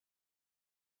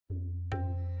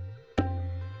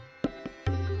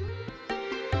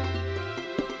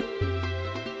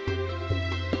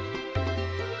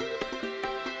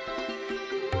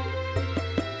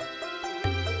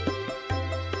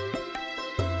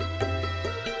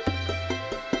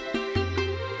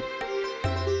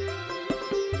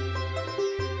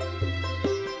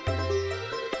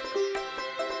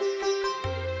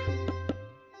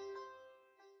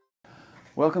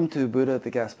Welcome to Buddha at the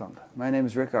Gas Pump. My name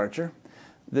is Rick Archer.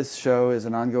 This show is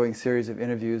an ongoing series of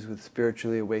interviews with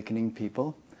spiritually awakening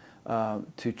people.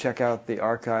 To check out the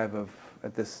archive of,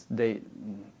 at this date,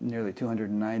 nearly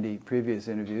 290 previous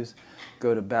interviews,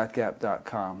 go to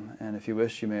batgap.com. And if you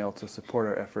wish, you may also support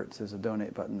our efforts. There's a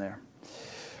donate button there.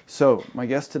 So, my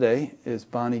guest today is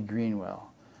Bonnie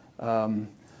Greenwell.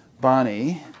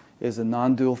 Bonnie is a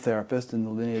non-dual therapist in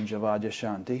the lineage of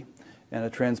Adyashanti and a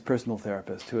transpersonal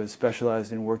therapist who has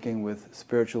specialized in working with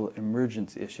spiritual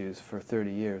emergence issues for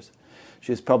 30 years.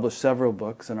 She has published several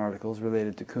books and articles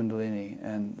related to Kundalini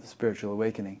and spiritual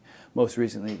awakening, most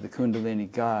recently the Kundalini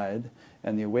Guide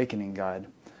and the Awakening Guide.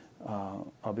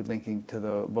 I'll be linking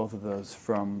to both of those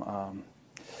from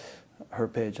her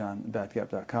page on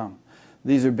batgap.com.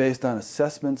 These are based on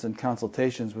assessments and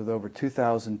consultations with over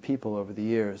 2,000 people over the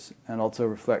years and also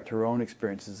reflect her own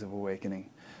experiences of awakening.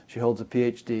 She holds a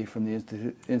PhD from the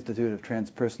Institute of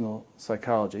Transpersonal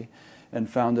Psychology and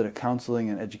founded a counseling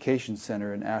and education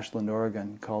center in Ashland,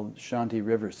 Oregon called Shanti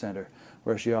River Center,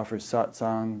 where she offers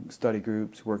satsang, study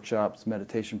groups, workshops,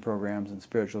 meditation programs, and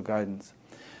spiritual guidance.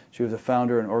 She was a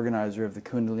founder and organizer of the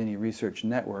Kundalini Research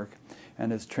Network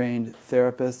and has trained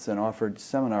therapists and offered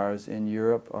seminars in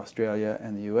Europe, Australia,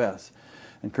 and the US,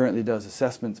 and currently does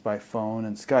assessments by phone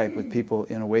and Skype with people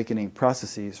in awakening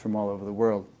processes from all over the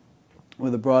world.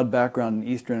 With a broad background in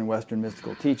Eastern and Western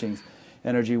mystical teachings,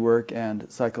 energy work, and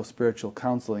psychospiritual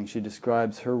counseling, she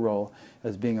describes her role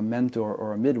as being a mentor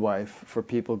or a midwife for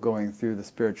people going through the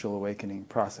spiritual awakening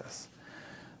process.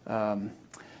 And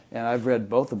I've read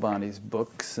both of Bonnie's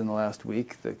books in the last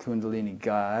week, the Kundalini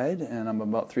Guide, and I'm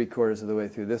about 3/4 of the way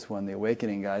through this one, the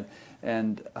Awakening Guide.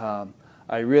 And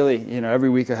I really, every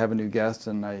week I have a new guest,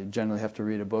 and I generally have to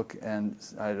read a book, and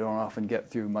I don't often get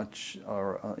through much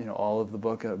or all of the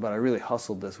book, but I really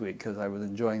hustled this week because I was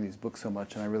enjoying these books so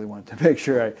much, and I really wanted to make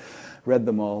sure I read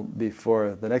them all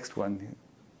before the next one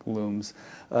looms.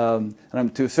 And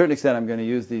to a certain extent, I'm going to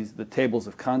use the tables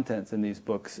of contents in these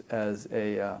books as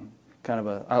a kind of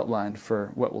an outline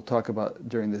for what we'll talk about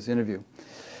during this interview.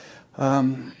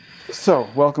 So,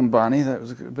 welcome, Bonnie. That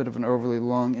was a bit of an overly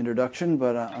long introduction,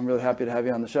 but I'm really happy to have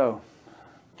you on the show.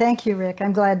 Thank you, Rick.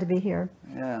 I'm glad to be here.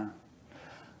 Yeah.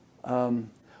 One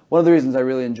of the reasons I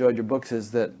really enjoyed your books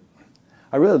is that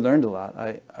I really learned a lot.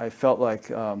 I felt like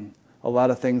a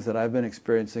lot of things that I've been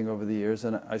experiencing over the years,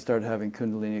 and I started having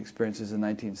Kundalini experiences in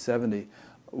 1970,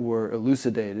 were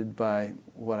elucidated by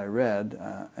what I read.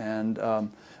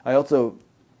 I also,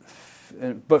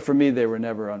 but for me, they were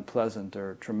never unpleasant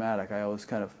or traumatic. I always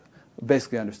kind of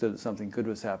basically understood that something good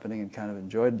was happening and kind of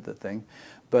enjoyed the thing.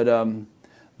 But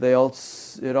it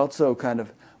also kind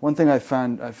of, one thing I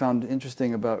found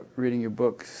interesting about reading your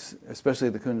books, especially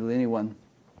the Kundalini one,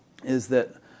 is that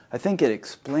I think it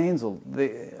explains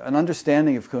an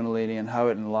understanding of Kundalini and how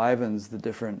it enlivens the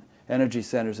different energy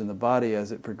centers in the body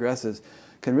as it progresses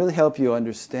can really help you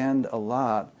understand a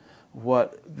lot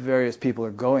what various people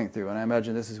are going through. And I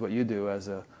imagine this is what you do as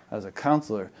a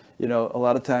counselor. A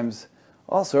lot of times,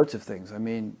 all sorts of things. I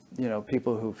mean,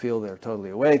 people who feel they're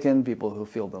totally awakened, people who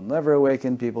feel they'll never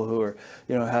awaken, people who are,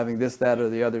 having this, that, or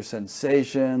the other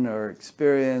sensation or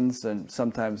experience, and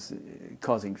sometimes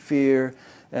causing fear.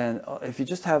 And if you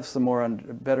just have some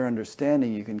better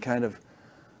understanding, you can kind of,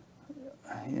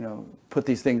 put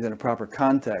these things in a proper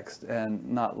context and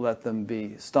not let them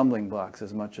be stumbling blocks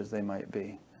as much as they might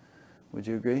be. Would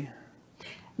you agree?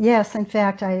 Yes, in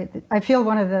fact, I feel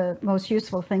one of the most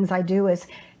useful things I do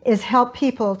is help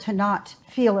people to not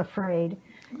feel afraid.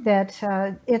 That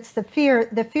it's the fear.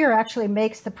 The fear actually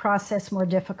makes the process more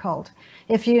difficult.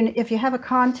 If you have a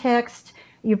context,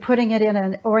 you're putting it in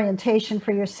an orientation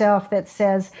for yourself that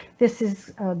says this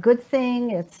is a good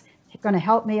thing. It's going to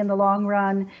help me in the long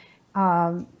run.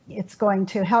 It's going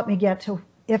to help me get to.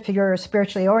 If you're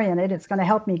spiritually oriented, it's going to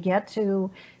help me get to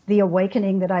the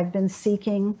awakening that I've been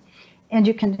seeking. And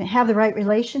you can have the right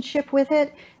relationship with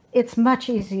it. It's much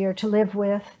easier to live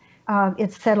with.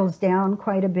 It settles down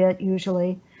quite a bit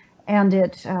usually, and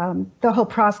the whole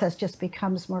process just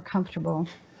becomes more comfortable.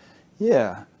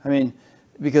 Yeah, I mean,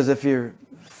 because if you're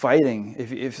fighting,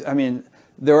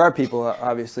 there are people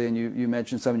obviously, and you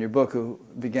mentioned some in your book, who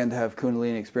began to have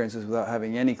Kundalini experiences without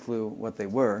having any clue what they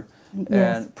were,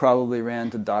 yes. And probably ran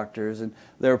to doctors, and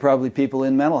there are probably people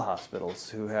in mental hospitals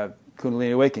who have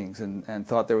Kundalini awakenings and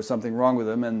thought there was something wrong with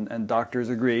them, and doctors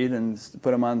agreed and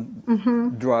put them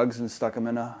on drugs and stuck them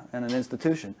in an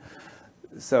institution.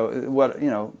 So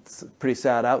it's a pretty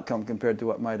sad outcome compared to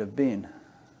what might have been.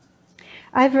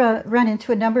 I've run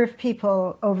into a number of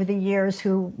people over the years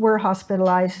who were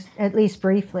hospitalized, at least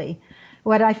briefly.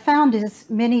 What I found is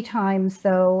many times,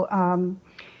 though,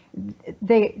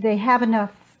 they have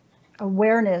enough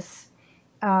awareness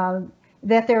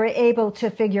that they're able to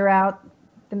figure out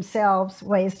themselves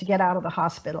ways to get out of the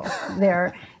hospital.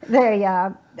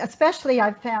 Especially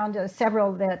I've found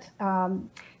several that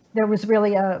there was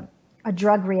really a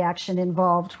drug reaction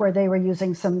involved where they were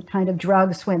using some kind of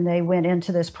drugs when they went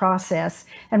into this process.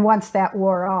 And once that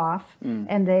wore off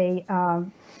and they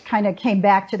kind of came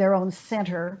back to their own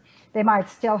center, they might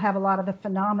still have a lot of the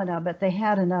phenomena, but they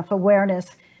had enough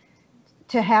awareness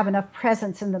to have enough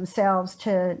presence in themselves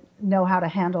to know how to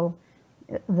handle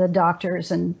the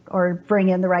doctors or bring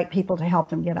in the right people to help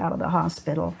them get out of the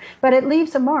hospital. But it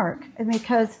leaves a mark,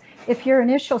 because if your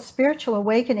initial spiritual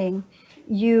awakening,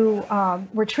 you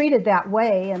were treated that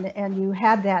way and you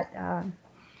had that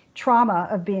trauma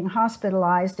of being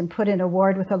hospitalized and put in a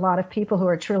ward with a lot of people who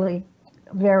are truly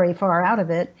very far out of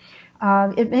it,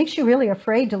 it makes you really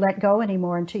afraid to let go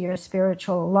anymore into your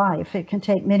spiritual life. It can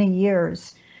take many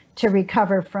years to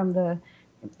recover from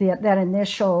that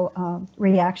initial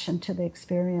reaction to the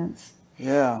experience.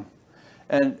 Yeah.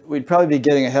 And we'd probably be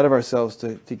getting ahead of ourselves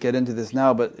to get into this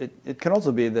now, but it can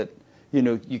also be that,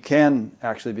 you can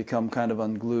actually become kind of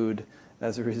unglued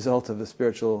as a result of the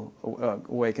spiritual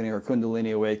awakening or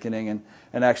Kundalini awakening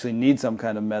and actually need some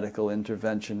kind of medical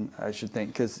intervention, I should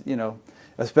think, because,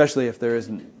 especially if there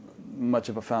isn't much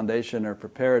of a foundation or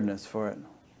preparedness for it.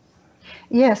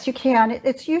 Yes, you can.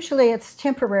 It's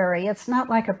temporary. It's not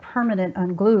like a permanent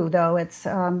unglue, though.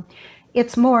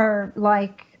 It's more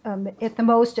like at the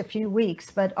most a few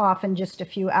weeks, but often just a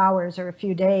few hours or a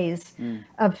few days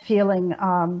of feeling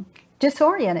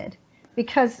disoriented.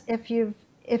 Because if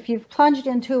you've plunged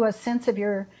into a sense of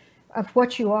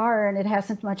what you are, and it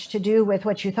hasn't much to do with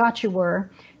what you thought you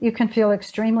were, you can feel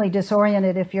extremely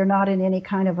disoriented if you're not in any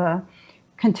kind of a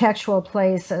contextual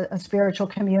place, a spiritual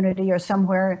community, or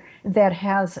somewhere that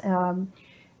has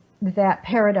that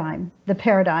paradigm,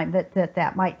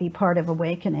 that might be part of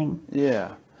awakening.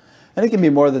 Yeah, and it can be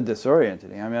more than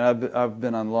disorienting. I mean, I've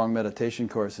been on long meditation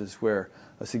courses where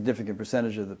a significant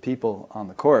percentage of the people on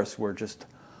the course were just,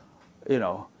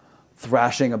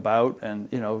 thrashing about and,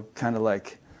 kind of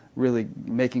like really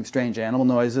making strange animal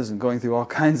noises and going through all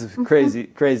kinds of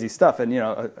crazy stuff. And,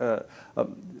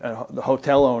 the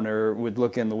hotel owner would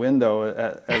look in the window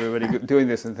at everybody doing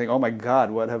this and think, "Oh my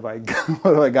God, what have I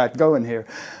got going here?"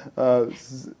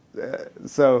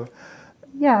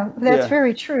 Yeah, that's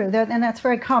very true. And that's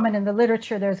very common in the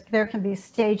literature. There can be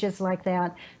stages like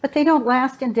that, but they don't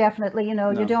last indefinitely.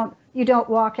 No. You don't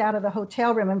walk out of the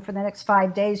hotel room and for the next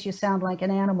 5 days you sound like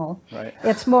an animal. Right.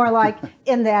 It's more like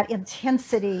in that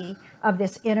intensity of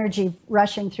this energy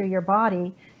rushing through your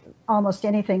body, almost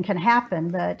anything can happen.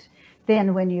 But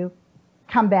then when you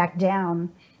come back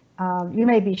down, you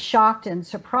may be shocked and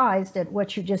surprised at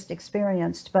what you just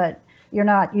experienced, but you're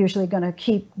not usually going to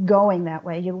keep going that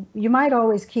way. You might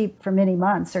always keep for many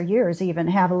months or years even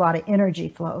have a lot of energy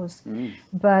flows,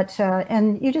 but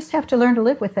and you just have to learn to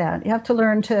live with that. You have to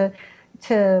learn to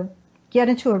get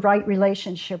into a right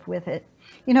relationship with it.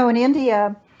 In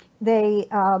India, they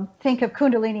think of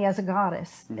Kundalini as a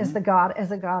goddess, as a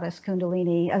goddess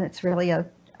Kundalini, and it's really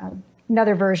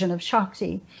another version of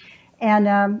Shakti,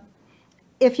 and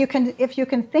if you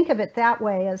can think of it that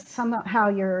way, as somehow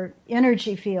your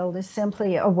energy field is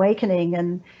simply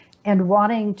awakening and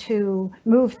wanting to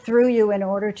move through you in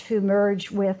order to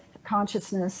merge with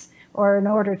consciousness or in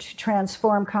order to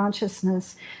transform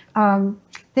consciousness,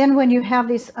 then when you have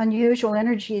these unusual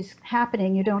energies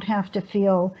happening, you don't have to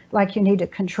feel like you need to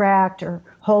contract or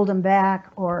hold them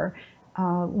back or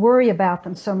worry about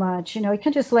them so much. You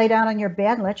can just lay down on your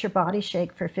bed and let your body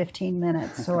shake for 15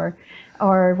 minutes or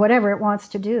whatever it wants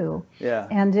to do. Yeah.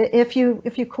 And if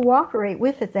you cooperate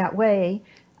with it that way,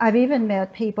 I've even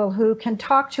met people who can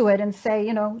talk to it and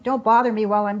say, don't bother me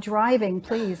while I'm driving,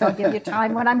 please. I'll give you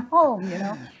time when I'm home,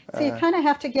 So you kind of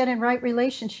have to get in right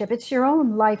relationship. It's your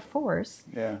own life force.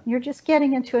 Yeah. You're just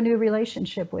getting into a new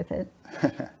relationship with it.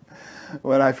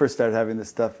 When I first started having this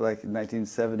stuff, like in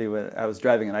 1970, when I was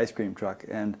driving an ice cream truck,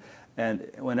 and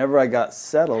whenever I got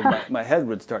settled, my head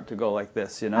would start to go like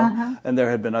this, And there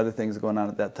had been other things going on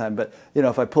at that time. But,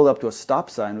 if I pulled up to a stop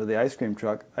sign with the ice cream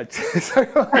truck, I'd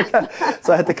start going like that.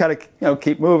 So I had to kind of,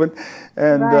 keep moving.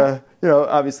 And, right.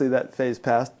 Obviously that phase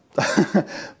passed.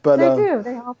 But they do.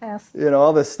 They all pass.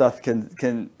 All this stuff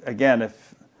can again,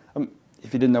 if you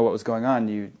didn't know what was going on,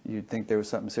 you'd think there was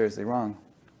something seriously wrong.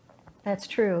 That's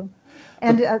true.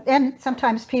 And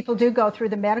sometimes people do go through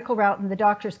the medical route and the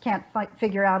doctors can't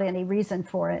figure out any reason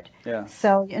for it. Yeah.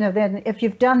 So, then if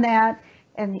you've done that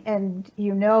and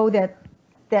you know that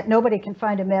that nobody can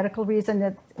find a medical reason,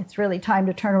 that it's really time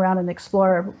to turn around and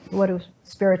explore what do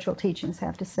spiritual teachings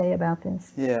have to say about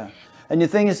this. Yeah. And the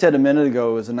thing you said a minute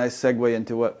ago was a nice segue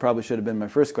into what probably should have been my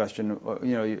first question,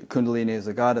 you know, Kundalini is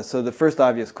a goddess. So the first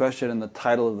obvious question in the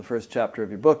title of the first chapter of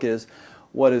your book is,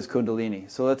 what is Kundalini?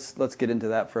 So let's get into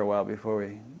that for a while before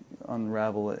we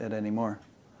unravel it anymore.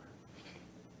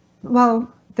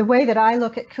 Well, the way that I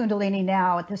look at Kundalini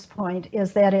now at this point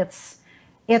is that it's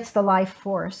the life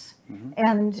force. Mm-hmm.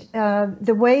 And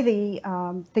the way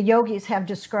the yogis have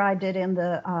described it in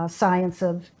the science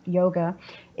of yoga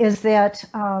is that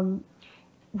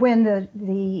when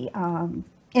the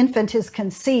infant is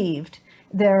conceived,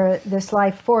 this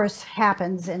life force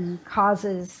happens and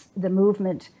causes the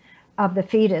movement of the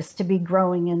fetus to be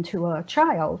growing into a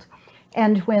child.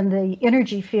 And when the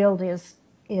energy field is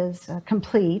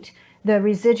complete, the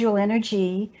residual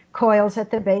energy coils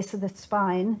at the base of the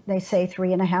spine, they say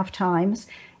 3.5 times,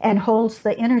 and holds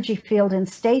the energy field in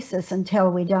stasis until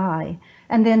we die.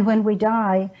 And then when we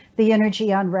die, the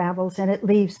energy unravels and it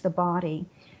leaves the body.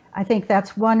 I think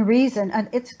that's one reason, and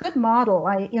it's a good model.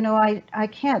 I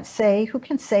can't say, who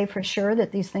can say for sure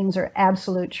that these things are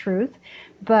absolute truth,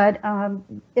 but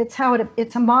it's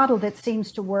a model that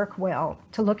seems to work well,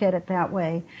 to look at it that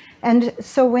way. And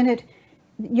so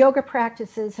yoga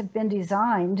practices have been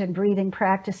designed, and breathing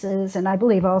practices, and I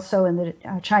believe also in the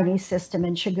Chinese system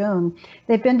in Qigong,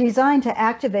 they've been designed to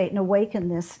activate and awaken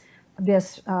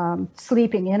this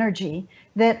sleeping energy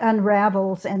that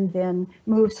unravels and then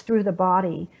moves through the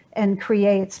body and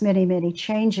creates many, many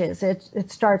changes. It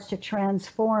starts to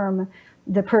transform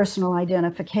the personal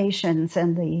identifications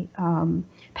and the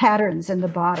patterns in the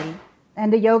body.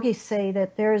 And the yogis say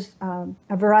that there's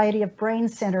a variety of brain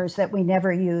centers that we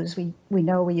never use. We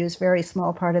know we use very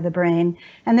small part of the brain,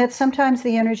 and that sometimes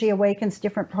the energy awakens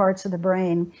different parts of the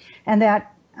brain. And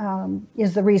that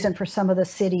is the reason for some of the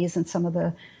cities and some of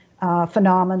the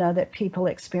phenomena that people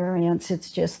experience. It's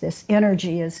just this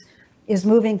energy is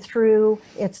moving through,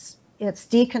 it's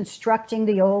deconstructing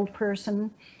the old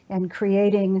person and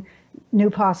creating new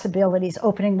possibilities,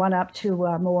 opening one up to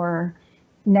a more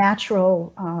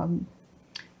natural,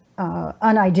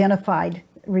 unidentified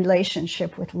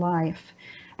relationship with life.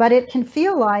 But it can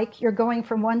feel like you're going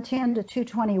from 110 to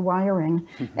 220 wiring,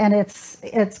 and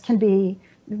it can be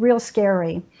real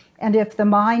scary. And if the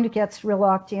mind gets real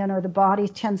locked in, or the body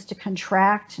tends to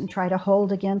contract and try to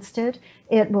hold against it,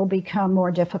 it will become more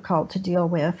difficult to deal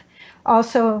with.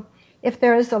 Also, if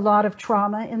there is a lot of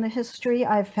trauma in the history,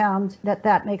 I've found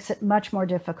that makes it much more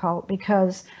difficult,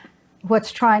 because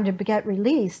what's trying to get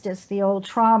released is the old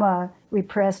trauma,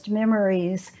 repressed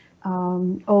memories,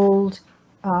 old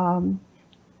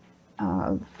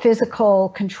physical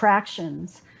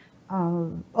contractions,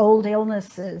 old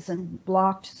illnesses and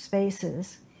blocked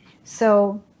spaces.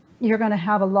 So you're going to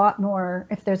have a lot more,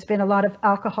 if there's been a lot of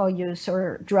alcohol use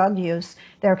or drug use,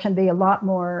 there can be a lot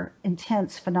more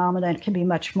intense phenomena. It can be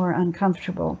much more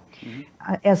uncomfortable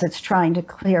as it's trying to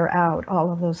clear out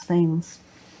all of those things.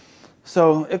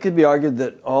 So it could be argued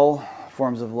that all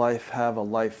forms of life have a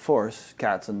life force,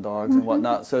 cats and dogs and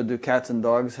whatnot. So do cats and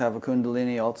dogs have a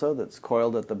Kundalini also that's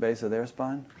coiled at the base of their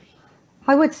spine?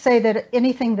 I would say that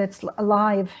anything that's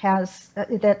alive has,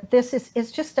 that this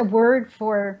is just a word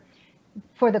for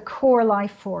the core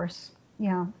life force.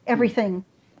 Yeah, everything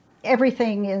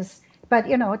is, but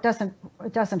it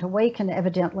doesn't awaken,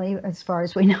 evidently, as far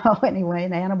as we know anyway.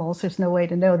 In animals, there's no way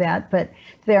to know that, but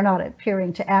they're not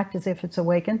appearing to act as if it's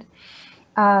awakened.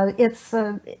 It's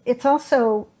the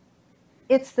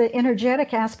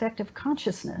energetic aspect of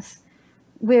consciousness,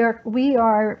 where we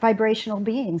are vibrational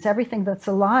beings. Everything that's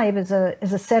alive is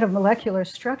a set of molecular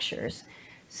structures.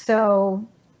 So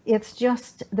it's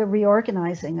just the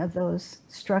reorganizing of those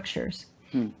structures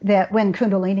that when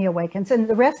Kundalini awakens. And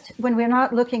the rest, when we're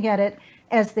not looking at it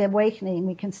as the awakening,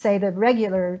 we can say the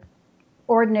regular,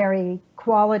 ordinary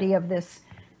quality of this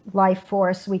life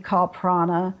force we call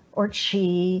prana or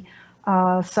chi.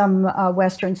 Some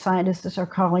Western scientists are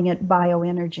calling it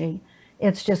bioenergy.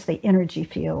 It's just the energy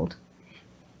field.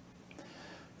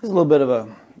 This is a little bit of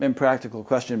an impractical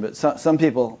question, but some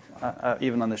people,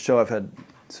 even on the show, I've had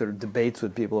sort of debates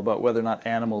with people about whether or not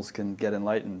animals can get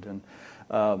enlightened. And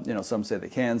some say they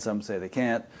can, some say they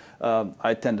can't.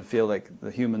 I tend to feel like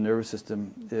the human nervous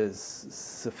system is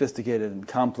sophisticated and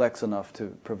complex enough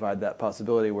to provide that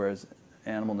possibility, whereas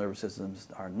animal nervous systems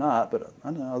are not. But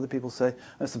I don't know, other people say,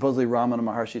 supposedly Ramana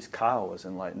Maharshi's cow was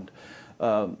enlightened.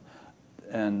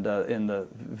 And in the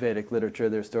Vedic literature,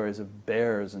 there's stories of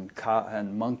bears and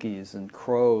monkeys and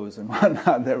crows and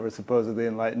whatnot that were supposedly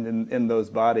enlightened in those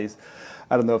bodies.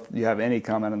 I don't know if you have any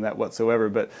comment on that whatsoever,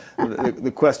 but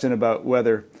the question about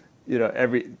whether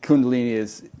every Kundalini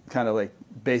is kind of like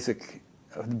basic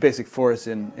force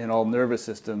in all nervous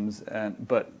systems,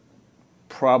 but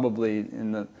probably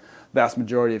in the vast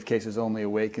majority of cases only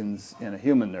awakens in a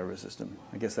human nervous system.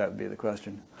 I guess that would be the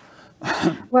question.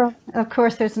 Well, of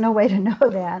course, there's no way to know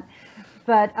that,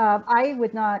 but I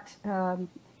would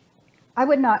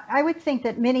think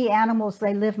that many animals,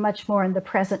 they live much more in the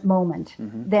present moment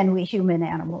than we human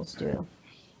animals do.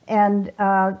 And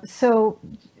so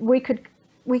we could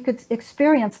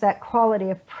experience that quality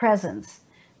of presence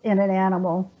in an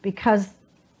animal because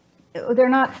they're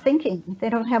not thinking. They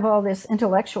don't have all this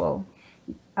intellectual,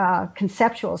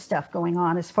 conceptual stuff going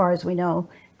on, as far as we know,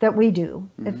 that we do.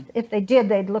 If they did,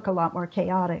 they'd look a lot more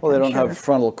chaotic. Well, they don't have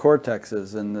frontal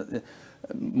cortexes and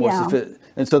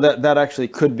and so that actually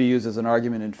could be used as an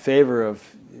argument in favor of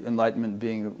enlightenment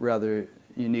being rather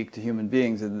unique to human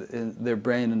beings. And their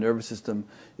brain and nervous system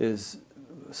is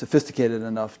sophisticated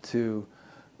enough to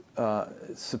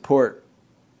support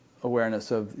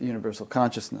awareness of universal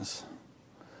consciousness.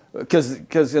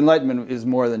 Because enlightenment is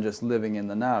more than just living in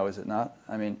the now, is it not?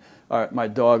 I mean, my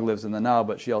dog lives in the now,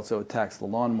 but she also attacks the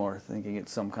lawnmower, thinking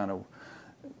it's some kind of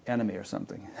enemy or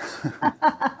something.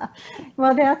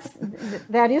 Well,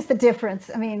 that is the difference.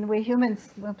 I mean, we humans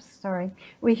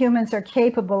are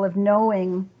capable of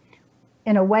knowing,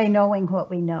 in a way, knowing what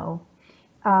we know,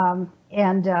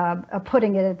 and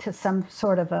putting it into some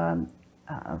sort of a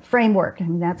framework,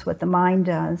 and that's what the mind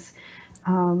does.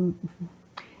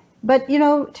 But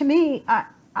to me,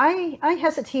 I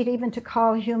hesitate even to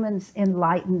call humans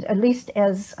enlightened, at least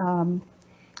as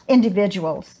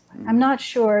individuals. I'm not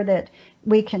sure that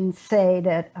we can say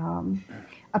that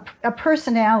a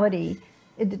personality,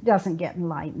 it doesn't get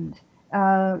enlightened.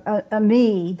 A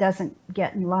me doesn't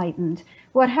get enlightened.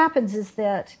 What happens is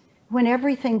that when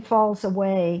everything falls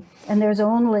away and there's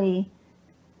only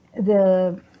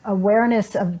the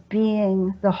awareness of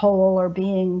being the whole, or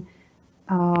being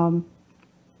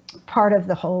part of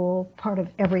the whole, part of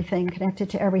everything, connected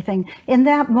to everything, in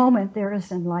that moment there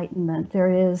is enlightenment. There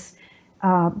is,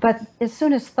 but as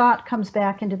soon as thought comes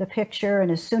back into the picture,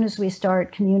 and as soon as we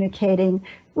start communicating,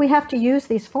 we have to use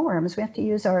these forms. We have to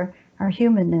use our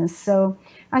humanness. So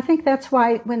I think that's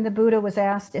why when the Buddha was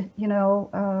asked,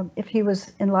 if he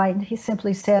was enlightened, he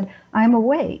simply said, "I'm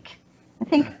awake." I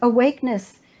think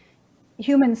awakeness,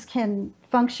 humans can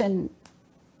function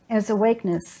as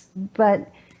awakeness,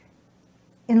 but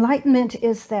enlightenment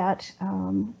is that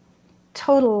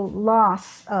total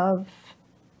loss of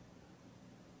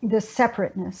the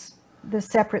separateness.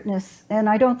 And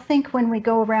I don't think when we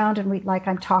go around and like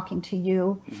I'm talking to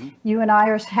you, you and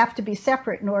I have to be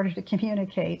separate in order to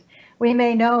communicate. We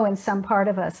may know in some part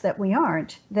of us that we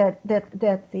aren't, that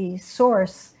the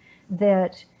source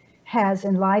that has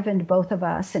enlivened both of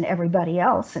us and everybody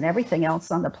else and everything else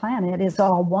on the planet is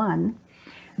all one.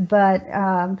 But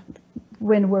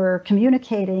when we're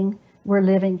communicating, we're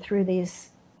living through these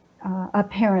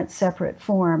apparent separate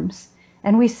forms,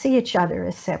 and we see each other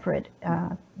as separate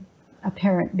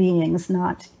apparent beings,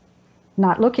 not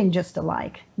looking just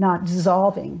alike, not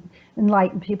dissolving.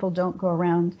 Enlightened people don't go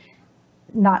around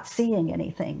not seeing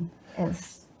anything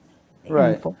as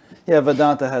right. evil. Yeah,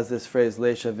 Vedanta has this phrase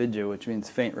 "lesha vidya," which means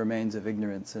faint remains of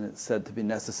ignorance, and it's said to be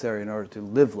necessary in order to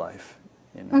live life.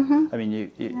 I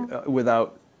mean,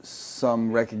 without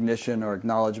some recognition or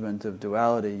acknowledgement of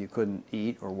duality, you couldn't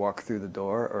eat or walk through the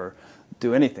door or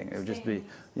do anything. It would just be,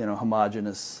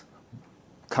 homogeneous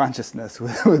consciousness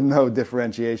with no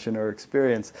differentiation or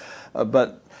experience.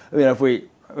 But I mean, if we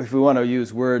want to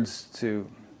use words to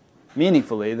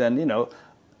meaningfully, then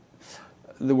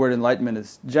the word enlightenment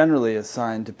is generally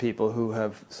assigned to people who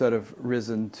have sort of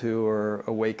risen to or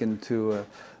awakened to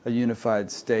a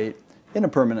unified state in a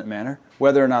permanent manner,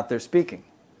 whether or not they're speaking.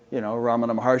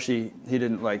 Ramana Maharshi, he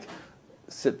didn't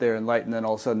sit there enlightened, and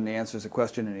all of a sudden he answers a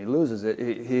question and he loses it.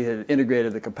 He had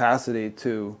integrated the capacity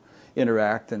to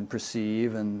interact and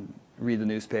perceive and read the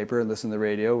newspaper and listen to the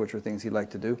radio, which were things he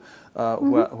liked to do,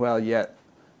 while yet,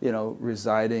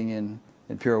 residing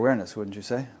in pure awareness, wouldn't you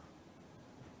say?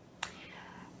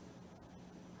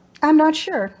 I'm not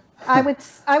sure. I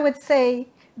would say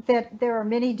that there are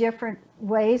many different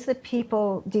ways that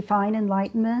people define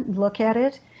enlightenment and look at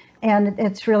it. And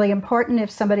it's really important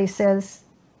if somebody says,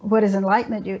 "What is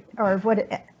enlightenment?"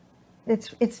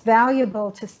 It's valuable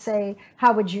to say,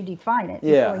 "How would you define it?"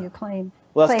 before you claim.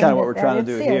 Well, that's kind of what we're trying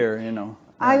to do here,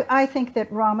 I think that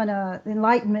Ramana,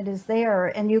 enlightenment is there,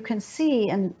 and you can see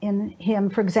in him,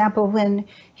 for example, when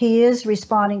he is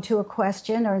responding to a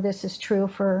question, or this is true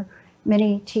for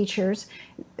many teachers,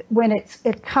 when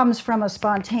it comes from a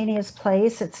spontaneous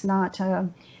place, it's not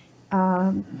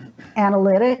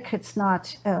analytic. It's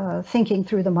not thinking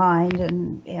through the mind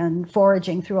and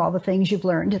foraging through all the things you've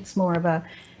learned. It's more of an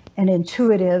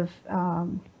intuitive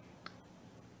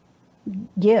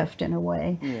gift in a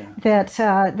way. Yeah.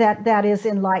 That is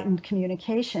enlightened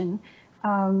communication.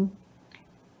 I'm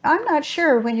not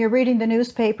sure when you're reading the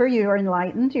newspaper you're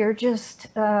enlightened. You're just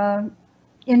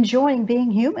enjoying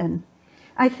being human.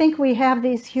 I think we have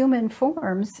these human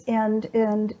forms,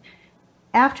 and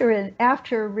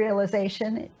after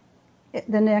realization,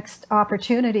 the next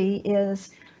opportunity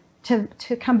is to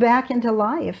come back into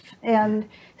life and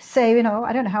say, you know,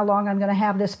 I don't know how long I'm going to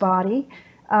have this body,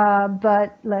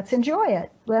 but let's enjoy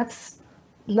it. Let's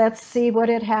see what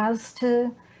it has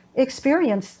to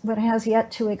experience, what it has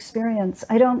yet to experience.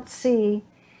 I don't see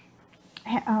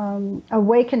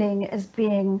awakening as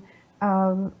being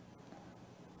a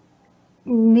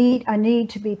need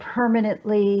to be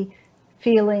permanently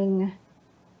feeling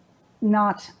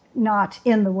not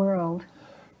in the world,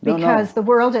 because the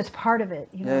world is part of it,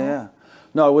 you know? Yeah.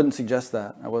 No, I wouldn't suggest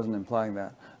that. I wasn't implying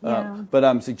that. But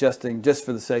I'm suggesting, just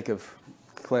for the sake of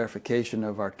clarification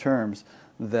of our terms,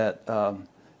 that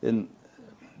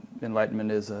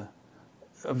enlightenment is a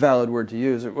valid word to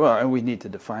use. Well, and we need to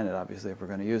define it, obviously, if we're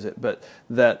going to use it. But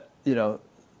that, you know,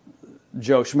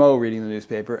 Joe Schmo reading the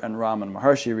newspaper and Ramana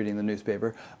Maharshi reading the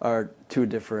newspaper are two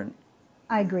different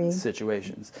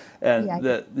situations, and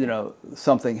that, you know,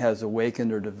 something has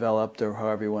awakened or developed, or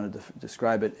however you want to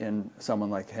describe it, in someone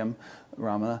like him,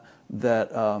 Ramana,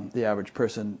 that the average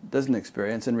person doesn't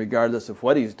experience. And regardless of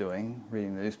what he's doing,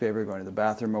 reading the newspaper, going to the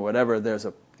bathroom, or whatever, there's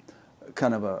a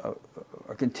kind of a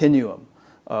continuum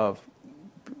of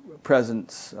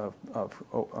presence, of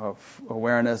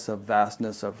awareness, of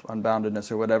vastness, of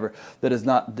unboundedness, or whatever, that is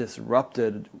not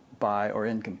disrupted by or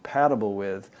incompatible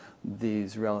with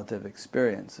these relative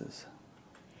experiences.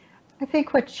 I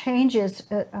think what changes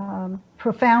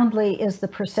profoundly is the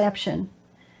perception,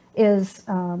 is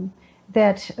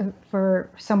that for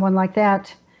someone like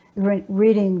that,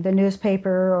 reading the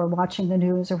newspaper or watching the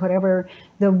news or whatever,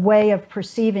 the way of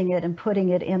perceiving it and putting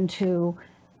it into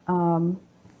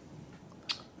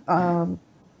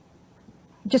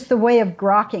just the way of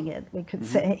grokking it, we could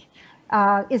say,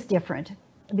 is different,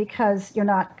 because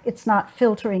it's not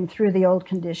filtering through the old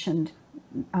conditioned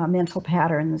mental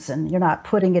patterns, and you're not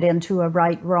putting it into a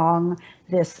right, wrong,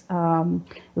 this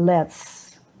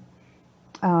let's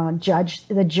judge.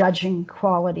 The judging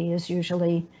quality is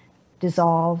usually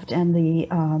dissolved,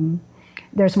 and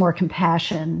there's more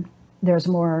compassion, there's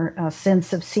more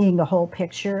sense of seeing the whole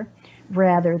picture,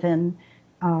 rather than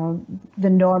the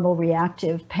normal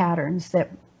reactive patterns that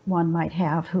one might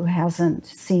have who hasn't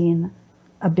seen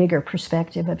a bigger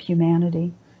perspective of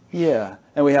humanity. Yeah,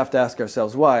 and we have to ask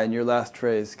ourselves why, and your last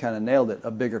phrase kind of nailed it,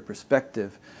 a bigger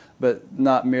perspective, but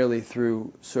not merely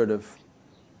through sort of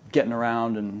getting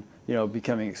around and, you know,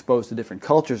 becoming exposed to different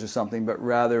cultures or something, but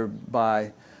rather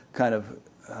by kind of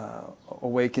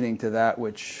awakening to that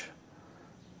which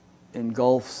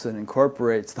engulfs and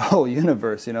incorporates the whole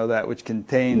universe, you know, that which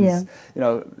contains, you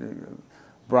know,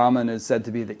 Brahman is said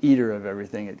to be the eater of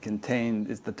everything.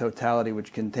 It's the totality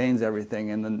which contains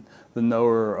everything, and then the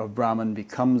knower of Brahman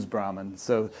becomes Brahman.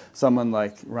 So someone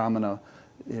like Ramana,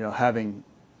 you know, having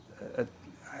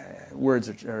words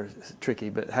are tricky,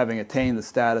 but having attained the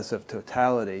status of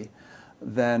totality,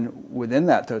 then within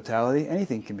that totality,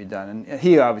 anything can be done. And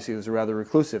he obviously was a rather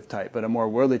reclusive type, but a more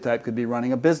worldly type could be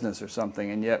running a business or something,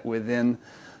 and yet within,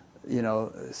 you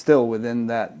know, still within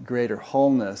that greater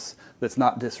wholeness that's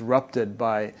not disrupted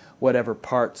by whatever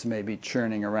parts may be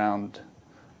churning around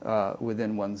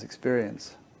within one's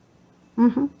experience.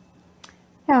 Mm-hmm.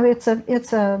 Yeah, it's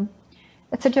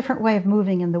a different way of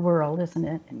moving in the world, isn't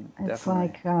it? It's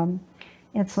like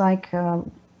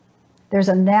there's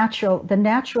the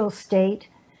natural state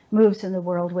moves in the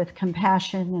world with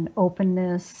compassion and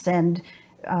openness and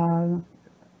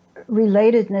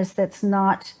relatedness that's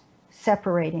not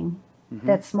separating.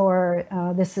 That's more,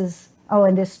 this is, oh,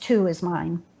 and this too is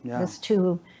mine. Yeah. This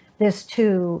too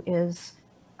is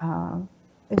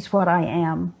what I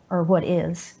am, or what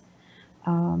is.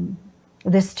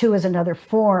 This too is another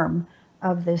form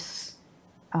of this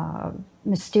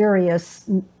mysterious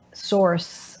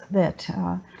source that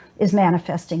is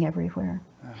manifesting everywhere.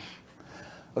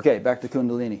 Okay, back to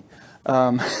Kundalini.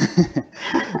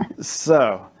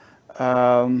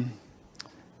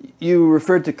 You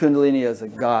referred to Kundalini as a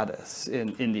goddess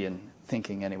in Indian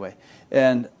thinking anyway.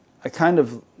 And it's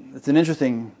an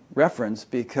interesting reference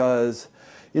because,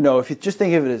 you know, if you just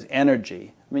think of it as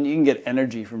energy, I mean, you can get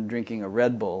energy from drinking a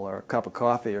Red Bull or a cup of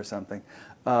coffee or something.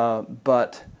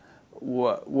 But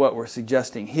what we're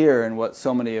suggesting here, and what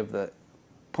so many of the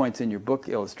points in your book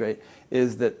illustrate,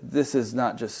 is that this is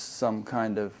not just some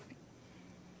kind of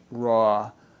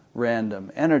raw,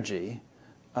 random energy,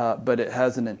 but it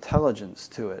has an intelligence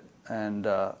to it, and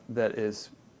that is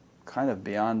kind of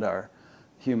beyond our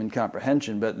human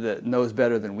comprehension, but that knows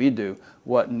better than we do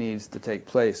what needs to take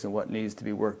place and what needs to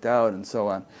be worked out and so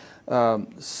on.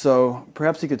 So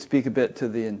perhaps you could speak a bit to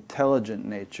the intelligent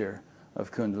nature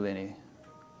of Kundalini.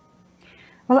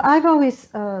 Well, I've always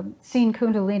seen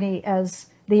Kundalini as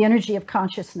the energy of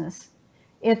consciousness.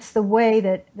 It's the way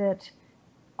that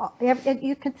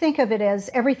you can think of it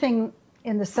as everything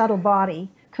in the subtle body.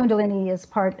 Kundalini is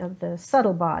part of the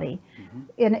subtle body.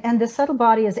 Mm-hmm. And the subtle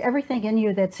body is everything in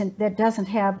you that's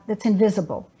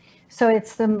invisible. So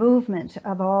it's the movement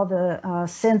of all the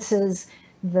senses,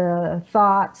 the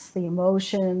thoughts, the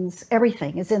emotions,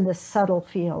 everything is in the subtle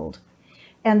field.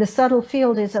 And the subtle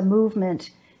field is a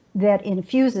movement that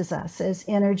infuses us as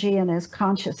energy and as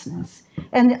consciousness.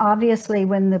 And obviously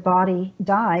when the body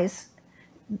dies,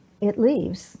 it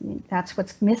leaves. That's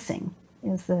what's missing,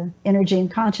 is the energy and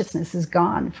consciousness is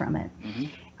gone from it. Mm-hmm.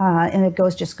 And it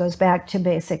just goes back to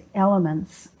basic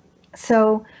elements.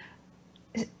 So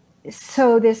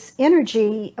this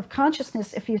energy of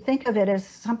consciousness, if you think of it as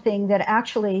something that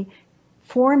actually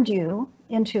formed you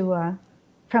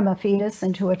from a fetus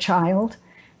into a child,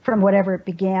 from whatever it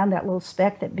began, that little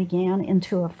speck that began,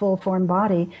 into a full-formed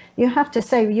body, you have to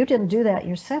say you didn't do that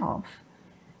yourself.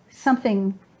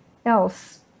 Something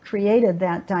else created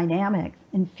that dynamic,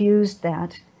 infused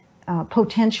that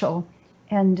potential,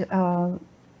 and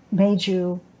made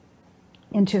you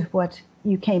into what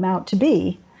you came out to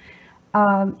be.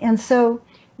 And so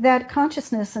that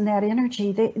consciousness and that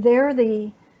energy, they're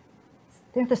the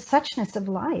suchness of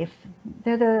life.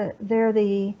 They're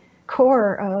the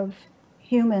core of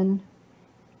human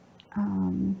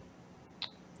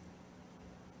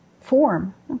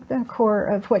form, the core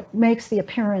of what makes the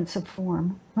appearance of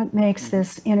form, what makes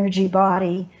this energy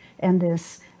body and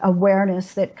this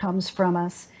awareness that comes from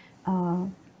us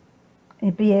and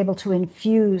be able to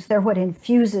infuse. They're what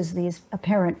infuses these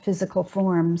apparent physical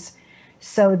forms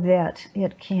so that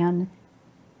it can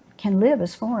live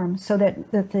as form, so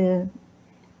that the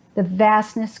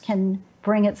vastness can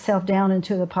bring itself down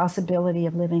into the possibility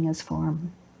of living as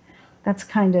form. That's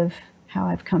kind of how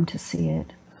I've come to see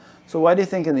it. So why do you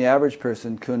think in the average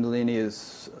person Kundalini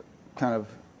is kind of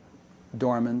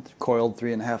dormant, coiled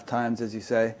 3.5 times, as you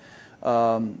say?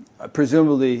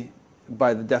 Presumably,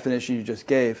 by the definition you just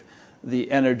gave, the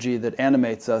energy that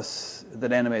animates us,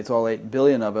 that animates all 8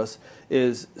 billion of us,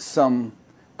 is some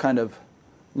kind of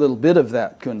little bit of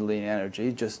that Kundalini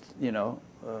energy, just,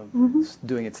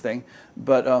 doing its thing.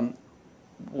 But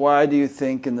why do you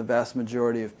think in the vast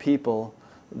majority of people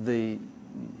the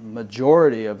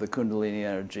majority of the Kundalini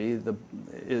energy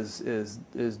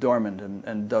is dormant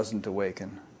and doesn't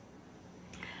awaken?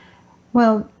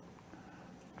 Well,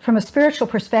 from a spiritual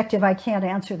perspective, I can't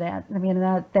answer that. I mean,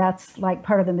 that's like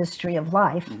part of the mystery of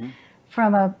life. Mm-hmm.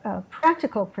 From a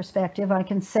practical perspective, I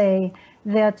can say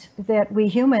that we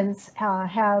humans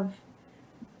have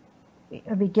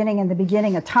in the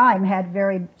beginning of time had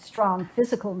very strong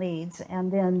physical needs, and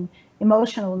then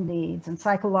emotional needs and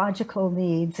psychological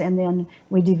needs, and then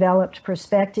we developed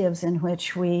perspectives in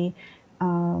which we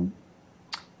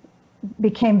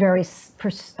became very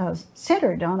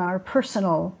centered on our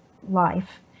personal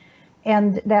life.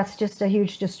 And that's just a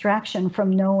huge distraction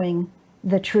from knowing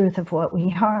the truth of what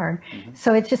we are. Mm-hmm.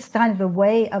 So it's just kind of the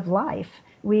way of life.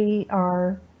 We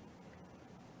are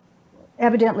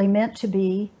evidently meant to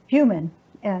be human,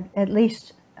 and at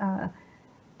least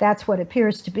that's what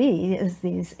appears to be, is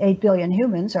these 8 billion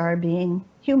humans are being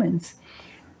humans.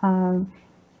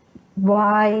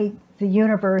 Why the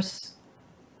universe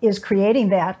is creating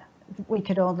that, we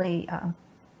could only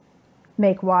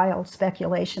make wild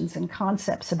speculations and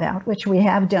concepts about, which we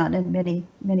have done in many,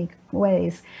 many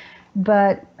ways.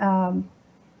 But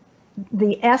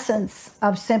the essence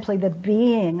of simply the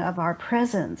being of our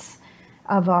presence,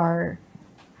 of our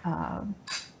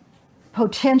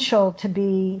potential to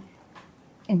be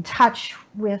in touch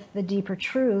with the deeper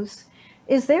truths,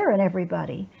 is there in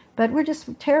everybody. But we're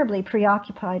just terribly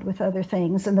preoccupied with other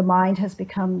things, and the mind has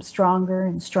become stronger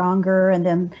and stronger, and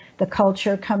then the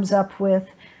culture comes up with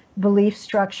belief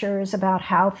structures about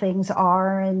how things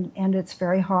are, and it's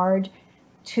very hard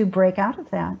to break out of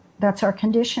that. That's our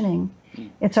conditioning.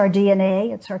 It's our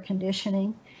DNA, it's our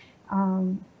conditioning.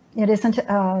 It isn't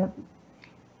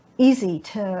easy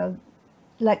to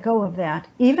let go of that.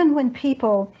 Even when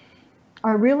people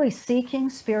are really seeking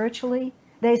spiritually,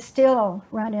 they still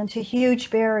run into huge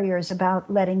barriers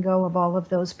about letting go of all of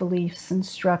those beliefs and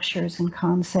structures and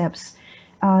concepts.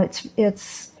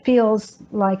 It's feels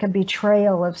like a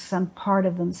betrayal of some part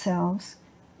of themselves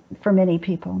for many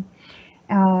people.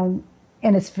 And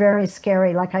it's very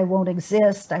scary, like I won't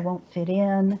exist, I won't fit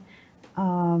in.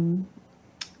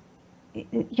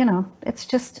 You know, it's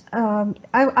just,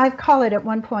 I call it at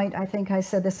one point, I think I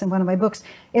said this in one of my books,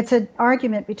 it's an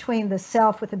argument between the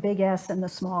self with a big S and the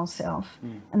small self.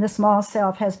 And the small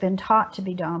self has been taught to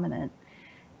be dominant,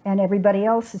 and everybody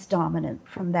else is dominant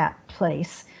from that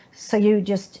place. So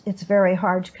it's very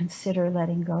hard to consider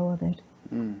letting go of it.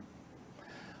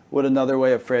 Would another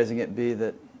way of phrasing it be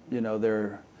that, you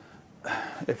know,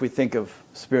 if we think of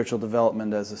spiritual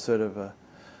development as a sort of a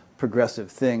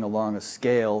progressive thing along a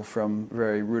scale from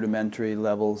very rudimentary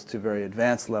levels to very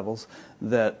advanced levels,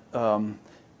 that the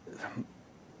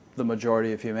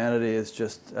majority of humanity is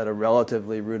just at a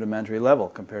relatively rudimentary level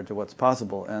compared to what's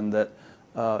possible, and that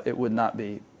it would not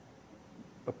be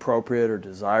appropriate or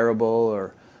desirable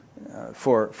or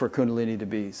for Kundalini to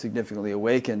be significantly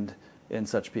awakened in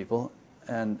such people.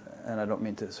 And I don't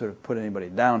mean to sort of put anybody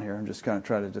down here, I'm just kind of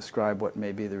trying to describe what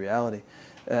may be the reality.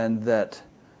 And that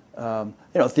you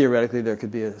know, theoretically there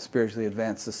could be a spiritually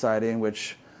advanced society in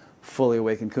which fully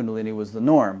awakened Kundalini was the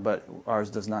norm, but ours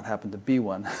does not happen to be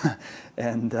one.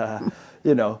 And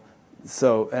you know,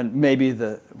 so, and maybe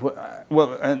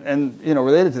and you know,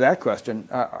 related to that question,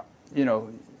 you know,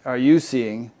 are you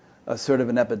seeing a sort of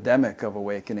an epidemic of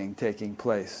awakening taking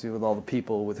place with all the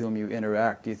people with whom you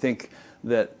interact? Do you think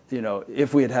that, you know,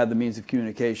 if we had had the means of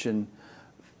communication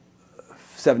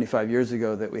 75 years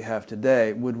ago that we have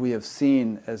today, would we have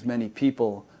seen as many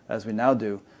people as we now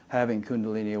do having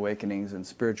Kundalini awakenings and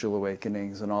spiritual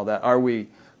awakenings and all that? Are we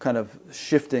kind of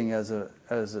shifting as a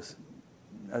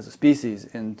species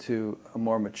into a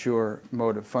more mature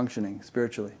mode of functioning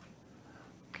spiritually?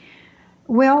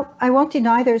 Well, I won't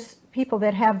deny there's people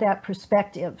that have that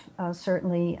perspective,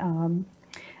 certainly,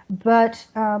 but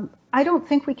I don't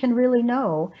think we can really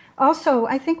know. Also,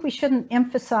 I think we shouldn't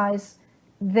emphasize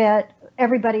that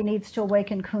everybody needs to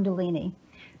awaken Kundalini.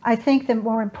 I think that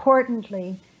more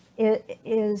importantly, it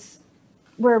is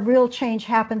where real change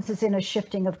happens is in a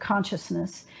shifting of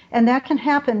consciousness. And that can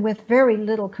happen with very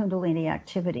little Kundalini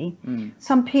activity.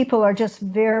 Some people are just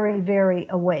very, very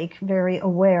awake, very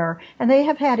aware, and they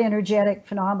have had energetic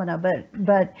phenomena,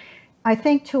 but I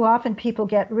think too often people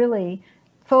get really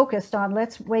focused on,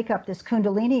 let's wake up this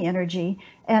Kundalini energy,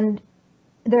 and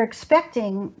they're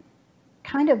expecting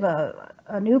kind of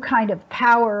a new kind of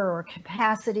power or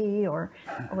capacity or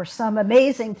some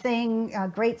amazing thing,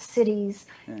 great cities.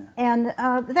 Yeah. And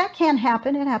that can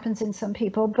happen. It happens in some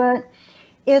people, but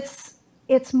it's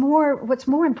more, what's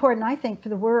more important, I think, for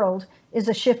the world is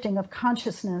a shifting of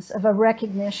consciousness, of a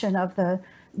recognition of the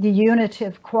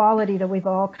unitive quality that we've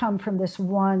all come from this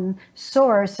one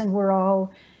source, and we're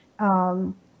all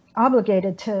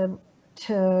obligated to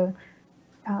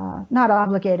not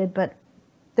obligated, but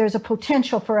there's a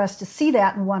potential for us to see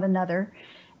that in one another,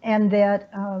 and that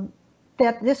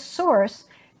that this source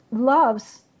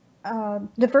loves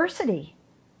diversity.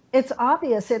 It's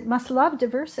obvious it must love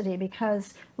diversity,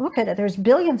 because look at it, there's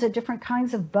billions of different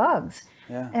kinds of bugs.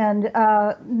 Yeah.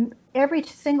 And every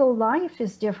single life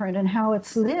is different in how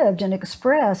it's lived and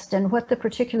expressed and what the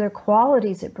particular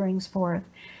qualities it brings forth.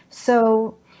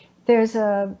 So there's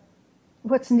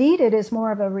what's needed is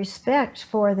more of a respect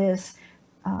for this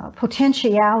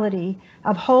potentiality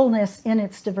of wholeness in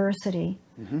its diversity,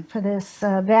 for this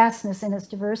vastness in its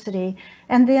diversity.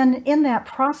 And then in that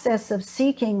process of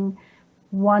seeking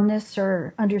oneness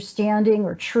or understanding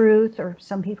or truth, or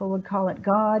some people would call it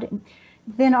God,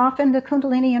 then often the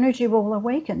Kundalini energy will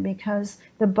awaken, because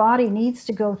the body needs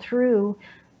to go through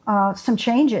some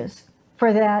changes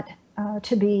for that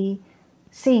to be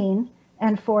seen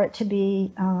and for it to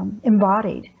be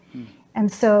embodied. And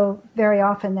so very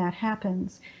often that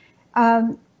happens.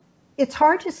 It's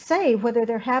hard to say whether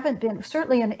there haven't been,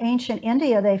 certainly in ancient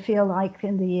India, they feel like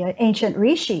in the ancient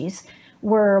rishis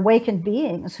were awakened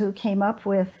beings who came up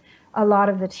with a lot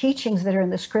of the teachings that are in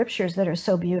the scriptures that are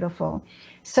so beautiful.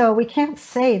 So we can't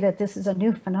say that this is a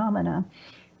new phenomena.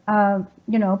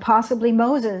 You know, possibly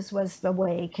Moses was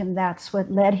awake, and that's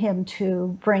what led him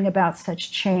to bring about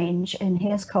such change in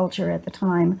his culture at the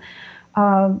time.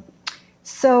 You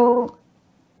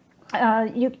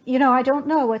know, I don't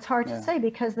know. It's hard to say,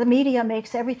 because the media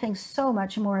makes everything so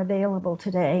much more available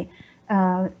today.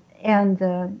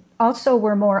 And also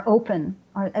we're more open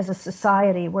as a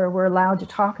society, where we're allowed to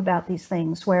talk about these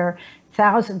things, where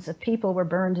thousands of people were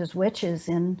burned as witches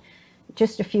in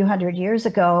just a few hundred years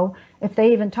ago. If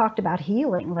they even talked about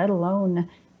healing, let alone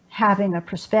having a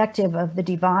perspective of the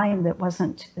divine that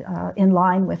wasn't in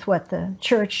line with what the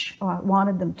church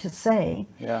wanted them to say.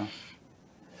 Yeah.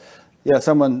 Yeah,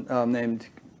 someone named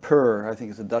Per, I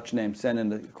think it's a Dutch name, sent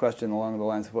in a question along the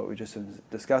lines of what we just been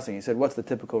discussing. He said, what's the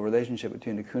typical relationship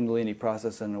between a Kundalini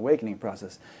process and an awakening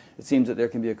process? It seems that there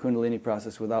can be a Kundalini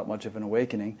process without much of an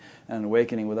awakening, and an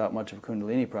awakening without much of a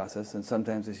Kundalini process, and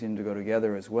sometimes they seem to go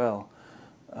together as well.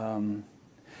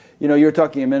 You know, you were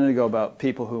talking a minute ago about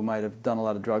people who might have done a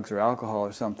lot of drugs or alcohol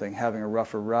or something having a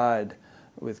rougher ride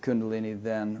with Kundalini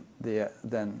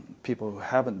than people who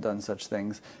haven't done such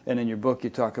things. And in your book you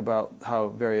talk about how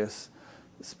various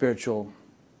spiritual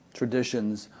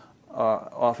traditions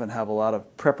often have a lot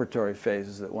of preparatory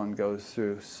phases that one goes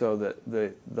through so that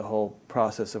the whole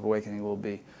process of awakening will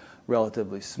be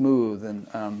relatively smooth,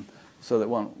 and so that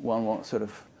one won't sort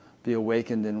of be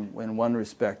awakened in one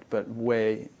respect but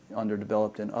way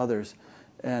underdeveloped in others.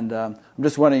 And I'm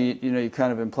just wondering, you know, you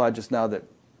kind of implied just now that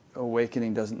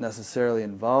awakening doesn't necessarily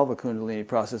involve a Kundalini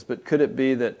process, but could it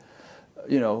be that,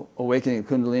 you know, awakening of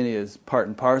Kundalini is part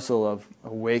and parcel of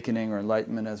awakening or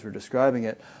enlightenment as we're describing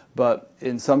it, but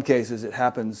in some cases it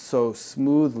happens so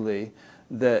smoothly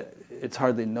that it's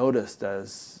hardly noticed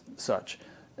as such,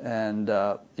 and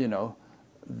you know,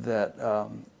 that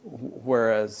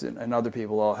whereas in other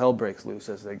people all hell breaks loose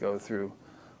as they go through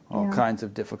all kinds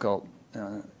of difficult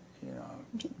you know,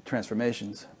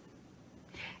 transformations.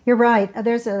 You're right.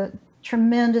 There's a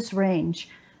tremendous range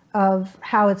of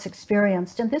how it's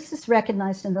experienced. And this is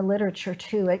recognized in the literature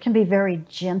too. It can be very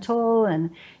gentle,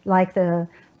 and like the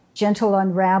gentle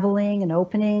unraveling and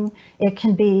opening. It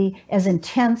can be as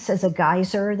intense as a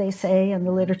geyser, they say in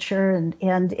the literature,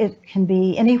 and it can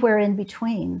be anywhere in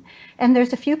between. And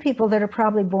there's a few people that are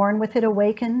probably born with it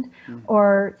awakened,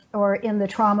 or in the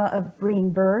trauma of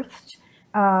being birthed,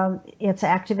 it's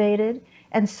activated.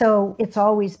 And so it's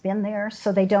always been there,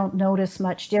 so they don't notice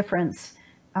much difference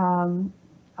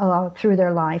through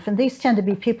their life. And these tend to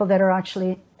be people that are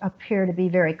actually appear to be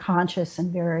very conscious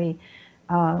and very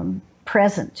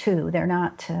present too. They're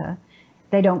not,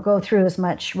 they don't go through as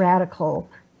much radical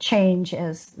change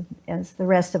as the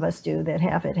rest of us do that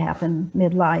have it happen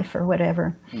midlife or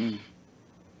whatever.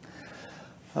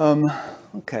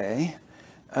 Okay.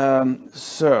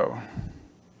 So,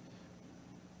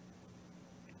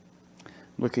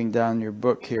 looking down your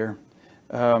book here,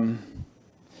 you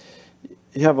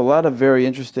have a lot of very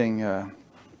interesting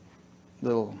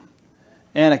little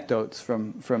anecdotes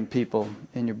from people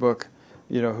in your book,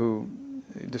 you know, who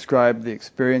describe the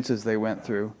experiences they went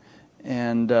through.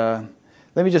 And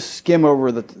let me just skim over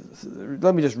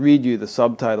let me just read you the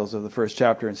subtitles of the first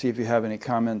chapter and see if you have any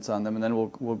comments on them, and then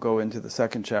we'll go into the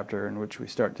second chapter in which we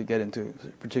start to get into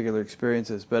particular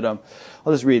experiences. But I'll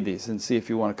just read these and see if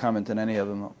you want to comment on any of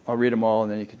them. I'll read them all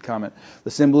and then you can comment.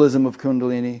 The symbolism of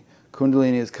Kundalini.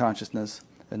 Kundalini is consciousness,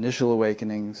 initial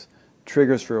awakenings,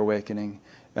 triggers for awakening,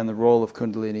 and the role of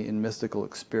Kundalini in mystical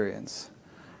experience.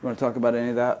 You want to talk about any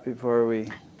of that before we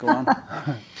go on?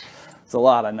 It's a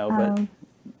lot, I know, but...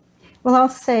 Well, I'll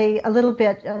say a little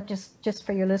bit, just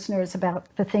for your listeners, about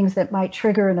the things that might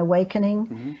trigger an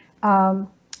awakening.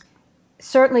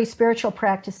 Certainly spiritual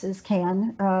practices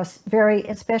can,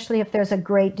 especially if there's a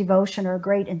great devotion or a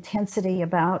great intensity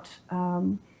about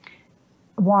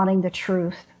wanting the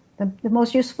truth. The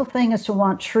most useful thing is to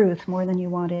want truth more than you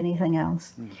want anything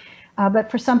else. But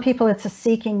for some people, it's a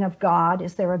seeking of God.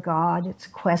 Is there a God? It's a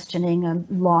questioning, a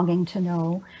longing to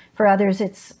know. For others,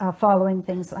 it's following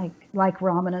things like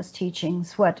Ramana's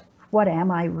teachings. What am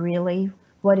I really?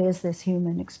 What is this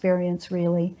human experience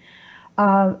really?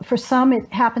 For some,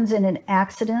 it happens in an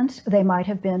accident. They might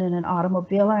have been in an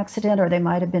automobile accident, or they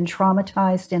might have been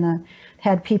traumatized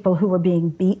had people who were being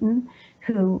beaten,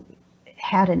 who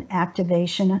had an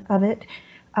activation of it.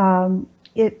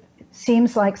 It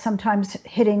seems like sometimes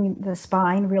hitting the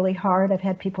spine really hard. I've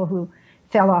had people who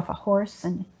fell off a horse,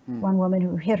 and one woman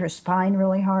who hit her spine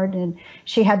really hard, and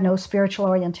she had no spiritual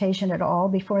orientation at all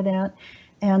before that,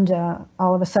 and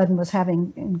all of a sudden was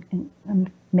having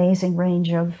an amazing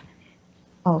range of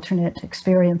alternate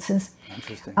experiences.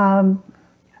 Interesting.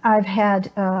 I've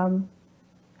had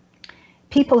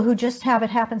people who just have it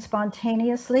happen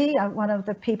spontaneously. One of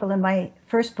the people in my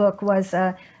first book was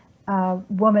a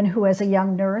woman who, as a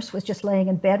young nurse, was just laying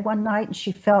in bed one night, and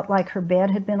she felt like her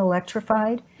bed had been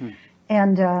electrified.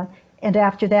 And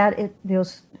after that,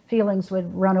 those feelings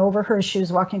would run over her. As she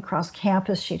was walking across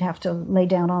campus, she'd have to lay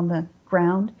down on the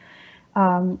ground.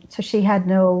 So she had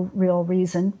no real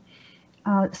reason.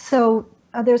 So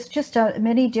there's just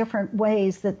many different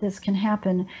ways that this can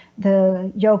happen.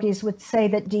 The yogis would say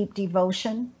that deep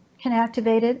devotion can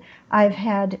activate it. I've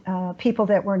had people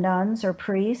that were nuns or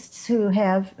priests who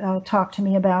have talked to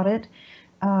me about it.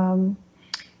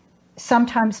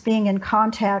 sometimes being in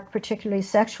contact, particularly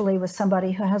sexually, with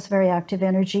somebody who has very active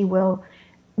energy will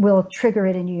trigger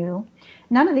it in you.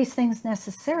 None of these things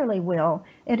necessarily will.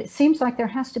 It seems like there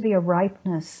has to be a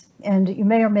ripeness, and you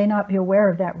may or may not be aware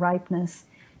of that ripeness,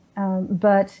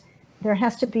 but there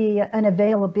has to be an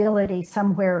availability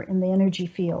somewhere in the energy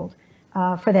field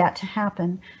for that to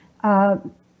happen.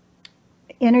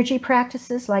 Energy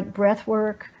practices like breath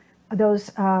work, those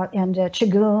and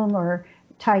Qigong or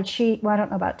Tai Chi, well, I don't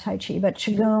know about Tai Chi, but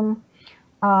Qigong,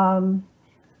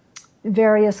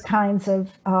 various kinds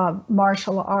of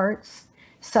martial arts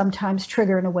sometimes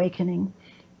trigger an awakening.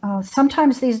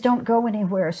 Sometimes these don't go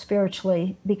anywhere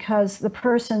spiritually because the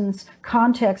person's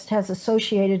context has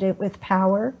associated it with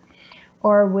power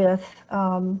or with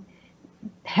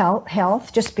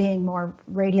health, just being more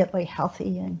radiantly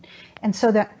healthy. And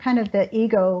so that kind of the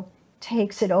ego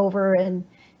takes it over and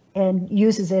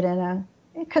uses it in a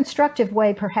constructive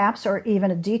way, perhaps, or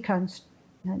even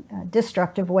a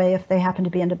destructive way if they happen to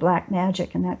be into black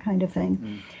magic and that kind of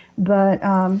thing. But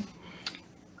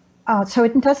so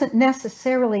it doesn't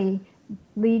necessarily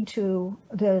lead to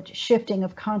the shifting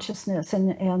of consciousness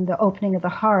and the opening of the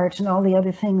heart and all the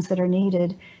other things that are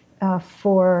needed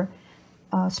for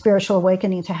spiritual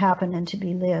awakening to happen and to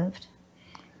be lived.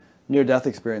 Near-death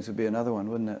experience would be another one,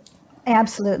 wouldn't it?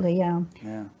 Absolutely, yeah.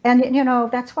 And, you know,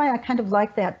 that's why I kind of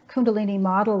like that Kundalini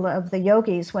model of the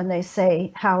yogis when they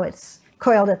say how it's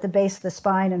coiled at the base of the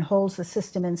spine and holds the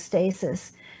system in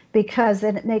stasis, because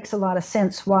then it makes a lot of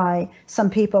sense why some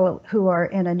people who are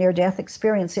in a near-death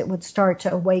experience, it would start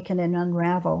to awaken and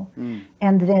unravel.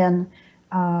 And then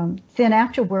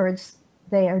afterwards,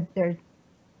 they're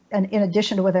and in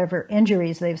addition to whatever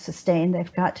injuries they've sustained,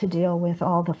 they've got to deal with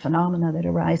all the phenomena that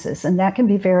arises. And that can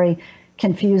be very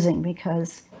confusing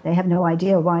because they have no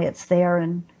idea why it's there,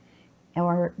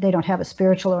 or they don't have a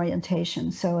spiritual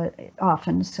orientation. So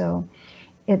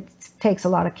it takes a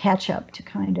lot of catch up to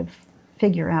kind of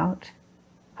figure out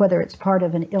whether it's part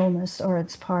of an illness or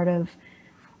it's part of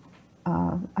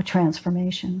a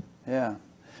transformation. Yeah.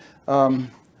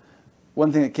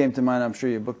 One thing that came to mind, I'm sure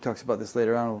your book talks about this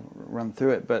later on, I'll run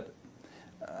through it, but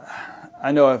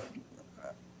I know I've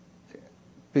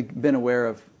been aware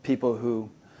of people who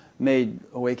made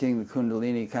awakening the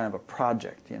Kundalini kind of a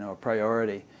project, a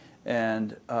priority,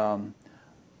 and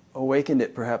awakened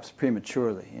it perhaps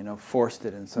prematurely, forced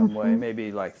it in some way,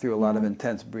 maybe like through a lot of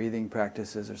intense breathing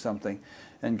practices or something,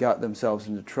 and got themselves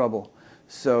into trouble.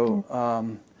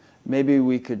 So maybe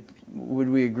would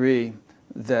we agree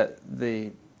that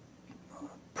the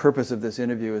purpose of this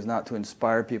interview is not to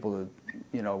inspire people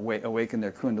to, awaken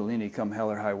their Kundalini come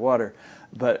hell or high water,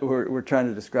 but we're trying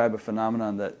to describe a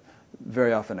phenomenon that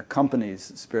very often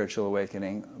accompanies spiritual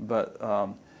awakening, but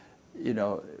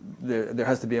there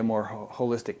has to be a more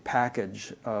holistic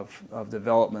package of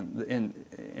development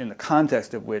in the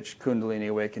context of which Kundalini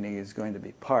awakening is going to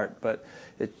be part. But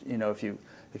if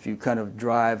you kind of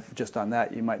drive just on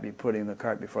that, you might be putting the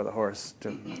cart before the horse,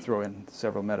 to throw in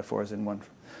several metaphors in one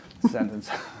sentence.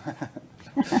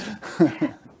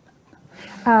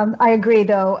 I agree,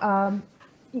 though.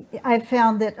 I've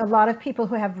found that a lot of people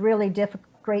who have really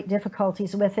great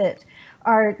difficulties with it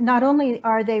are not only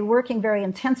are they working very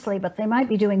intensely, but they might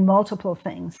be doing multiple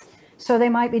things. So they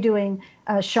might be doing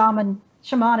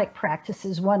shamanic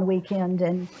practices one weekend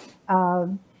and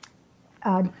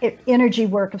energy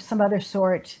work of some other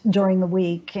sort during the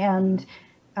week, and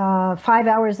 5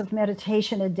 hours of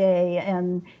meditation a day,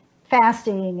 and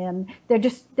fasting, and they're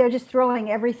just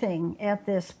throwing everything at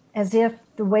this as if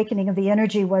the awakening of the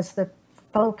energy was the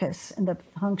focus and the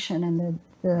function and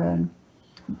the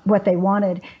what they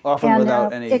wanted. Often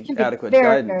without any adequate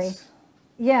guidance.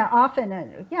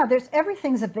 Often. There's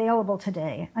everything's available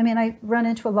today. I mean, I run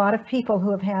into a lot of people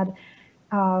who have had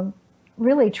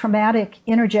really traumatic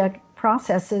energetic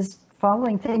processes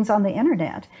following things on the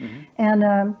internet.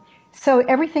 And so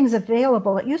everything's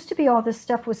available. It used to be all this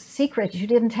stuff was secret. You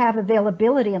didn't have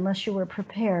availability unless you were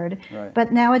prepared. Right.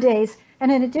 But nowadays, and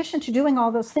in addition to doing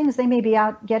all those things, they may be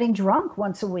out getting drunk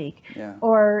once a week,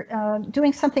 or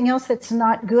doing something else that's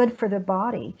not good for the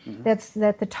body.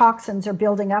 That the toxins are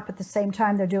building up at the same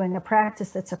time they're doing a practice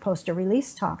that's supposed to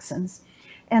release toxins.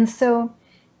 And so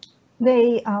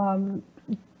they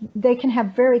can have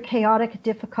very chaotic,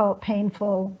 difficult,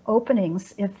 painful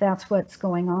openings if that's what's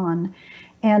going on.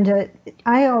 And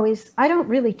I don't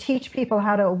really teach people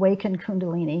how to awaken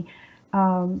Kundalini.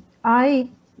 I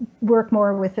work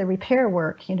more with the repair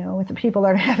work, with the people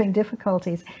that are having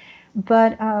difficulties.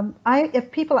 But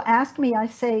if people ask me, I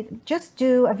say, just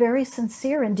do a very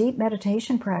sincere and deep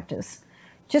meditation practice.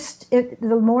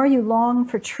 The more you long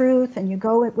for truth and you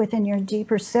go within your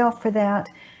deeper self for that,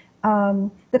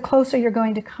 the closer you're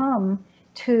going to come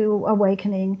to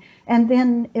awakening. And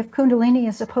then if Kundalini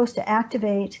is supposed to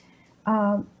activate,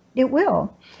 it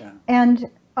will. Yeah. And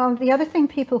the other thing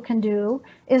people can do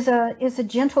is a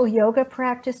gentle yoga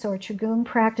practice or Qigong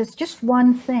practice, just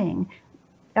one thing,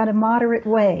 at a moderate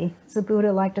way. The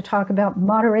Buddha liked to talk about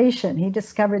moderation. He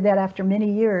discovered that after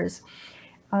many years,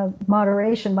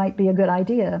 moderation might be a good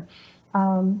idea.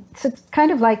 So it's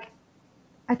kind of like,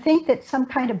 I think that some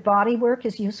kind of body work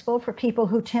is useful for people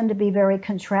who tend to be very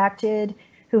contracted,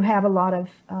 who have a lot of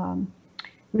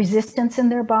resistance in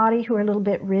their body, who are a little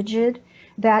bit rigid.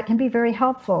 That can be very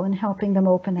helpful in helping them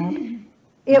open up.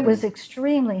 It was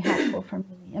extremely helpful for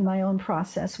me in my own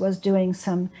process, was doing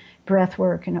some breath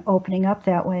work and opening up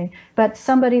that way. But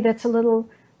somebody that's a little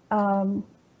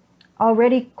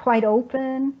already quite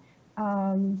open,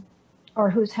 or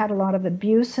who's had a lot of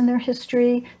abuse in their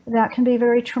history, that can be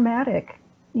very traumatic.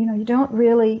 You know, you don't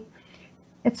really,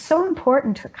 it's so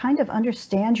important to kind of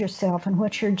understand yourself and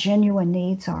what your genuine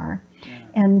needs are,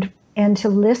 and to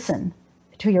listen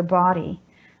to your body,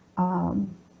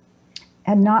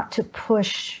 and not to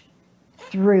push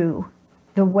through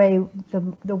the way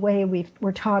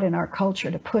we're taught in our culture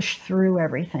to push through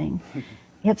everything.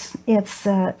 It's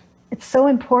so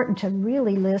important to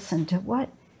really listen to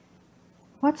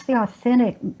what's the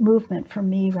authentic movement for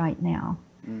me right now,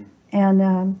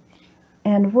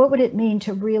 and what would it mean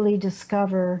to really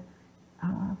discover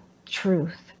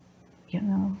truth, you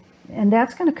know? And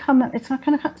that's going to come. It's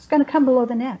going to come below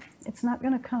the neck. It's not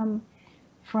going to come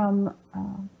from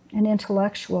an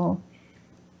intellectual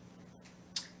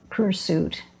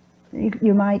pursuit.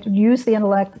 You might use the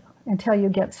intellect until you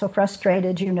get so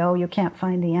frustrated, you know, you can't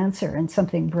find the answer and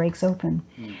something breaks open.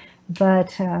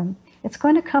 But it's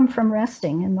going to come from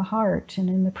resting in the heart and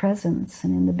in the presence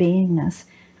and in the beingness.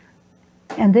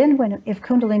 And then if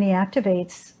Kundalini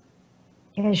activates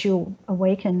as you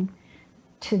awaken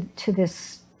to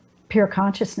this pure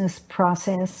consciousness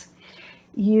process,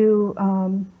 you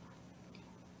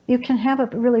can have a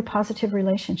really positive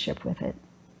relationship with it.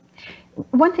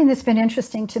 One thing that's been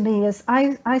interesting to me is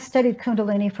I studied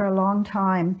Kundalini for a long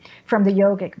time from the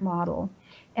yogic model,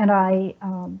 and I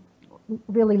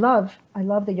really love the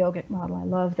yogic model. I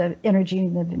love the energy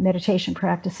and the meditation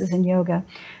practices in yoga.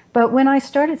 But when I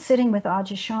started sitting with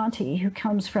Adyashanti, who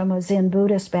comes from a Zen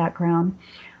Buddhist background,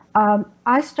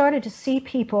 I started to see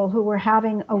people who were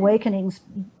having awakenings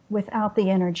without the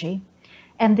energy,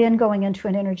 and then going into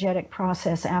an energetic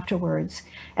process afterwards.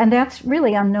 And that's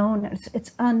really unknown.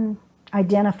 It's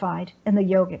unidentified in the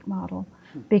yogic model,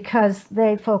 because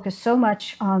they focus so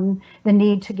much on the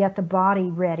need to get the body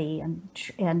ready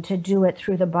and to do it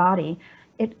through the body.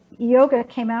 Yoga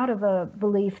came out of a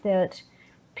belief that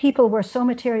people were so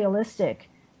materialistic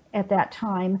at that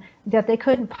time that they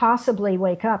couldn't possibly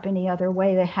wake up any other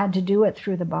way. They had to do it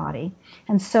through the body.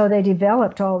 And so they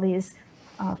developed all these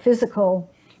physical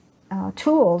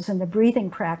tools and the breathing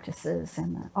practices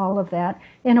and all of that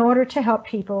in order to help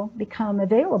people become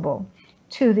available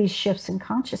to these shifts in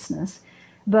consciousness.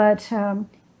 But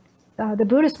the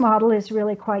Buddhist model is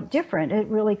really quite different. It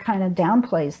really kind of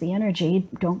downplays the energy.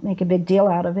 Don't make a big deal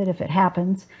out of it if it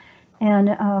happens,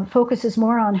 and focuses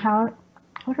more on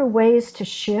what are ways to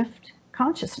shift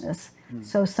consciousness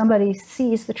so somebody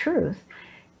sees the truth.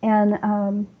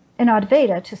 And in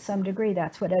Ayurveda, to some degree,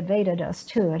 that's what Ayurveda does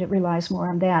too. It relies more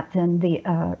on that than the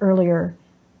earlier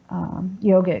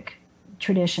yogic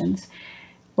traditions.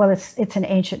 Well, it's an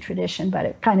ancient tradition, but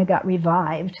it kind of got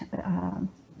revived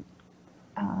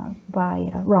by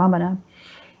Ramana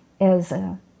as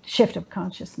a shift of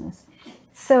consciousness.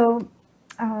 So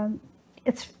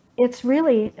it's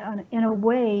really, in a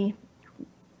way,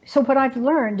 so what I've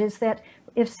learned is that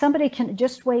if somebody can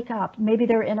just wake up, maybe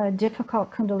they're in a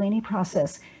difficult Kundalini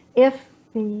process, if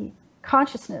the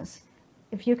consciousness,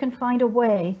 if you can find a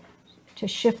way to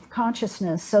shift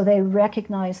consciousness so they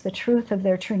recognize the truth of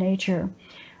their true nature,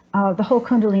 the whole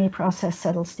Kundalini process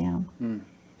settles down.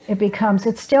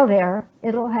 It's still there,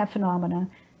 it'll have phenomena,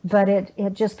 but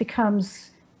it just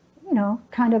becomes, you know,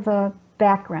 kind of a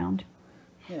background.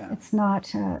 Yeah. It's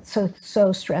not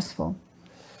so stressful.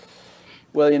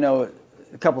 Well, you know,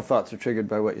 a couple thoughts are triggered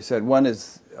by what you said. One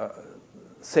is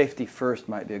safety first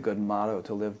might be a good motto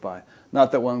to live by.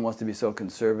 Not that one wants to be so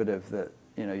conservative that,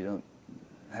 you know, you don't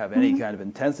have any kind of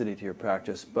intensity to your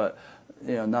practice, but,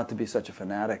 you know, not to be such a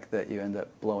fanatic that you end up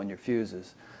blowing your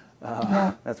fuses.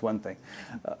 That's one thing.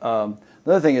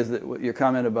 Another thing is that your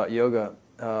comment about yoga,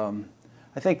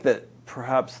 I think that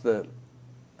perhaps the,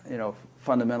 you know,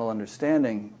 fundamental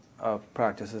understanding of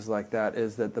practices like that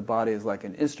is that the body is like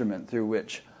an instrument through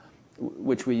which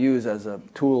which we use as a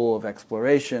tool of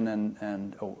exploration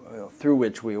and through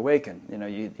which we awaken. You know,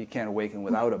 you can't awaken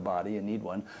without a body, you need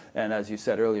one. And as you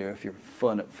said earlier, if you're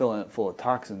filling it full of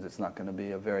toxins, it's not going to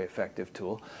be a very effective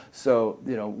tool. So,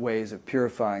 you know, ways of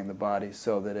purifying the body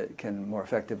so that it can more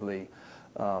effectively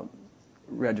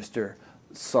register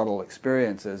subtle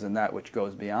experiences, and that which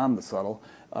goes beyond the subtle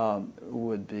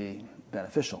would be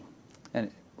beneficial.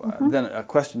 And then a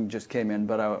question just came in,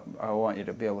 but I want you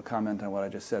to be able to comment on what I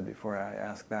just said before I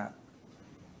ask that.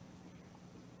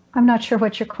 I'm not sure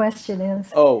what your question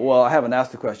is. Oh, well, I haven't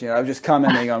asked the question yet. I was just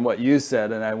commenting on what you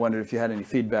said, and I wondered if you had any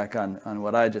feedback on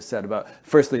what I just said about,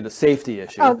 firstly, the safety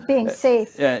issue. Oh, being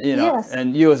safe. You know, yes.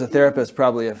 And you as a therapist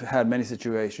probably have had many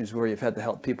situations where you've had to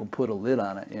help people put a lid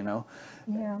on it, you know.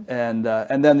 Yeah. And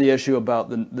then the issue about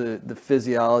the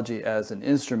physiology as an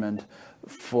instrument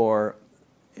for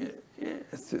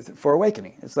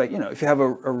awakening. It's like, you know, if you have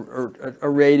a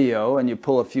radio and you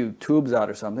pull a few tubes out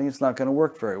or something, it's not going to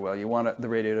work very well. You want the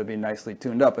radio to be nicely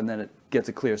tuned up, and then it gets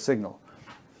a clear signal.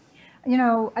 You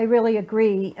know, I really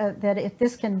agree that if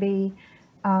this can be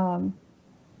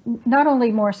not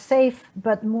only more safe,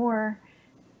 but more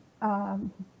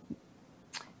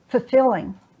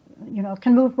fulfilling, you know,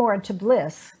 can move more into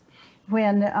bliss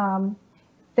when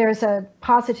there's a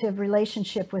positive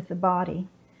relationship with the body.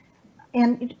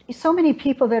 And so many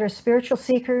people that are spiritual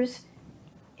seekers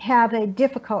have a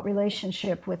difficult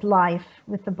relationship with life,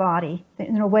 with the body.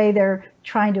 In a way, they're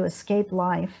trying to escape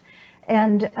life.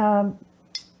 And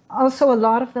also, a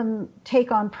lot of them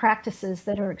take on practices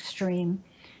that are extreme,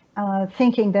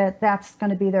 thinking that that's going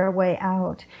to be their way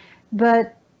out.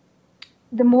 But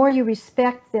the more you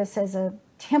respect this as a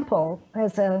temple,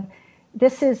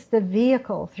 this is the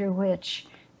vehicle through which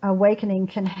awakening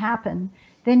can happen,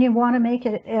 then you want to make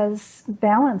it as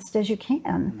balanced as you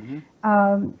can.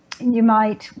 You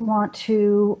might want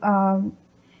to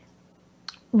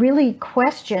really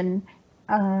question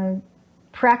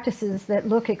practices that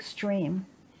look extreme.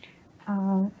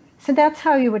 So that's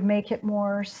how you would make it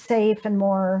more safe and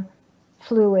more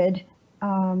fluid.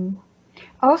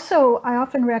 Also, I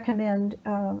often recommend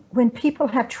when people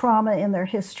have trauma in their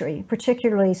history,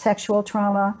 particularly sexual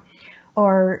trauma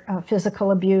or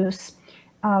physical abuse,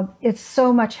 it's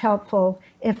so much helpful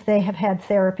if they have had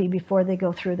therapy before they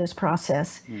go through this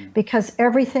process, because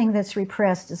everything that's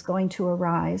repressed is going to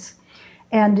arise.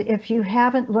 And if you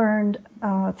haven't learned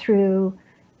through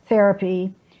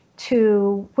therapy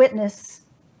to witness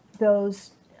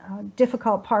those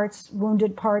difficult parts,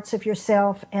 wounded parts of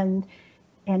yourself, and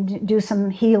do some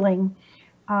healing,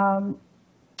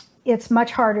 it's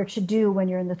much harder to do when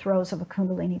you're in the throes of a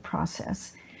Kundalini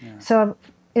process. Yeah. So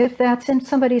if that's in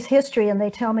somebody's history and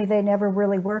they tell me they never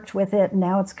really worked with it and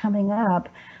now it's coming up,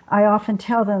 I often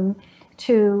tell them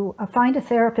to find a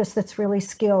therapist that's really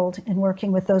skilled in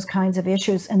working with those kinds of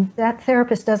issues. And that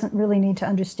therapist doesn't really need to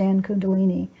understand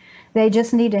Kundalini. They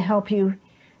just need to help you,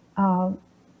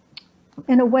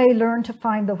 in a way, learn to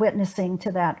find the witnessing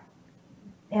to that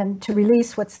and to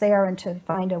release what's there and to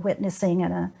find a witnessing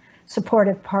and a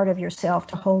supportive part of yourself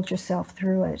to hold yourself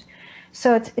through it.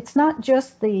 So it's not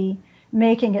just the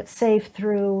making it safe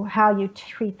through how you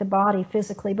treat the body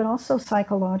physically, but also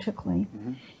psychologically.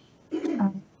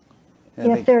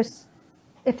 If there's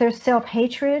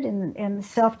self-hatred and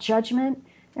self-judgment,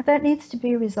 if that needs to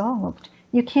be resolved,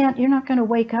 you're not going to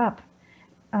wake up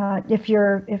if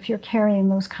you're carrying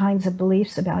those kinds of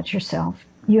beliefs about yourself.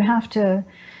 You have to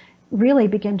really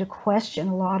begin to question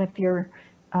a lot of your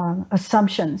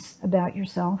assumptions about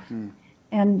yourself.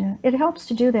 And it helps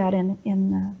to do that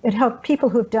it helps people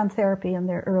who've done therapy in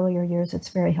their earlier years. It's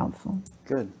very helpful.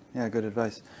 Good. Yeah, good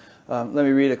advice. Let me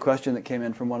read a question that came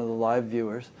in from one of the live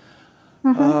viewers.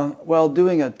 While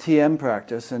doing a TM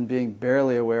practice and being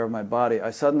barely aware of my body,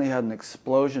 I suddenly had an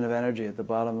explosion of energy at the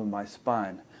bottom of my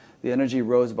spine. The energy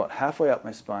rose about halfway up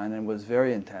my spine and was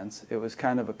very intense. It was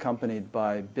kind of accompanied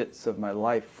by bits of my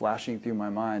life flashing through my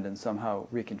mind and somehow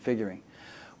reconfiguring.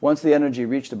 Once the energy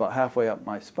reached about halfway up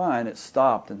my spine, it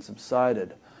stopped and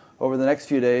subsided. Over the next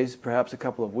few days, perhaps a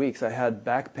couple of weeks, I had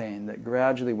back pain that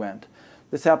gradually went.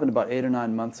 This happened about 8 or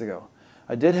 9 months ago.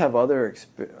 I did have other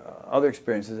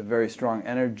experiences of very strong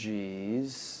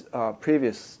energies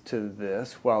previous to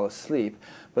this while asleep,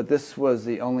 but this was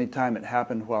the only time it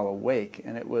happened while awake,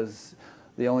 and it was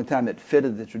the only time it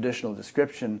fitted the traditional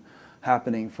description,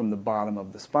 happening from the bottom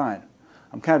of the spine.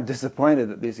 I'm kind of disappointed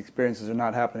that these experiences are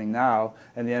not happening now,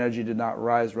 and the energy did not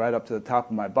rise right up to the top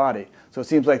of my body. So it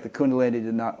seems like the Kundalini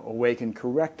did not awaken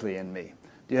correctly in me.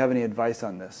 Do you have any advice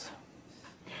on this?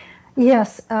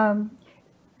 Yes.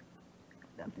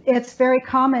 it's very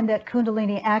common that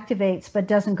Kundalini activates but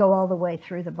doesn't go all the way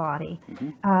through the body.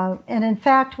 And in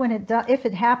fact, if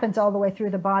it happens all the way through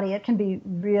the body, it can be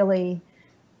really,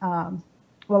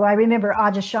 well, I remember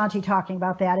Adyashanti talking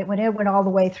about that. When it went all the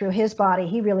way through his body,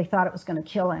 he really thought it was going to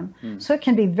kill him. So it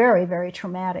can be very, very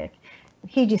traumatic.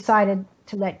 He decided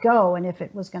to let go, and if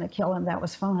it was going to kill him, that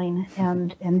was fine,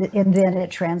 and then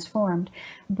it transformed.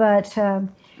 But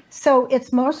so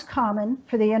it's most common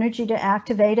for the energy to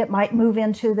activate. It might move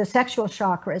into the sexual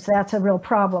chakras. That's a real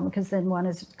problem, because then one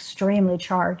is extremely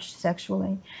charged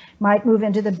sexually. Might move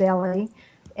into the belly,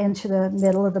 into the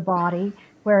middle of the body,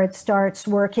 where it starts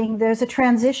working. There's a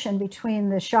transition between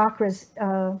the chakras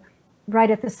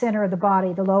right at the center of the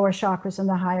body, the lower chakras and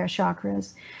the higher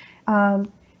chakras.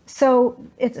 So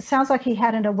it sounds like he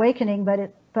had an awakening,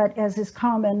 but as is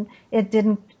common,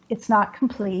 it's not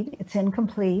complete, it's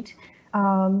incomplete.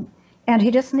 And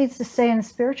he just needs to stay in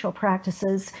spiritual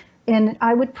practices. And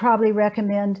I would probably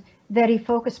recommend that he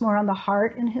focus more on the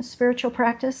heart in his spiritual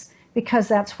practice, because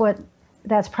that's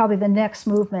probably the next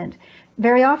movement.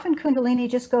 Very often Kundalini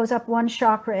just goes up one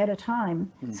chakra at a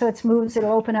time. So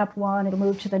it'll open up one, it'll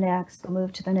move to the next, it'll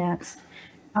move to the next.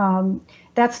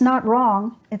 That's not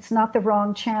wrong. It's not the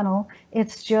wrong channel.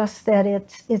 It's just that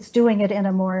it's doing it in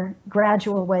a more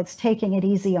gradual way. It's taking it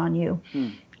easy on you.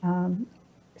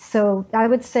 So I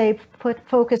would say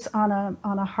focus on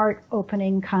a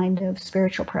heart-opening kind of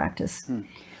spiritual practice.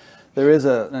 There is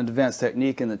an advanced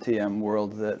technique in the TM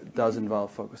world that does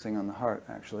involve focusing on the heart,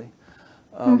 actually.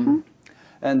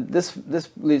 And this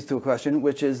leads to a question,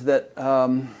 which is that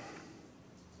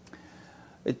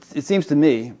it seems to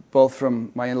me, both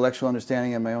from my intellectual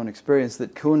understanding and my own experience,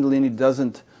 that Kundalini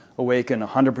doesn't awaken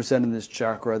 100% in this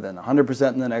chakra, then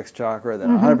 100% in the next chakra, then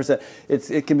 100%.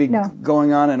 It can be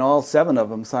going on in all 7 of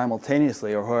them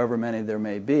simultaneously, or however many there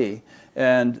may be,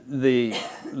 and the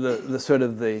sort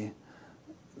of the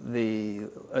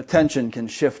attention can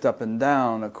shift up and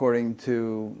down according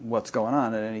to what's going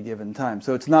on at any given time.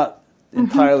 So it's not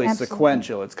entirely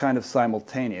sequential. It's kind of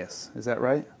simultaneous. Is that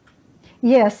right?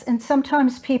 Yes, and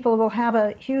sometimes people will have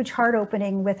a huge heart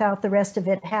opening without the rest of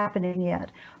it happening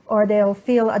yet, or they'll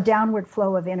feel a downward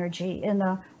flow of energy. In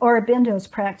the Aurobindo's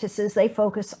practices, they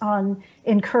focus on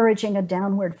encouraging a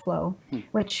downward flow,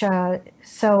 which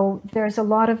so there's a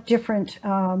lot of different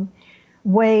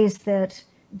ways that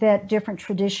different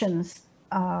traditions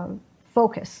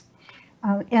focus.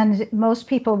 And most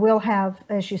people will have,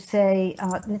 as you say,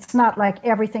 it's not like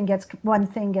one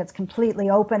thing gets completely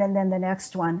open and then the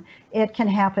next one. It can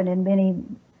happen in many,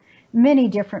 many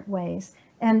different ways.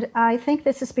 And I think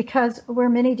this is because we're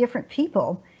many different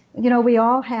people. You know, we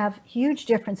all have huge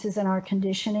differences in our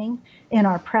conditioning, in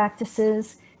our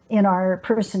practices, in our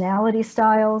personality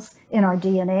styles, in our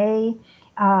DNA.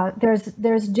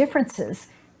 There's differences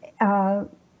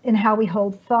in how we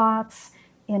hold thoughts,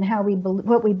 in how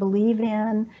what we believe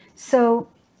in. So,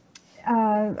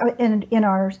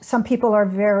 some people are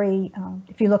very,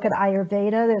 if you look at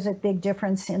Ayurveda, there's a big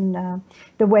difference in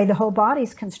the way the whole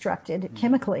body's constructed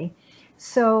chemically.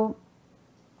 So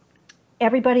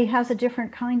everybody has a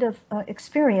different kind of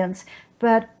experience,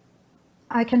 but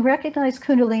I can recognize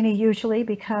Kundalini usually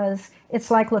because it's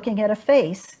like looking at a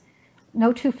face.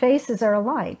 No 2 faces are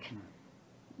alike,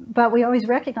 but we always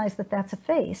recognize that that's a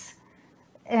face.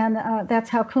 And that's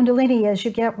how Kundalini is. You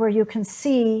get where you can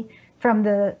see from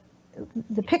the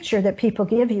picture that people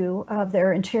give you of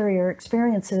their interior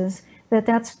experiences that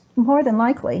that's more than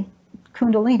likely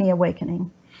Kundalini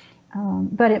awakening.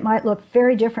 But it might look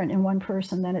very different in one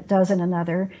person than it does in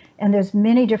another. And there's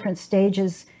many different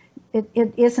stages.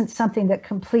 It isn't something that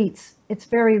completes. It's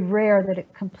very rare that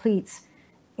it completes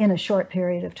in a short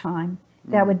period of time.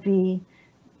 That would be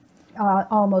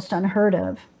almost unheard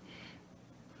of.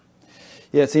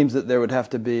 Yeah, it seems that there would have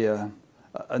to be a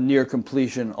near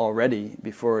completion already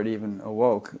before it even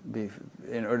awoke,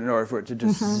 in order for it to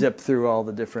just zip through all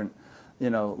the different,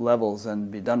 levels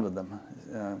and be done with them.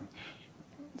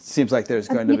 It seems like there's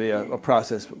going to be a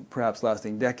process, perhaps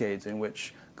lasting decades, in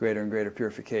which greater and greater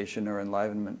purification or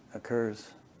enlightenment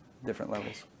occurs, different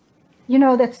levels.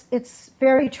 It's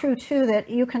very true too that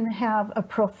you can have a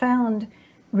profound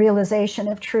realization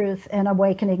of truth and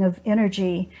awakening of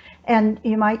energy, and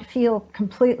you might feel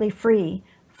completely free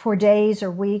for days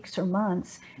or weeks or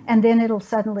months, and then it'll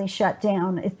suddenly shut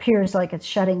down. It appears like it's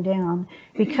shutting down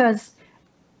because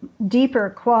deeper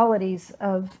qualities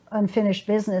of unfinished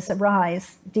business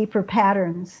arise, deeper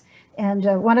patterns. And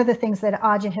one of the things that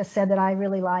Ajahn has said that I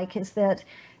really like is that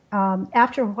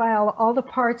after a while, all the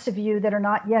parts of you that are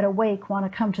not yet awake want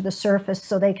to come to the surface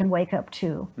so they can wake up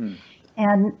too.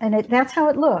 And that's how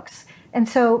it looks. And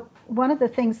so one of the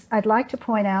things I'd like to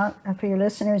point out for your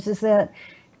listeners is that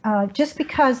just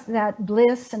because that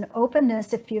bliss and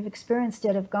openness, if you've experienced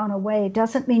it, have gone away,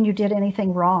 doesn't mean you did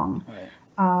anything wrong. Right.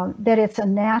 That it's a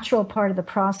natural part of the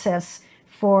process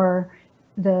for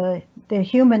the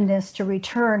humanness to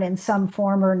return in some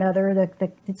form or another,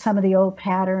 some of the old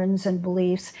patterns and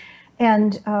beliefs,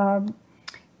 and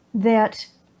that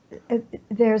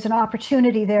there's an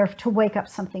opportunity there to wake up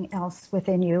something else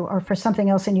within you, or for something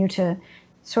else in you to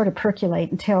sort of percolate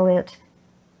until it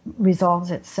resolves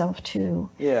itself too.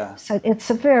 Yeah. So it's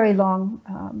a very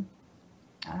long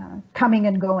coming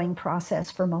and going process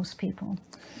for most people.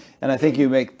 And I think you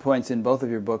make points in both of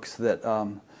your books that,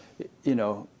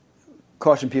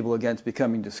 caution people against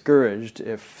becoming discouraged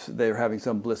if they're having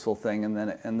some blissful thing and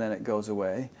then it goes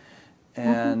away.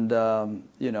 And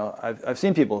I've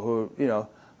seen people who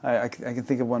I can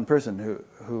think of one person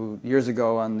who years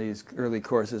ago on these early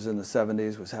courses in the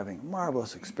 70s was having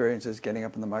marvelous experiences, getting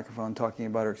up in the microphone talking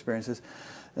about her experiences.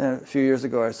 And a few years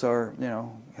ago I saw her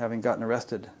having gotten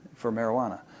arrested for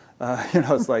marijuana.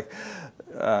 It's like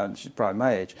she's probably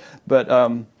my age, but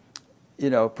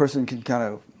a person can kind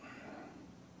of,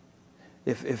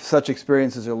 if such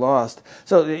experiences are lost.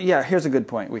 So yeah, here's a good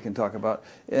point we can talk about,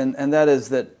 and that is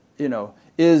that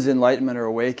is enlightenment or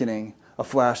awakening a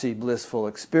flashy, blissful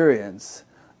experience,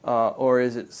 or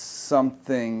is it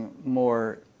something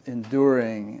more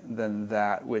enduring than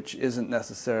that, which isn't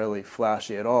necessarily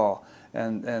flashy at all,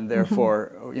 and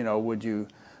therefore would you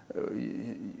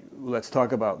let's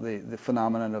talk about the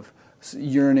phenomenon of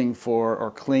yearning for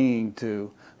or clinging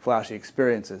to flashy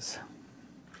experiences.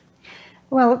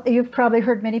 Well, you've probably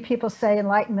heard many people say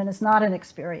enlightenment is not an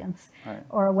experience, right,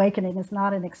 or awakening is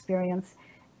not an experience.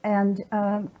 And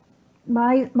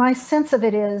my sense of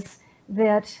it is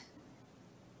that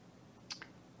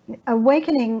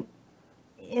awakening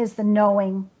is the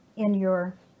knowing in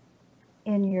your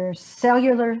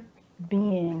cellular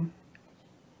being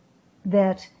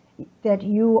that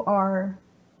you are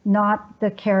not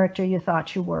the character you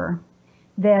thought you were,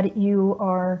 that you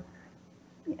are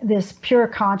this pure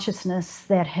consciousness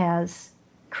that has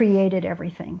created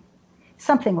everything.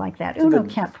 Something like that. Uno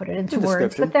can't put it into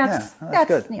words, but that's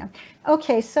good. Yeah.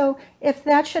 Okay, so if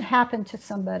that should happen to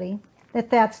somebody,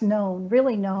 that's known,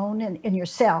 really known in your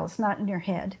cells, not in your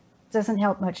head. It doesn't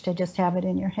help much to just have it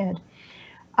in your head.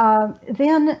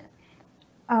 Then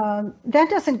that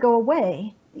doesn't go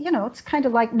away. It's kind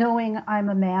of like knowing I'm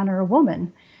a man or a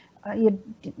woman.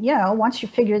 Once you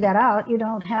figure that out, you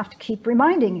don't have to keep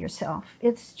reminding yourself.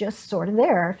 It's just sort of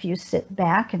there. If you sit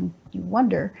back and you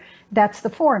wonder, that's the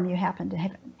form you happen to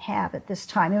have at this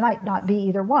time. It might not be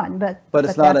either one, but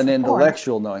it's not an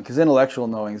intellectual knowing, because intellectual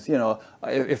knowings,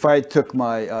 if I took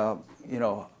my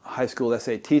high school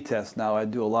SAT test now,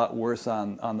 I'd do a lot worse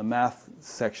on the math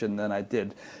section than I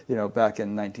did back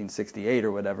in 1968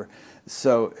 or whatever.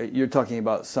 So you're talking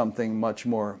about something much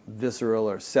more visceral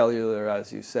or cellular,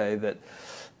 as you say, that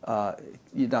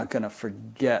you're not going to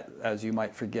forget as you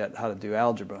might forget how to do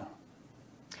algebra.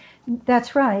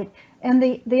 That's right. And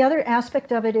the other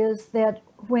aspect of it is that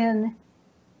when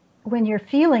you're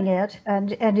feeling it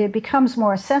and it becomes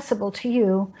more accessible to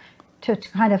you to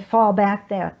kind of fall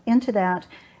back into that,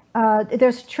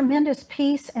 there's tremendous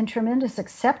peace and tremendous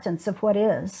acceptance of what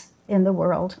is in the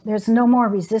world. There's no more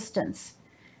resistance.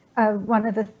 One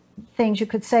of the things you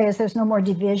could say is there's no more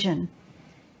division.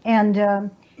 And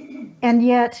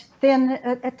yet then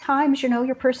at times,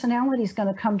 your personality is going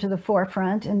to come to the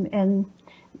forefront and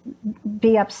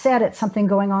be upset at something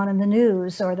going on in the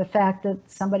news, or the fact that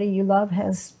somebody you love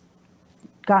has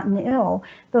gotten ill.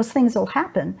 Those things will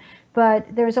happen. But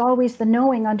there's always the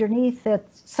knowing underneath that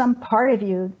some part of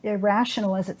you,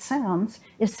 irrational as it sounds,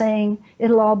 is saying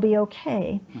it'll all be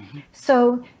okay. Mm-hmm.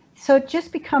 So it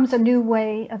just becomes a new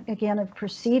way of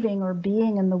perceiving or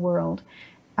being in the world.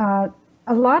 A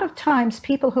lot of times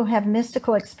people who have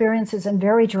mystical experiences and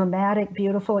very dramatic,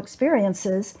 beautiful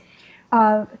experiences,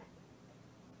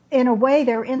 in a way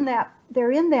they're in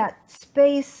that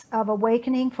space of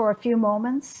awakening for a few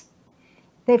moments.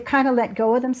 They've kind of let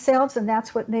go of themselves, and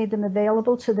that's what made them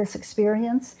available to this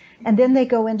experience. And then they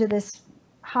go into this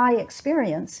high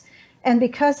experience. And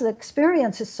because the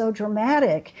experience is so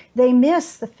dramatic, they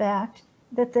miss the fact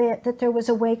that there was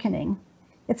awakening.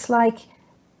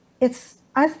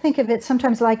 I think of it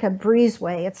sometimes like a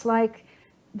breezeway. It's like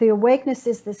the awakeness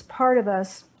is this part of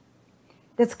us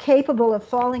that's capable of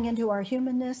falling into our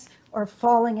humanness or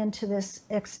falling into this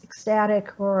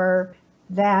ecstatic or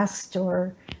vast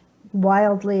or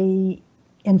wildly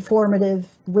informative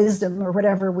wisdom or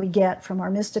whatever we get from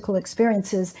our mystical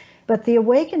experiences. But the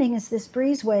awakening is this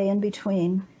breezeway in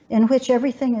between, in which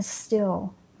everything is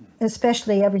still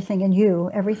especially everything in you,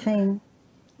 everything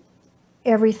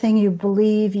you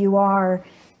believe you are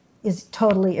is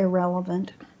totally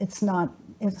irrelevant. It's not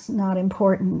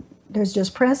important. There's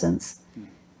just presence.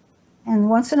 And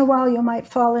once in a while you might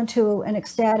fall into an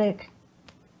ecstatic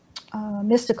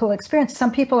mystical experience.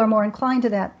 Some people are more inclined to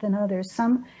that than others.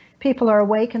 Some people are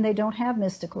awake and they don't have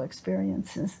mystical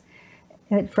experiences.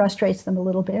 It frustrates them a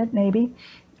little bit, maybe.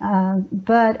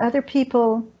 But other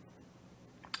people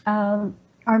are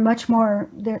much more,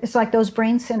 it's like those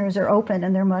brain centers are open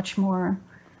and they're much more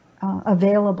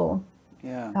available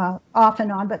off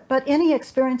and on. But any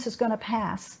experience is going to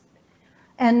pass.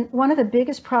 And one of the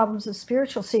biggest problems of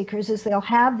spiritual seekers is they'll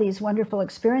have these wonderful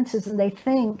experiences and they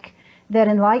think that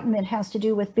enlightenment has to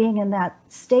do with being in that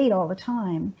state all the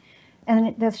time.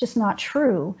 And that's just not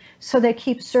true. So they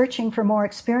keep searching for more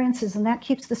experiences, and that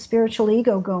keeps the spiritual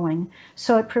ego going.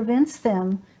 So it prevents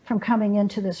them from coming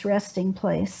into this resting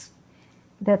place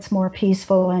that's more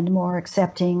peaceful and more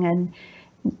accepting and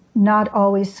not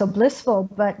always so blissful,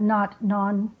 but not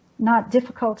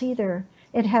difficult either.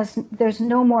 There's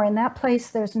no more, in that place,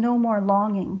 there's no more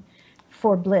longing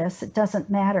for bliss. It doesn't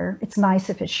matter. It's nice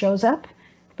if it shows up,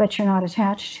 but you're not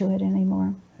attached to it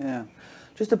anymore. Yeah.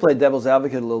 Just to play devil's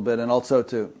advocate a little bit, and also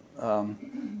to,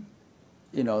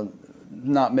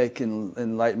 not make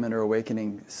enlightenment or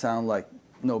awakening sound like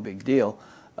no big deal,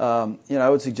 I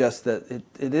would suggest that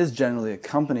it is generally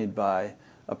accompanied by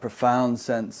a profound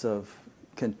sense of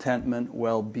contentment,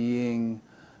 well-being,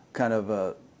 kind of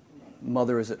a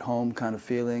mother is at home kind of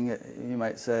feeling, you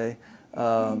might say.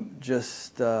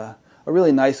 Just a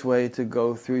really nice way to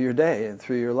go through your day and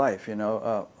through your life,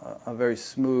 a very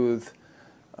smooth,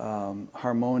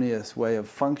 harmonious way of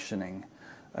functioning.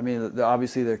 I mean,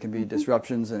 obviously there can be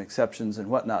disruptions and exceptions and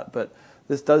whatnot, but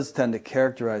this does tend to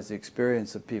characterize the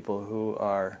experience of people who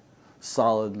are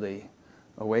solidly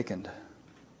awakened.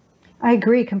 I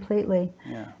agree completely.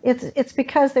 Yeah. It's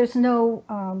because there's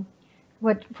no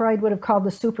what Freud would have called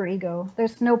the superego.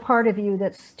 There's no part of you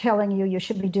that's telling you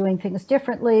should be doing things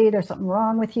differently. There's something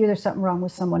wrong with you. There's something wrong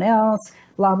with someone else.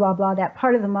 Blah blah blah. That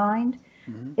part of the mind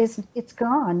it's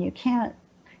gone. You can't.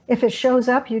 If it shows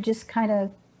up, you just kind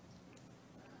of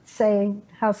say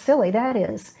how silly that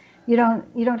is. You're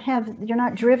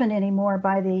not driven anymore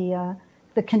by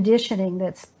the conditioning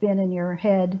that's been in your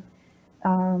head,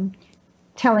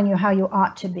 telling you how you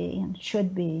ought to be and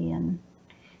should be and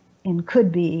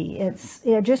could be.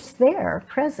 You're just there,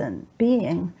 present,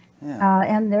 being. Yeah.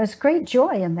 And there's great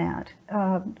joy in that.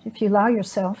 If you allow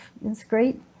yourself, it's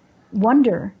great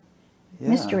wonder,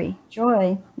 mystery,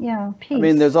 joy, peace. I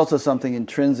mean, there's also something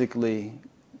intrinsically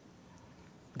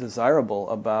desirable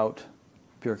about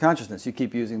pure consciousness. You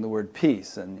keep using the word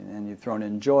peace, and you've thrown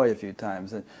in joy a few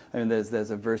times. I mean, there's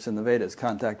a verse in the Vedas: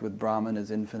 "Contact with Brahman is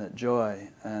infinite joy,"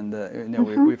 and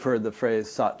we've heard the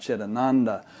phrase "Sat Chit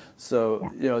Ananda."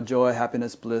 So joy,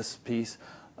 happiness, bliss, peace,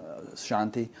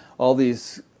 shanti. All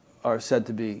these are said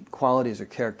to be qualities or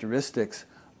characteristics,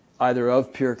 either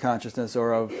of pure consciousness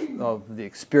or of the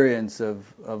experience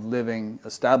of living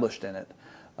established in it.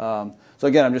 So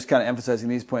again, I'm just kind of emphasizing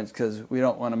these points because we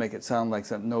don't want to make it sound like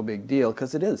some no big deal,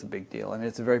 because it is a big deal. I mean,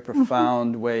 it's a very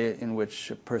profound way in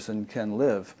which a person can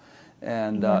live,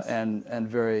 and and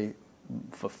very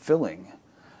fulfilling.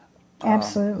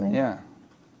 Absolutely. Yeah.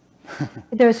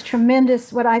 There's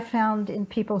tremendous, what I found in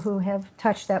people who have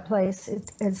touched that place,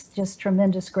 it's just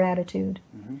tremendous gratitude.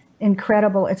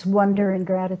 Incredible, it's wonder and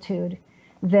gratitude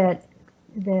that's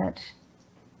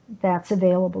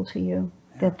available to you,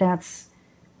 that's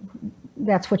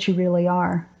what you really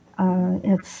are.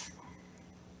 It's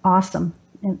awesome.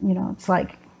 And, it's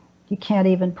like you can't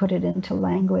even put it into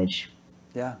language.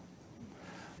 Yeah.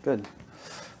 Good.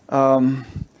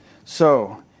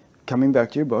 So, coming back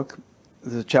to your book,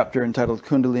 there's a chapter entitled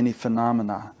Kundalini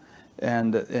Phenomena,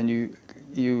 and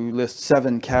you list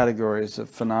 7 categories of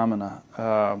phenomena.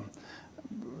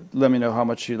 Let me know how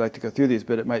much you'd like to go through these,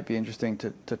 but it might be interesting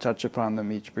to touch upon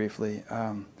them each briefly.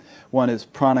 One is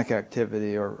pranic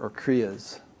activity or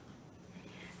kriyas.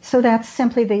 So that's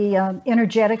simply the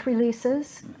energetic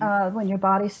releases, when your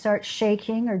body starts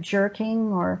shaking or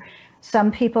jerking, or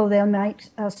some people, they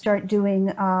might start doing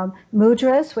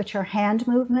mudras, which are hand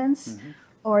movements,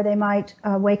 or they might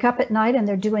wake up at night and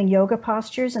they're doing yoga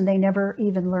postures and they never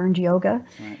even learned yoga.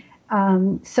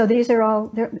 Right. So these are all,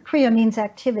 kriya means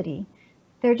activity.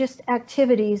 They're just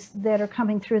activities that are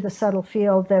coming through the subtle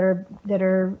field that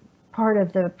are part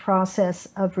of the process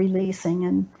of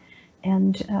releasing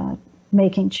and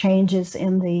making changes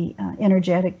in the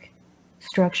energetic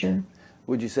structure.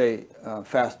 Would you say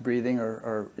fast breathing,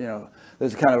 or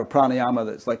there's kind of a pranayama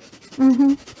that's like,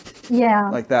 Yeah.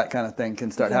 Like that kind of thing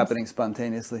can start Yes. happening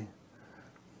spontaneously.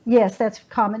 Yes, that's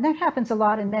common. That happens a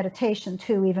lot in meditation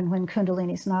too, even when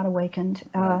Kundalini is not awakened.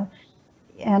 Right.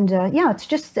 Yeah, it's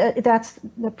just that's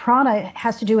the prana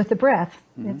has to do with the breath.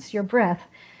 It's your breath.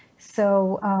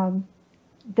 So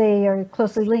they are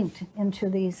closely linked into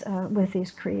these with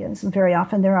these kriyas. And very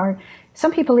often there are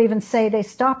some people even say they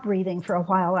stop breathing for a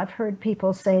while. I've heard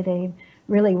people say they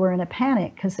really were in a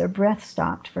panic because their breath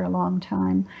stopped for a long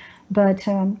time. But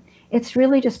it's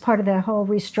really just part of that whole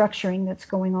restructuring that's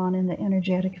going on in the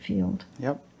energetic field.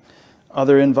 Yep.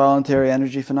 Other involuntary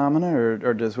energy phenomena,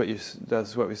 or does what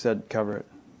we said cover it?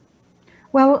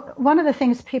 Well, one of the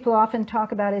things people often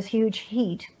talk about is huge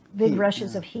heat, big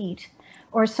rushes of heat.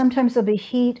 Or sometimes there'll be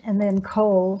heat and then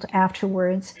cold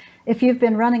afterwards. If you've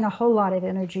been running a whole lot of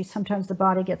energy, sometimes the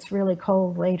body gets really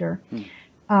cold later.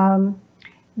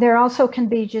 There also can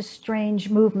be just strange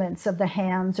movements of the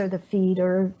hands or the feet,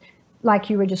 or like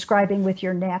you were describing with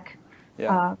your neck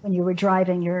when you were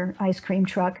driving your ice cream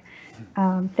truck.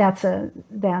 That's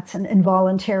an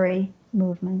involuntary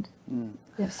movement.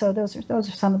 So those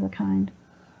are some of the kind.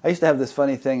 I used to have this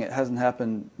funny thing. It hasn't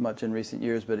happened much in recent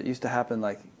years, but it used to happen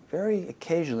like very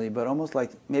occasionally, but almost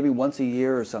like maybe once a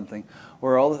year or something,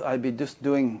 where I'd be just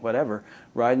doing whatever,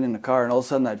 riding in the car, and all of a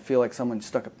sudden I'd feel like someone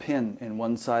stuck a pin in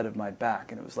one side of my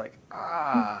back, and it was like,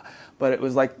 but it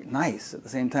was like nice at the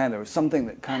same time. There was something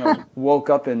that kind of woke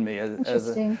up in me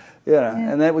Interesting.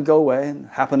 and that would go away and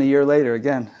happen a year later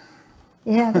again.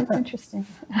 Yeah, that's interesting.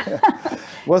 It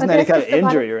wasn't any kind of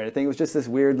injury or anything. It was just this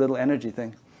weird little energy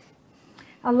thing.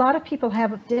 A lot of people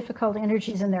have difficult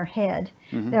energies in their head.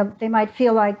 They might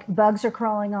feel like bugs are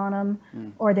crawling on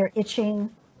them, or they're itching,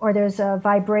 or there's a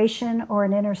vibration or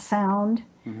an inner sound.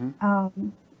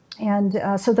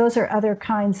 So those are other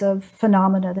kinds of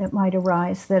phenomena that might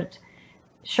arise that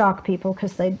shock people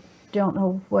because they don't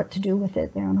know what to do with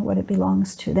it. They don't know what it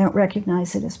belongs to. They don't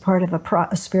recognize it as part of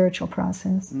a spiritual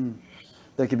process.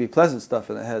 There could be pleasant stuff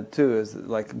in the head too, is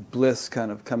like bliss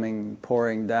kind of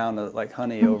pouring down like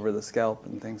honey over the scalp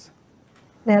and things.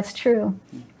 That's true.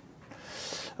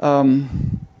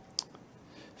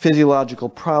 Physiological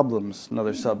problems,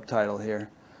 another subtitle here.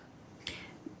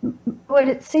 What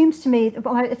it seems to me,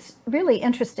 well, it's really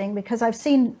interesting because I've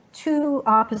seen two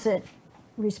opposite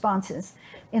responses.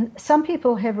 And some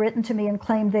people have written to me and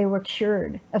claimed they were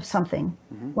cured of something.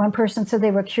 One person said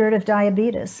they were cured of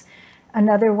diabetes.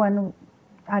 Another one,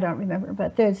 I don't remember,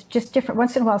 but there's just different.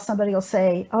 Once in a while somebody will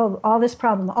say, oh, all this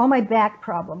problem, all my back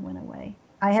problem went away.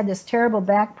 I had this terrible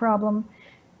back problem,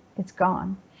 it's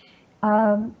gone.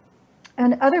 And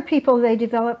other people, they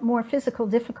develop more physical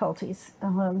difficulties.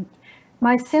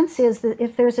 My sense is that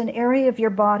if there's an area of your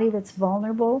body that's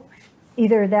vulnerable,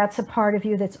 either that's a part of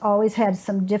you that's always had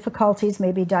some difficulties,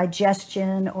 maybe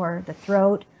digestion or the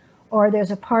throat, or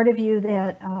there's a part of you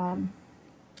that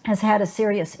has had a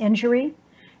serious injury,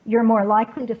 you're more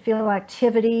likely to feel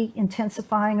activity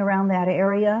intensifying around that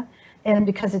area. And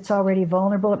because it's already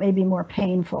vulnerable, it may be more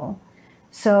painful.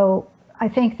 So I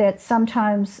think that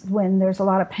sometimes when there's a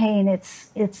lot of pain, it's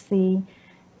the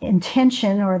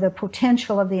intention or the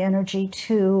potential of the energy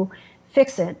to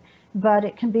fix it, but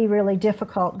it can be really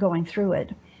difficult going through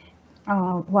it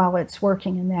while it's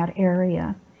working in that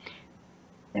area.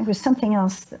 There was something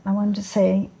else that I wanted to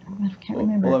say. I can't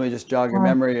remember. Well, let me just jog your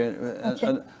memory.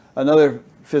 Okay. Another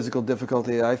physical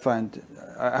difficulty I find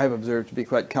I've observed to be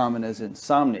quite common is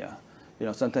insomnia. You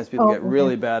know, sometimes people get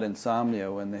really bad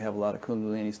insomnia when they have a lot of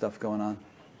Kundalini stuff going on.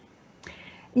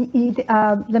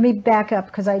 Let me back up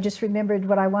because I just remembered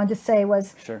what I wanted to say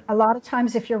was a lot of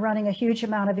times if you're running a huge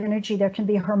amount of energy, there can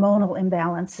be hormonal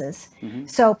imbalances.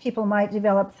 So people might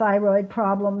develop thyroid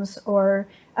problems or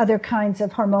other kinds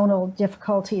of hormonal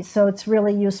difficulties. So it's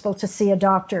really useful to see a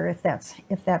doctor if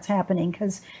that's happening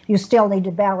because you still need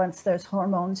to balance those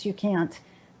hormones. You can't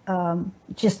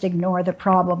just ignore the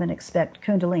problem and expect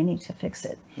Kundalini to fix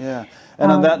it. Yeah. And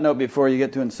on that note, before you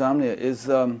get to insomnia, is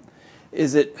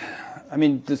it, I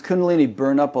mean, does Kundalini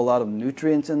burn up a lot of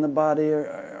nutrients in the body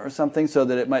or something so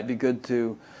that it might be good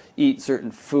to eat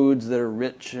certain foods that are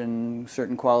rich in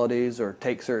certain qualities or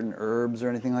take certain herbs or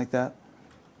anything like that?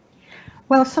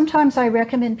 Well, sometimes I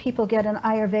recommend people get an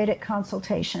Ayurvedic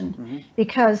consultation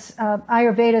because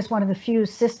Ayurveda is one of the few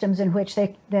systems in which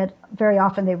that very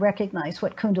often they recognize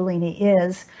what Kundalini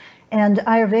is. And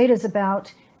Ayurveda is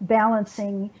about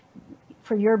balancing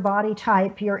for your body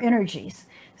type, your energies.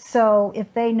 So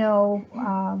if they know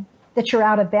that you're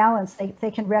out of balance,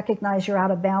 they can recognize you're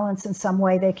out of balance in some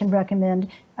way. They can recommend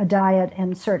a diet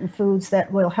and certain foods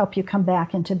that will help you come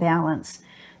back into balance.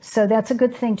 So that's a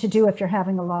good thing to do if you're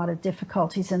having a lot of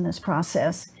difficulties in this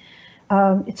process.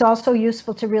 It's also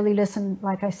useful to really listen,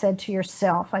 like I said, to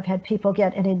yourself. I've had people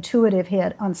get an intuitive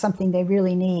hit on something they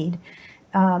really need.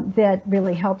 That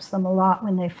really helps them a lot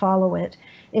when they follow it.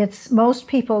 Most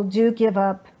people do give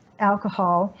up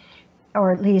alcohol,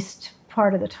 or at least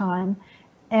part of the time.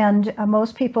 And a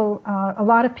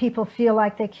lot of people feel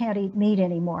like they can't eat meat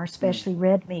anymore, especially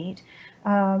red meat.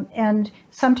 And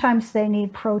sometimes they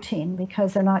need protein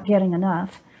because they're not getting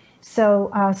enough.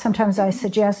 So sometimes I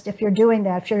suggest, if you're doing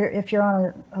that, if you're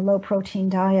on a low protein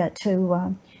diet,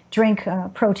 to drink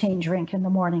a protein drink in the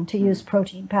morning, to use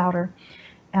protein powder.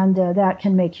 And that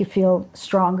can make you feel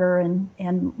stronger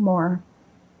and more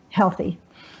healthy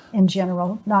in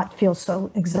general, not feel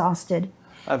so exhausted.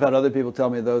 I've had other people tell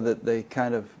me, though, that they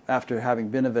kind of, after having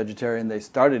been a vegetarian, they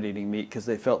started eating meat because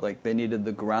they felt like they needed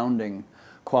the grounding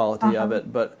quality of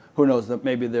it. But who knows, that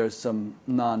maybe there's some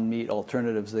non-meat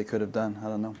alternatives they could have done. I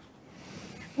don't know.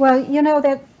 Well,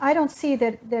 that I don't see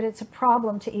that it's a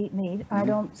problem to eat meat. I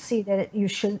don't see that you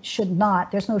should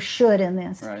not. There's no should in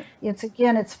this. Right.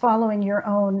 It's following your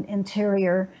own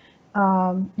interior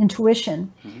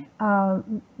intuition.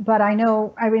 But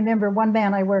I remember one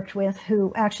man I worked with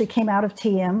who actually came out of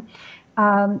TM,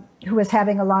 who was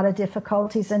having a lot of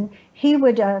difficulties, and he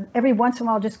would every once in a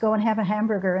while just go and have a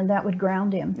hamburger, and that would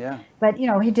ground him. Yeah. But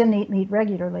he didn't eat meat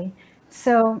regularly.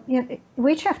 So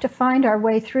we each have to find our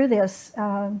way through this,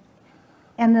 and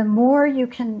the more you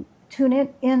can tune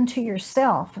it into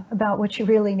yourself about what you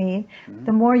really need,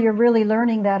 the more you're really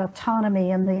learning that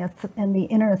autonomy and the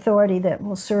inner authority that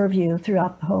will serve you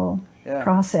throughout the whole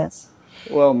process.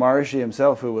 Well, Maharishi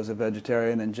himself, who was a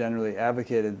vegetarian and generally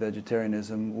advocated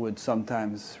vegetarianism, would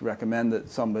sometimes recommend that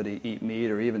somebody eat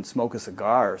meat or even smoke a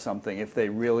cigar or something if they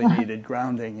really needed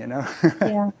grounding.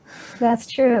 Yeah, that's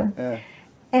true. Yeah.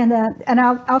 And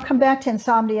I'll come back to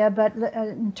insomnia, but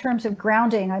in terms of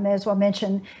grounding, I may as well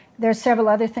mention there's several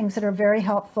other things that are very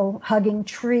helpful. Hugging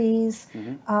trees,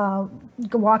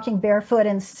 walking barefoot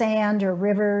in sand or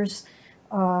rivers,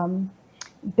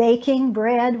 baking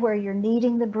bread where you're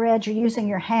kneading the bread, you're using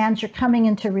your hands, you're coming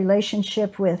into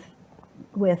relationship with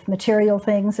material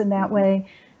things in that way.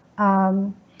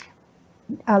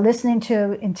 Listening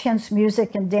to intense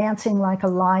music and dancing like a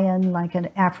lion, like an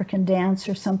African dance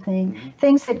or something.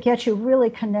 Things that get you really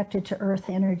connected to earth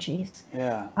energies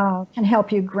can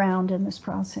help you ground in this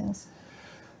process.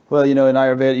 Well, in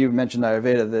Ayurveda, you mentioned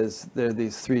Ayurveda, there are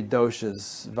these three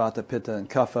doshas, Vata, Pitta, and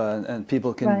Kapha, and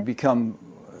people can become,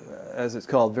 as it's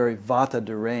called, very Vata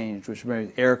deranged, which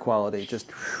means air quality, just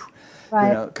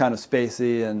kind of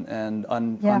spacey and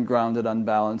ungrounded,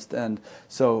 unbalanced. And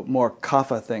so more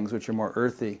kapha things, which are more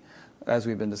earthy, as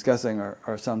we've been discussing,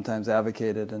 are sometimes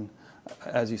advocated. And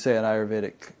as you say, an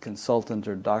Ayurvedic consultant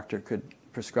or doctor could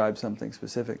prescribe something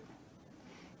specific.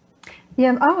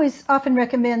 Yeah, I often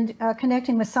recommend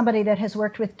connecting with somebody that has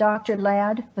worked with Dr.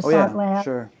 Ladd, Vasant Ladd.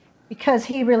 Sure. Because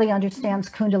he really understands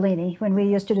Kundalini. When we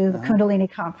used to do the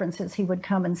Kundalini conferences, he would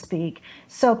come and speak.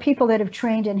 So people that have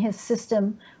trained in his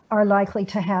system are likely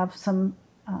to have some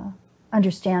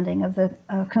understanding of the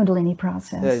Kundalini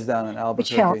process. Yeah, he's down in Albuquerque. Which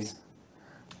helps.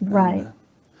 Right.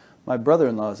 My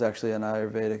brother-in-law is actually an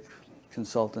Ayurvedic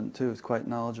consultant, too. He's quite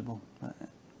knowledgeable.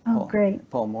 Great.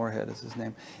 Paul Moorhead is his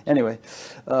name. Anyway,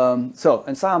 so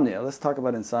insomnia. Let's talk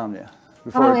about insomnia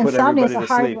before we put everybody to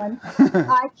sleep. Insomnia is a hard one.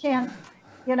 I can't,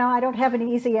 I don't have an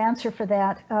easy answer for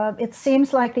that. It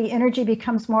seems like the energy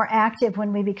becomes more active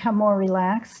when we become more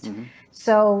relaxed.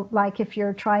 So like if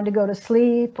you're trying to go to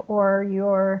sleep, or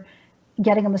you're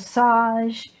getting a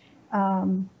massage,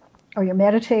 or you're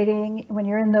meditating, when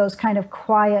you're in those kind of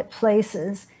quiet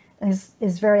places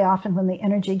is very often when the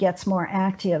energy gets more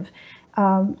active.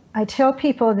 I tell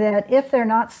people that if they're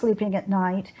not sleeping at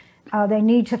night, they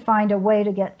need to find a way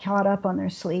to get caught up on their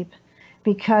sleep,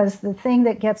 because the thing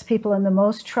that gets people in the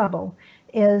most trouble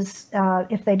is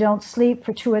if they don't sleep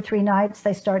for 2 or 3 nights,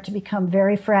 they start to become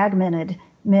very fragmented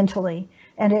mentally,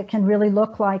 and it can really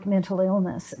look like mental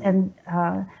illness, and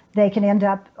they can end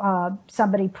up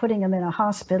somebody putting them in a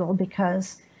hospital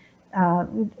because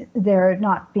they're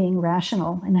not being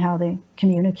rational in how they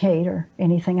communicate or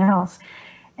anything else.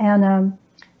 And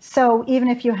so even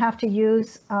if you have to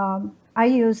use, I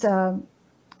use a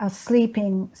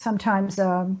sleeping, sometimes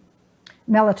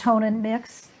melatonin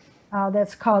mix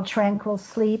that's called Tranquil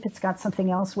Sleep. It's got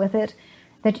something else with it.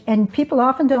 And people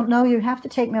often don't know you have to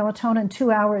take melatonin 2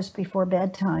 hours before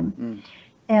bedtime.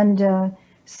 And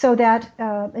so that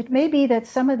it may be that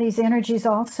some of these energies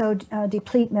also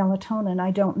deplete melatonin, I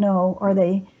don't know, or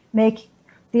they make.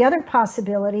 The other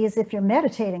possibility is if you're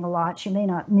meditating a lot, you may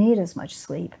not need as much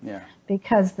sleep,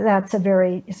 because that's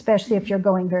especially if you're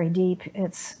going very deep,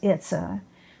 it's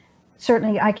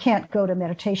certainly I can't go to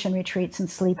meditation retreats and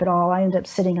sleep at all. I end up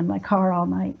sitting in my car all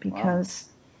night because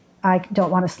I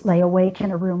don't want to lay awake in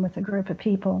a room with a group of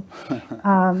people.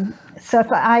 So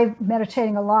if I'm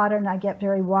meditating a lot and I get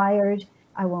very wired,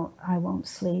 I won't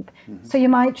sleep. So you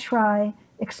might try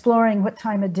exploring what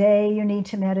time of day you need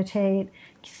to meditate,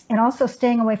 and also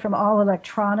staying away from all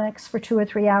electronics for 2 or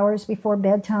 3 hours before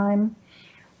bedtime.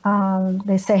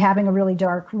 They say having a really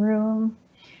dark room.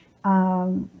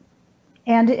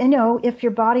 And, you know, if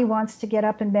your body wants to get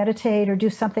up and meditate or do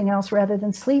something else rather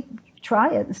than sleep, try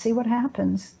it and see what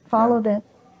happens. Follow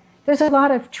there's a lot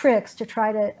of tricks to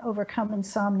try to overcome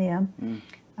insomnia.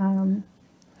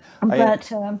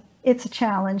 But it's a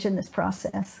challenge in this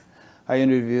process. I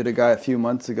interviewed a guy a few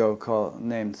months ago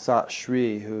named Sat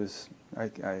Shri, who's,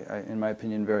 in my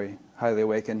opinion, very highly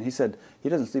awakened. He said he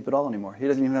doesn't sleep at all anymore. He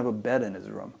doesn't even have a bed in his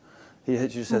room. He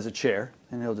just has a chair,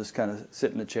 and he'll just kind of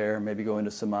sit in the chair and maybe go into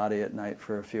samadhi at night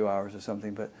for a few hours or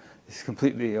something, but he's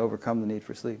completely overcome the need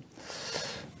for sleep.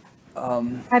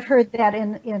 I've heard that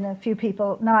in a few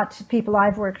people, not people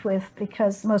I've worked with,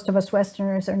 because most of us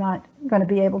Westerners are not going to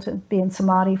be able to be in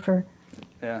samadhi for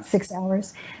 6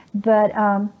 hours. But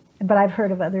I've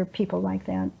heard of other people like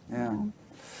that. Yeah.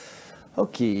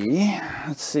 Okay,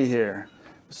 let's see here.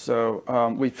 So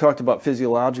we've talked about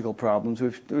physiological problems.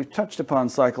 We've touched upon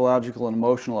psychological and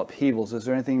emotional upheavals. Is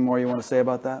there anything more you want to say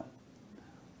about that?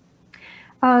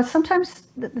 Sometimes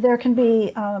there can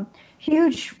be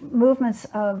huge movements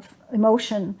of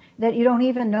emotion that you don't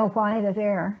even know why they're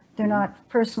there. They're not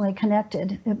personally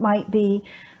connected. It might be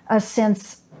a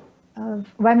sense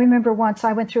of, I remember once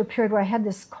I went through a period where I had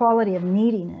this quality of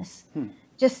neediness,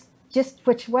 just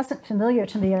which wasn't familiar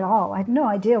to me at all. I had no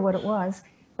idea what it was,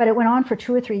 but it went on for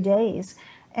 2 or 3 days.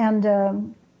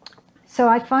 And so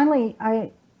I finally,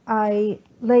 I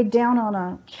laid down on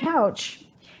a couch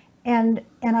and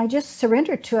I just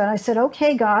surrendered to it. I said,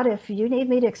 okay, God, if you need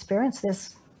me to experience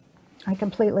this, I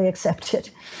completely accept it.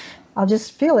 I'll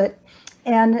just feel it.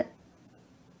 And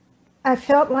I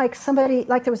felt like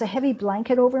like there was a heavy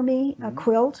blanket over me, a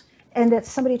quilt, and that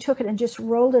somebody took it and just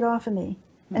rolled it off of me.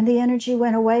 And the energy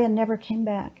went away and never came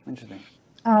back. Interesting.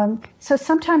 So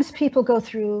sometimes people go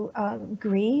through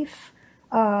grief,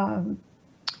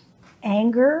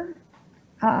 anger.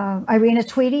 Irina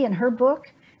Tweedy, in her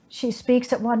book, she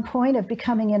speaks at one point of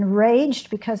becoming enraged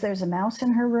because there's a mouse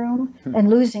in her room and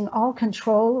losing all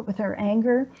control with her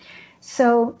anger.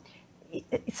 So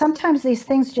sometimes these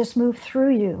things just move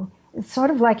through you. It's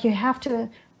sort of like you have to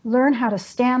learn how to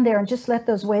stand there and just let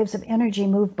those waves of energy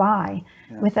move by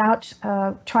without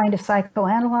trying to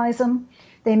psychoanalyze them.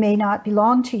 They may not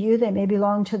belong to you. They may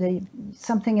belong to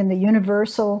something in the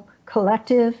universal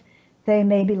collective. They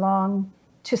may belong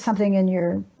to something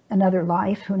in another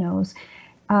life, who knows.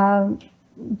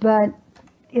 But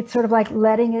it's sort of like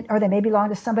letting it, or they may belong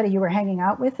to somebody you were hanging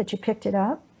out with that you picked it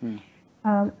up.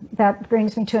 That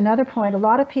brings me to another point. A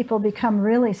lot of people become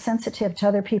really sensitive to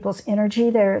other people's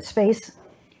energy.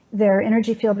 Their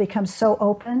energy field becomes so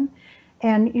open.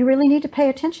 And you really need to pay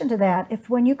attention to that. If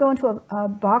when you go into a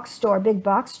box store, a big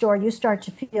box store, you start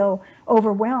to feel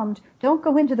overwhelmed, don't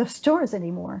go into those stores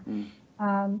anymore.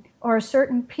 Or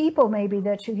certain people maybe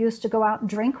that you used to go out and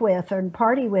drink with or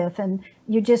party with, and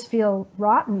you just feel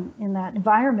rotten in that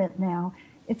environment now.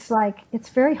 It's like, it's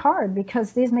very hard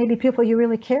because these may be people you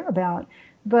really care about,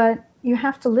 but you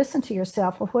have to listen to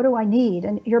yourself. Well, what do I need?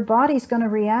 And your body's going to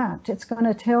react. It's going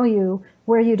to tell you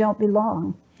where you don't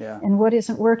belong and what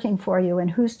isn't working for you and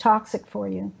who's toxic for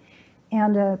you.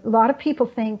 And a lot of people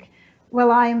think, well,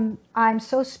 I'm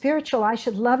so spiritual, I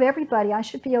should love everybody, I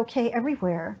should be okay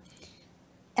everywhere.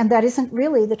 And that isn't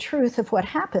really the truth of what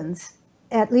happens,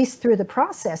 at least through the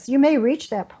process. You may reach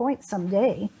that point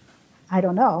someday, I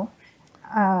don't know,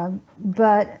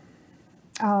 but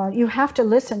you have to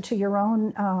listen to your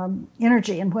own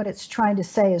energy and what it's trying to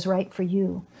say is right for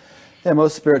you. Yeah,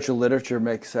 most spiritual literature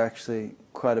makes actually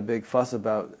quite a big fuss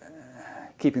about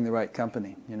keeping the right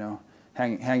company, you know,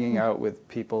 hanging out with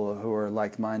people who are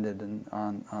like-minded and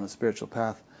on a spiritual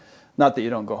path. Not that you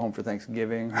don't go home for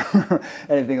Thanksgiving or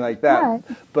anything like that,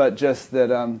 but just that,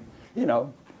 you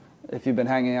know, if you've been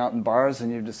hanging out in bars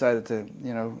and you've decided to,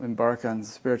 you know, embark on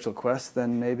spiritual quests,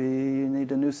 then maybe you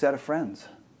need a new set of friends.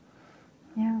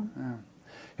 Yeah.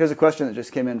 Here's a question that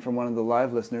just came in from one of the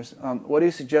live listeners. What do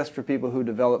you suggest for people who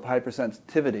develop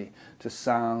hypersensitivity to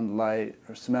sound, light,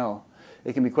 or smell?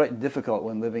 It can be quite difficult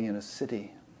when living in a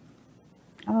city.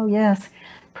 Oh, yes.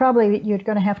 Probably you're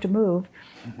going to have to move.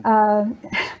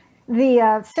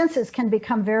 The senses can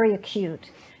become very acute.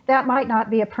 That might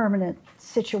not be a permanent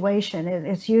situation.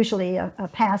 It's usually a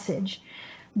passage.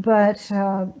 but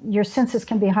your senses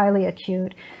can be highly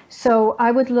acute. So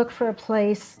I would look for a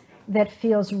place that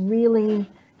feels really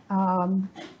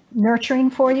nurturing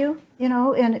for you, you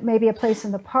know, and maybe a place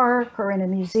in the park or in a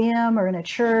museum or in a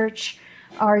church,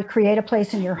 or create a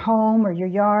place in your home or your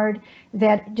yard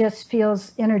that just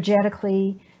feels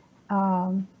energetically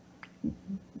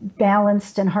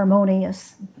balanced and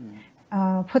harmonious.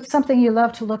 Put something you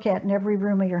love to look at in every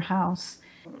room of your house.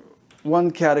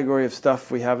 One category of stuff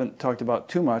we haven't talked about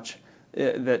too much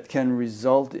that can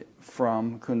result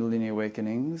from Kundalini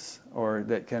awakenings, or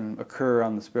that can occur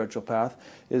on the spiritual path,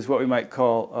 is what we might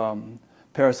call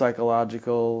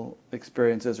parapsychological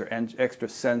experiences, or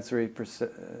extrasensory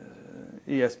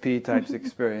ESP types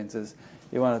experiences.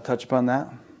 You want to touch upon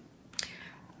that?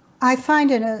 I find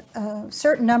in a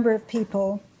certain number of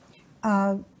people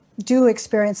do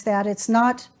experience that. It's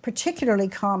not particularly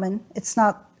common. It's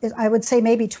not, I would say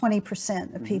maybe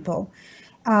 20% of people.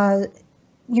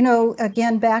 You know,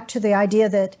 again, back to the idea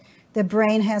that the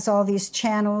brain has all these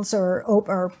channels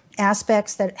or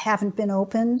aspects that haven't been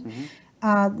opened.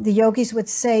 The yogis would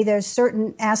say there's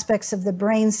certain aspects of the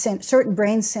brain, certain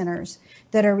brain centers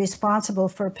that are responsible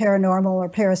for paranormal or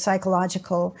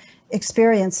parapsychological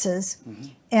experiences.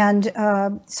 And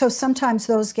so sometimes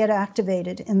those get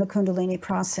activated in the Kundalini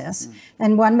process.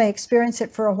 And one may experience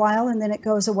it for a while and then it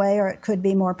goes away, or it could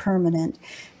be more permanent.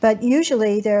 But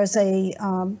usually there's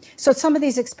so some of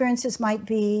these experiences might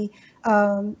be,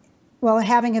 well,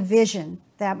 having a vision,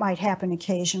 that might happen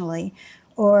occasionally,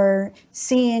 or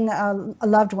seeing a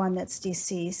loved one that's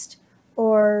deceased,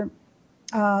 or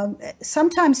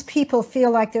sometimes people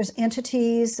feel like there's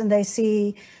entities and they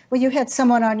see, well, you had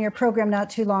someone on your program not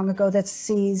too long ago that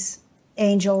sees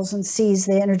angels and sees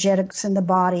the energetics in the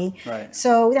body. Right.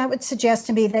 So that would suggest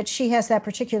to me that she has that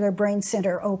particular brain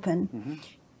center open.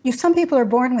 Some people are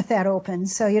born with that open,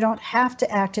 so you don't have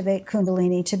to activate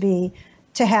Kundalini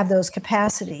to have those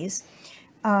capacities.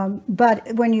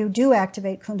 But when you do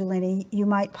activate Kundalini, you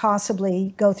might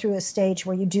possibly go through a stage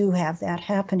where you do have that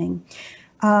happening.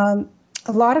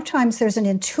 A lot of times there's an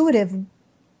intuitive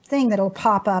thing that'll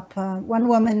pop up. One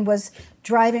woman was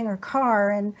driving her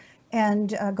car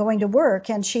and going to work,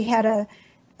 and she had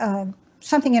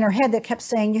something in her head that kept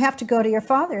saying, you have to go to your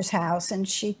father's house. And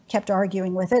she kept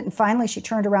arguing with it. And finally she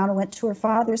turned around and went to her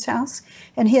father's house,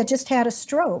 and he had just had a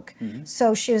stroke.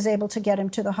 So she was able to get him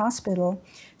to the hospital.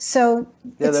 So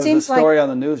yeah, it there seems was a story like, on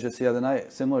the news just the other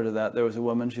night similar to that. There was a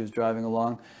woman, she was driving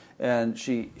along, and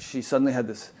she suddenly had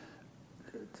this,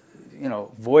 you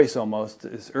know, voice, almost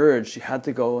this urge. She had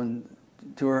to go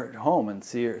to her home and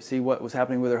see what was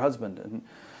happening with her husband,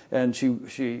 and she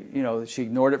you know, she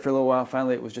ignored it for a little while.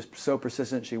 Finally, it was just so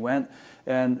persistent. She went,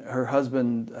 and her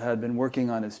husband had been working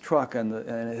on his truck, and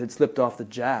it had slipped off the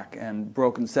jack and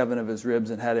broken 7 of his ribs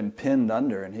and had him pinned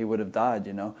under, and he would have died,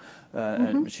 you know.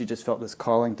 And she just felt this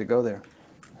calling to go there.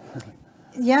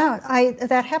 yeah,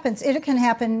 that happens. It can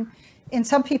happen in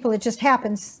some people. It just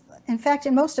happens. In fact,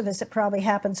 in most of us, it probably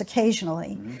happens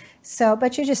occasionally. So,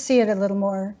 but you just see it a little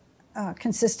more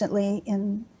consistently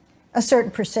in a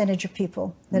certain percentage of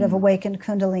people that have awakened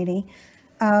Kundalini.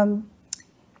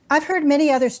 I've heard many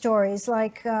other stories,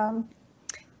 like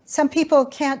some people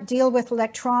can't deal with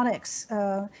electronics.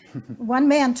 One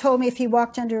man told me if he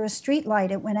walked under a street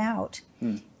light, it went out.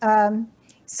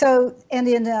 So,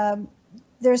 and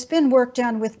there's been work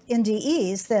done with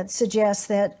NDEs that suggests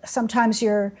that sometimes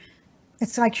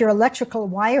it's like your electrical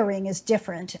wiring is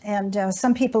different. And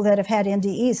some people that have had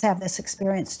NDEs have this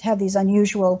experience, have these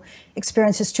unusual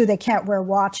experiences too. They can't wear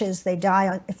watches. They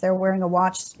die. If they're wearing a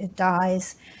watch, it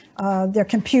dies. Their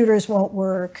computers won't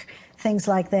work, things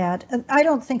like that. And I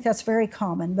don't think that's very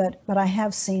common, but I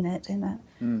have seen it in a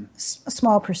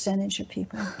small percentage of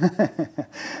people.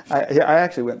 I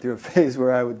actually went through a phase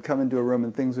where I would come into a room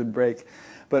and things would break.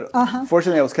 But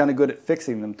fortunately, I was kind of good at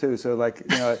fixing them too. So, like,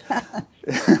 you know,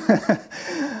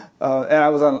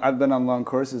 and I've been on long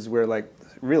courses where, like,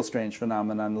 real strange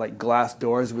phenomenon, like glass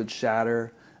doors would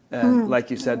shatter, and like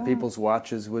you said, people's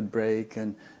watches would break,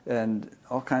 and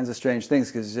all kinds of strange things,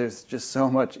 because there's just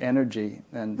so much energy,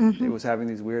 and it was having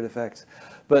these weird effects.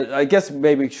 But I guess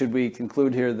maybe should we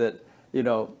conclude here that, you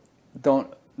know,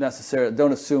 don't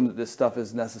assume that this stuff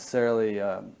is necessarily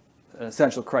an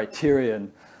essential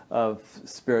criterion of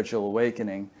spiritual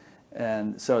awakening,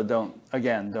 and so don't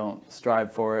strive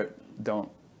for it, don't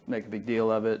make a big deal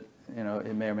of it. You know,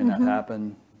 it may or may not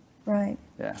happen. Right.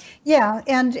 Yeah,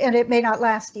 and it may not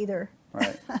last either.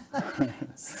 right.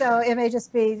 So it may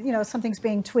just be, you know, something's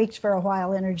being tweaked for a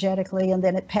while energetically, and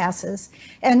then it passes.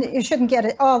 And you shouldn't get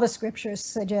it. All the scriptures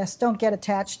suggest don't get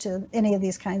attached to any of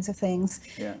these kinds of things,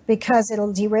 because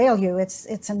it'll derail you.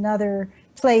 It's another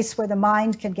place where the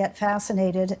mind can get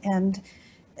fascinated, and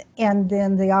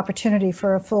then the opportunity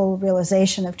for a full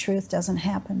realization of truth doesn't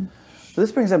happen. So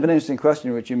this brings up an interesting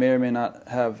question, which you may or may not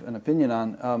have an opinion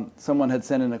on. Someone had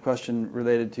sent in a question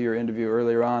related to your interview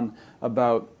earlier on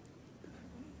about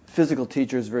physical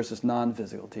teachers versus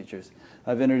non-physical teachers.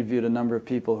 I've interviewed a number of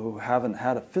people who haven't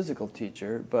had a physical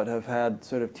teacher, but have had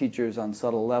sort of teachers on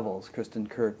subtle levels. Kristen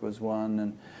Kirk was one,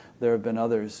 and there have been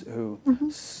others who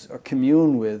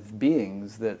commune with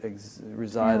beings that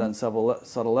reside on subtle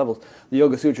levels. The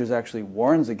Yoga Sutras actually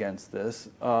warns against this,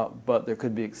 but there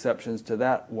could be exceptions to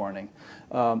that warning.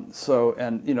 And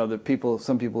you know,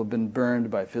 some people have been burned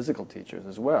by physical teachers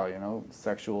as well. You know,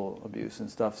 sexual abuse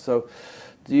and stuff. So,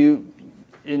 do you,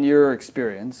 in your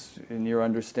experience, in your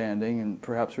understanding, and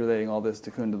perhaps relating all this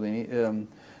to Kundalini,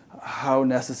 how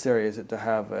necessary is it to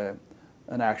have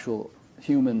an actual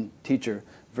human teacher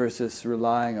versus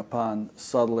relying upon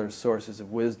subtler sources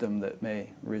of wisdom that may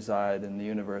reside in the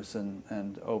universe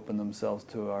and open themselves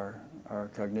to our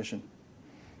cognition?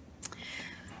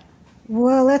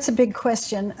 Well, that's a big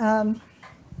question.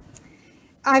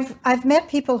 I've met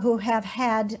people who have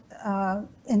had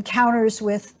encounters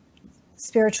with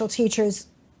spiritual teachers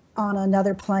on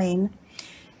another plane,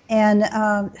 and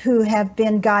who have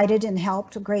been guided and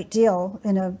helped a great deal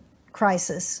in a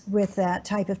crisis with that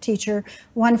type of teacher.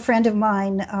 One friend of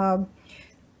mine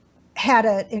had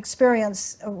an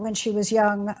experience when she was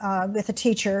young with a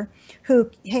teacher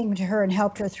who came to her and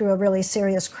helped her through a really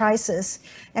serious crisis.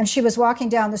 And she was walking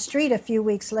down the street a few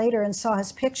weeks later and saw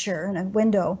his picture in a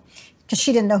window, because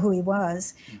she didn't know who he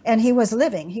was. And he was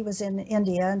in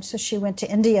India, and so she went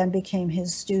to India and became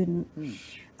his student.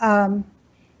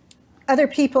 Other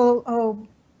people,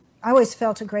 I always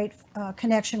felt a great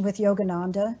connection with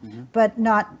Yogananda, but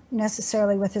not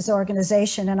necessarily with his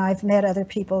organization, and I've met other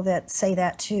people that say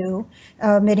that too.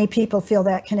 Many people feel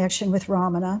that connection with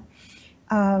Ramana.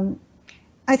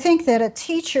 I think that a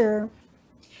teacher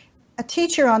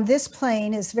on this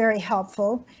plane is very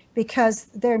helpful, because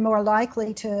they're more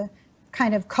likely to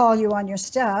kind of call you on your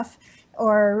stuff,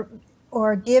 or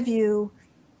give you,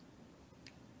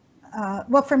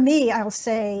 well, for me, I'll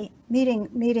say meeting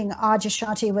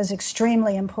Adyashanti was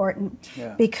extremely important,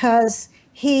 because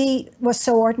he was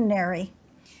so ordinary,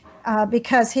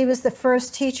 because he was the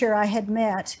first teacher I had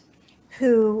met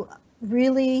who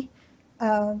really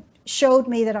showed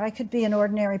me that I could be an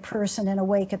ordinary person and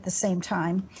awake at the same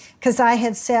time. Because I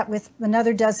had sat with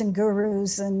another dozen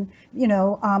gurus, and, you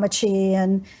know, Amachi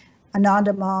and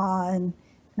Anandama, and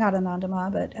not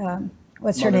Anandama, but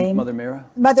what's her name? Mother Mira.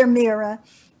 Mother Mira.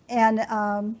 And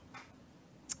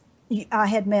I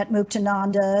had met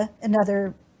Muktananda and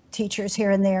other teachers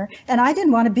here and there, and I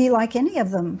didn't want to be like any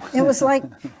of them. It was like,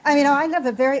 I mean, I live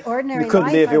a very ordinary life. You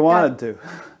couldn't be if you wanted to.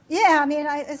 Yeah, I mean,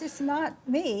 it's just not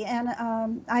me. And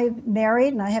I'm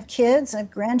married, and I have kids, I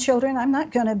have grandchildren. I'm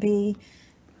not going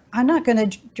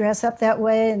to dress up that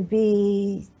way and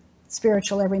be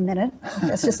spiritual every minute.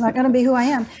 That's just not going to be who I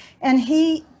am. And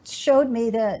he showed me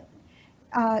that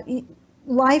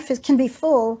life can be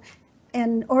full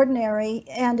and ordinary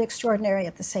and extraordinary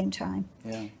at the same time.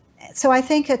 Yeah. So I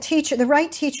think the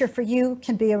right teacher for you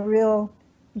can be a real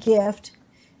gift.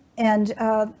 And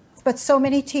but so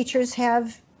many teachers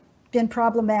have been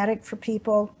problematic for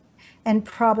people and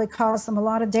probably caused them a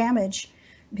lot of damage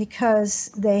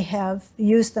because they have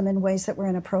used them in ways that were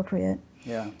inappropriate.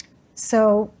 Yeah.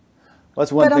 So,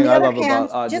 that's one thing I love about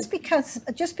Ajahn.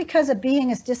 Just because a being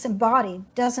is disembodied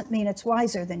doesn't mean it's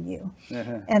wiser than you.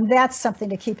 And that's something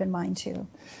to keep in mind too.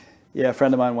 Yeah, a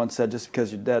friend of mine once said, just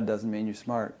because you're dead doesn't mean you're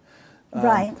smart.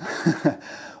 Right.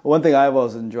 One thing I've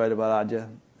always enjoyed about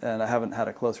Ajahn, and I haven't had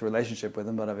a close relationship with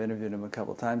him, but I've interviewed him a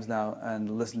couple of times now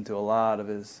and listened to a lot of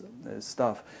his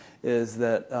stuff, is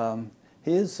that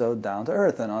he is so down to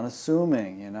earth and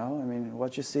unassuming, you know? I mean,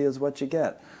 what you see is what you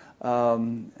get.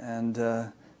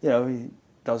 You know, he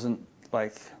doesn't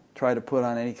like try to put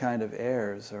on any kind of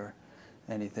airs or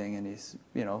anything, and he's,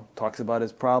 you know, talks about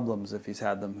his problems if he's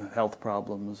had them, health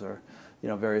problems or, you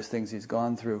know, various things he's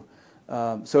gone through.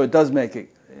 So it does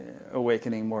make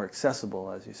awakening more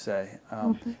accessible, as you say.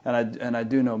 And I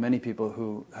do know many people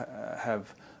who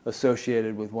have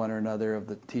associated with one or another of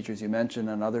the teachers you mentioned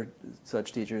and other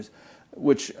such teachers,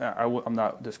 which I'm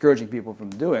not discouraging people from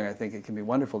doing. I think it can be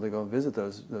wonderful to go visit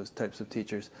those types of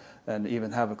teachers and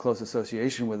even have a close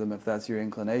association with them if that's your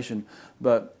inclination.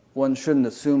 But one shouldn't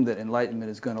assume that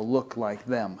enlightenment is going to look like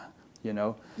them, you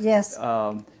know? Yes.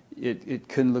 It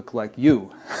can look like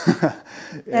you.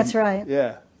 That's right.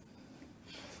 Yeah.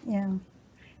 Yeah.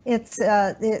 It's,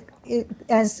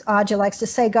 as Ajahn likes to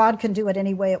say, God can do it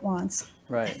any way it wants.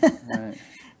 Right, right.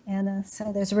 And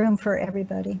so there's room for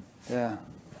everybody. Yeah.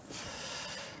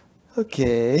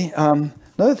 Okay.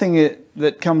 Another thing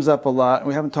that comes up a lot, and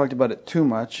we haven't talked about it too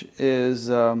much, is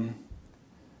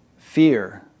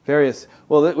fear.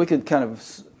 Well, we could kind of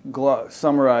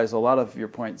summarize a lot of your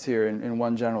points here in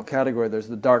one general category. There's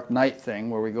the dark night thing,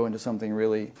 where we go into something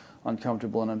really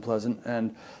uncomfortable and unpleasant,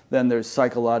 and then there's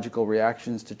psychological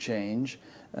reactions to change,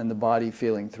 and the body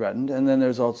feeling threatened, and then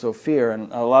there's also fear.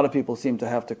 And a lot of people seem to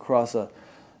have to cross a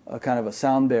kind of a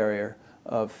sound barrier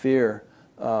of fear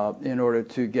in order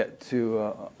to get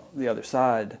to the other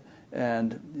side,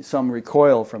 and some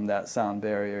recoil from that sound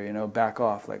barrier, back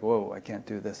off, like, whoa, I can't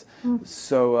do this.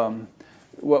 So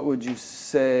what would you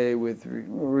say with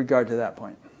regard to that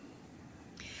point?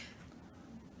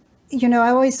 I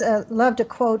always loved a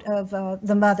quote of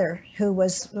the mother who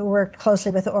worked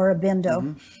closely with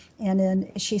Aurobindo. And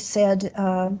then she said,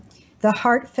 the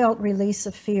heartfelt release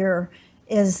of fear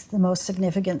is the most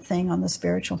significant thing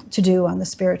to do on the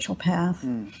spiritual path.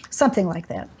 Something like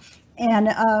that. And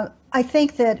I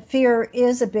think that fear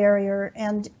is a barrier,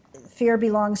 and fear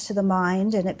belongs to the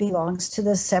mind, and it belongs to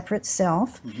the separate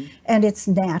self, and it's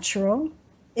natural.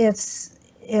 It's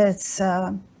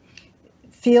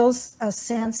feels a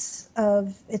sense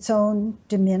of its own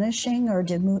diminishing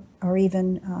or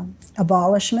even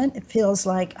abolishment. It feels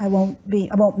like I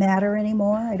won't matter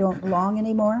anymore. I don't belong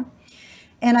anymore.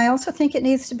 And I also think it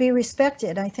needs to be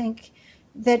respected. I think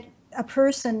that a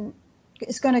person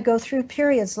is going to go through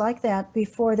periods like that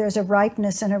before there's a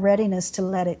ripeness and a readiness to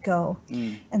let it go.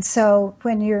 And so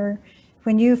when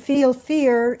you feel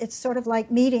fear, it's sort of like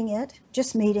meeting it,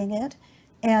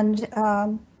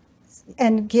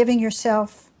 and giving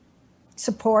yourself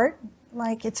support,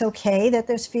 like it's okay that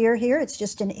there's fear here, it's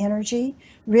just an energy,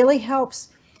 really helps.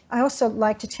 I also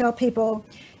like to tell people,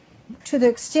 to the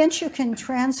extent you can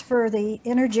transfer the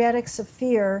energetics of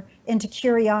fear into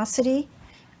curiosity,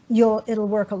 it'll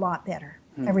work a lot better.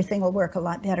 Everything will work a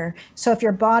lot better. So if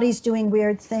your body's doing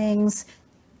weird things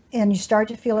and you start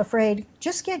to feel afraid,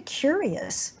 just get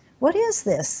curious. What is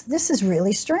this? This is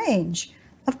really strange.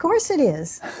 Of course it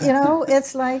is.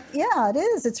 It's like, yeah, it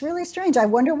is. It's really strange. I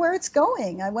wonder where it's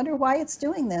going. I wonder why it's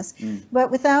doing this. But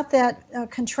without that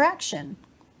contraction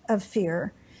of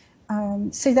fear,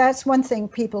 see, that's one thing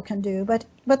people can do. But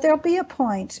there'll be a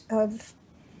point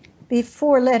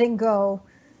before letting go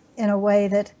in a way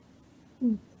that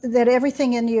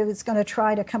everything in you is going to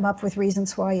try to come up with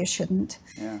reasons why you shouldn't.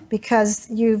 Yeah. Because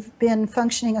you've been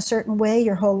functioning a certain way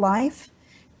your whole life.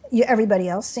 Everybody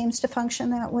else seems to function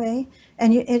that way,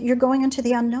 and you're going into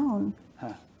the unknown,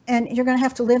 and you're going to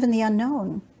have to live in the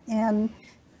unknown. And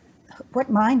what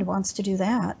mind wants to do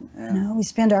that? Yeah. We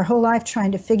spend our whole life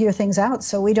trying to figure things out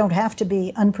so we don't have to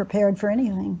be unprepared for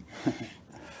anything.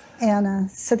 And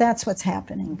so that's what's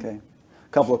happening. Okay. A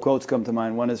couple of quotes come to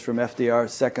mind. One is from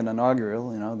FDR's second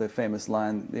inaugural, the famous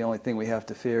line, "The only thing we have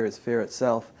to fear is fear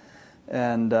itself."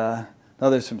 And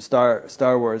others from Star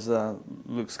Wars,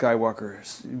 Luke Skywalker,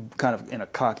 kind of in a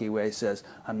cocky way, says,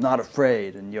 "I'm not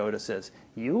afraid," and Yoda says,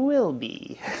 "You will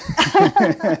be."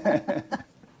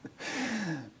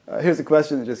 Here's a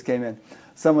question that just came in.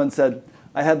 Someone said,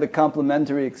 "I had the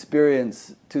complementary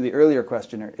experience to the earlier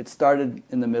questioner. It started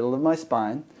in the middle of my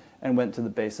spine and went to the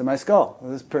base of my skull."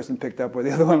 Well, this person picked up where the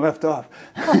other one left off.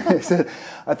 He said,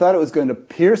 "I thought it was going to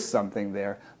pierce something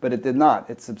there, but it did not.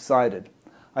 It subsided.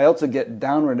 I also get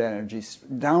downward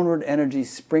energy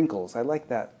sprinkles." I like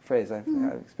that phrase. I've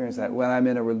experienced that when I'm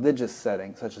in a religious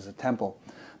setting, such as a temple.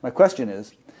 My question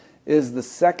is the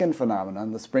second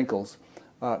phenomenon, the sprinkles,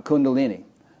 Kundalini?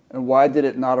 And why did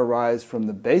it not arise from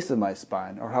the base of my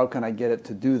spine? Or how can I get it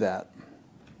to do that?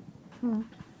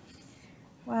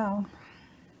 Wow.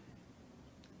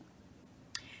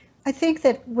 I think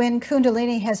that when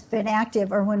Kundalini has been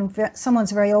active, or when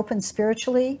someone's very open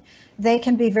spiritually, they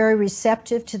can be very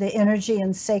receptive to the energy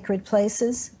in sacred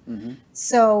places.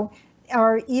 So,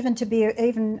 or even to be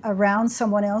around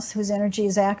someone else whose energy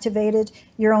is activated,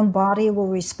 your own body will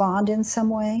respond in some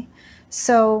way.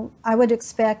 So I would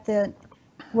expect that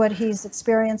what he's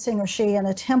experiencing, or she, in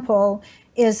a temple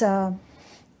is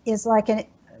like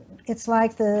it's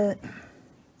like the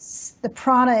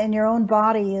prana in your own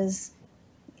body is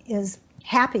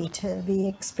happy to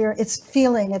be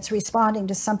it's responding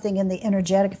to something in the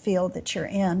energetic field that you're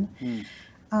in.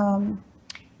 I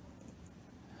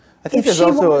think there's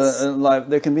also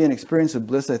there can be an experience of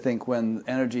bliss, I think, when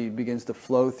energy begins to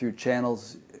flow through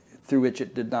channels through which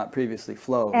it did not previously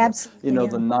flow. Absolutely, You know, yeah.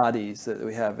 the nadis that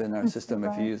we have in our system,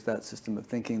 if you use that system of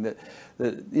thinking, that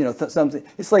you know, something,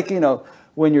 it's like, you know,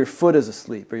 when your foot is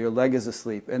asleep or your leg is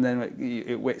asleep, and then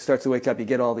it starts to wake up, you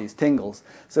get all these tingles.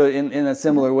 So in a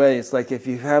similar way, it's like if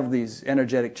you have these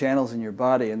energetic channels in your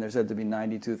body, and there's said to be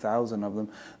 92,000 of them,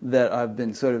 that have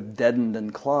been sort of deadened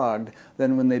and clogged,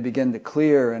 then when they begin to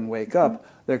clear and wake up,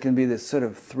 there can be this sort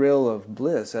of thrill of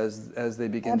bliss as they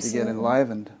begin to get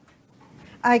enlivened.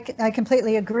 I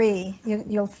completely agree.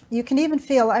 You can even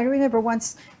feel, I remember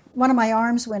once one of my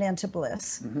arms went into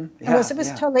bliss. Yeah, it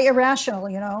was totally irrational,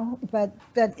 you know, but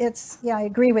it's, yeah, I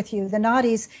agree with you. The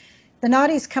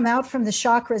nadis come out from the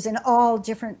chakras in all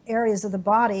different areas of the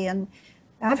body, and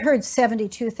I've heard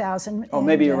 72,000. Oh,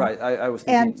 maybe you're right. I was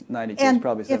thinking 92 is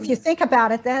probably 70. If you think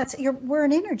about it, we're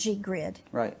an energy grid.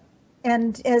 Right.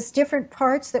 And as different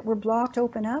parts that were blocked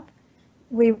open up,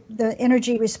 the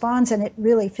energy responds, and it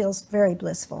really feels very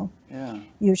blissful. Yeah.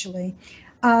 Usually.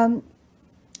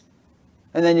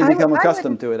 And then you become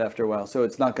accustomed to it after a while, so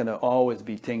it's not going to always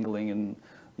be tingling and,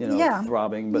 you know,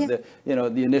 throbbing. But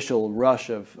the initial rush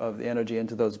of the energy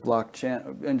into those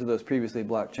into those previously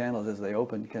blocked channels as they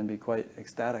open can be quite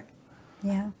ecstatic.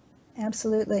 Yeah,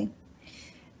 absolutely.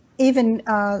 Even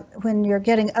when you're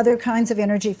getting other kinds of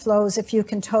energy flows, if you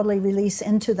can totally release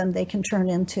into them, they can turn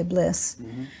into bliss.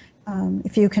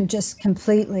 If you can just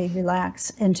completely relax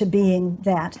into being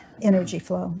that energy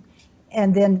flow.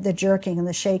 And then the jerking and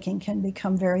the shaking can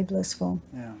become very blissful.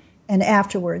 Yeah. And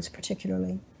afterwards,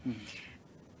 particularly.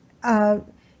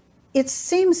 It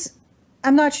seems,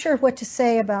 I'm not sure what to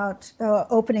say about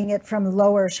opening it from the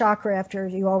lower chakra after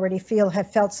you already have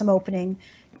felt some opening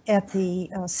at the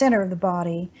center of the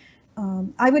body.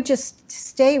 I would just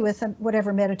stay with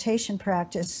whatever meditation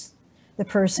practice the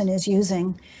person is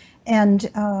using, and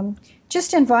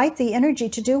just invite the energy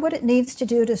to do what it needs to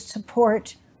do to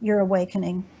support your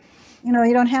awakening. You know,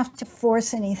 you don't have to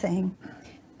force anything.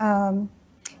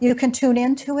 You can tune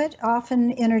into it.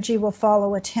 Often energy will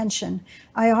follow attention.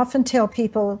 I often tell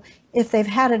people, if they've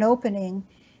had an opening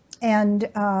and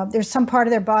there's some part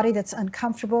of their body that's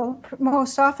uncomfortable,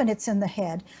 most often it's in the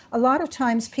head. A lot of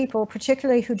times people,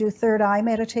 particularly who do third eye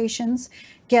meditations,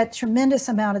 get tremendous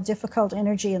amount of difficult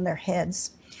energy in their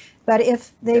heads. But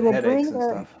if they will bring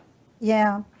their,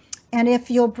 and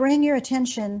if you'll bring your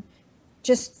attention,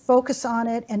 just focus on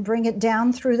it and bring it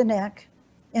down through the neck,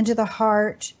 into the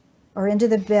heart, or into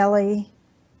the belly,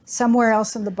 somewhere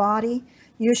else in the body,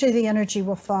 usually the energy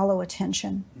will follow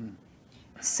attention.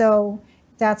 So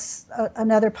that's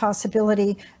another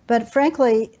possibility. But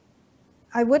frankly,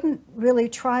 I wouldn't really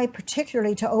try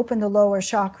particularly to open the lower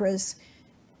chakras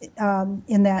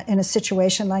in a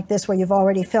situation like this where you've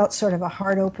already felt sort of a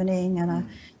heart opening and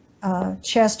a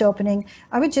chest opening.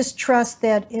 I would just trust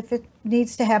that if it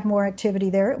needs to have more activity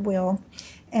there, it will.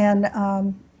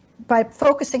 And by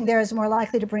focusing there is more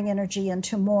likely to bring energy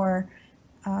into more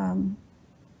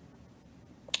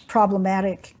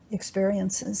problematic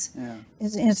experiences. Yeah.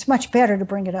 It's much better to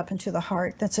bring it up into the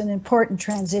heart. That's an important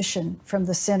transition from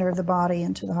the center of the body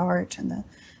into the heart and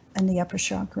the upper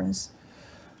chakras.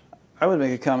 I would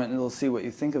make a comment, and we'll see what you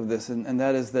think of this, and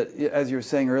that is that, as you were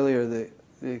saying earlier, the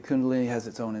Kundalini has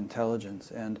its own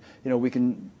intelligence, and you know, we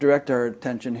can direct our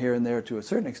attention here and there to a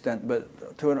certain extent, but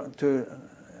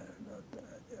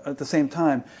at the same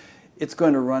time, it's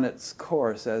going to run its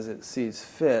course as it sees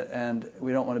fit, and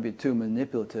we don't want to be too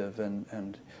manipulative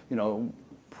and you know,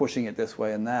 pushing it this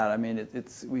way and that. I mean,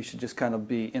 we should just kind of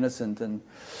be innocent and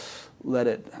let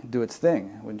it do its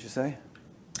thing, wouldn't you say?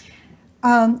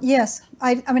 Yes.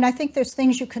 I mean, I think there's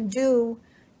things you can do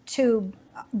to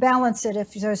balance it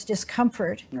if there's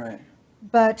discomfort. Right.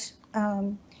 But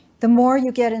the more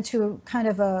you get into kind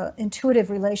of a intuitive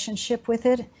relationship with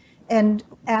it and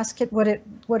ask it what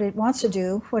it wants to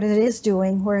do, what it is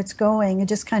doing, where it's going, and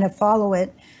just kind of follow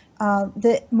it,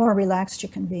 the more relaxed you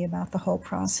can be about the whole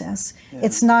process. Yeah.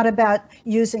 It's not about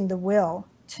using the will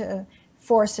to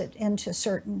force it into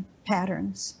certain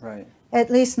patterns. Right. At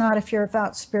least not if you're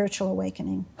about spiritual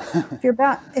awakening. If you're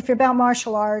about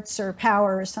martial arts or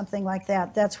power or something like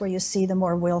that, that's where you see the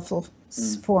more willful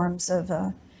forms of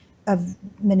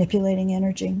manipulating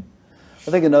energy.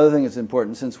 I think another thing that's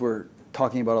important, since we're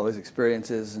talking about all these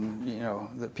experiences and you know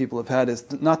that people have had,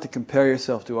 is not to compare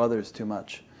yourself to others too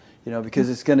much, you know, because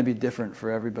it's going to be different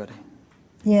for everybody.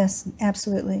 Yes,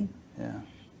 absolutely. Yeah.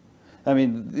 I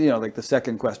mean, you know, like the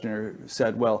second questioner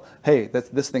said, well, hey,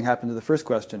 this thing happened to the first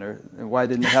questioner, and why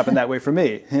didn't it happen that way for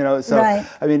me? You know, so, right.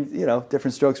 I mean, you know,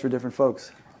 different strokes for different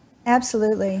folks.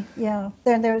 Absolutely, yeah.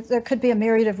 There could be a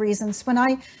myriad of reasons. When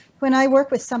when I work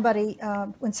with somebody,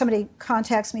 when somebody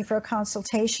contacts me for a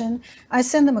consultation, I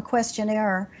send them a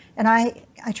questionnaire, and I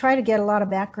try to get a lot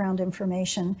of background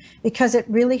information because it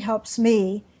really helps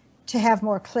me to have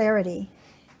more clarity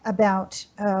about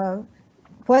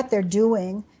what they're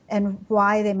doing and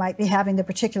why they might be having the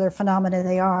particular phenomena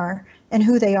they are, and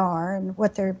who they are, and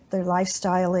what their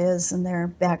lifestyle is and their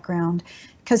background.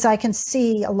 Because I can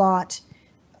see a lot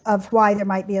of why there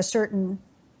might be a certain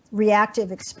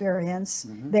reactive experience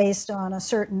based on a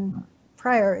certain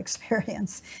prior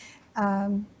experience.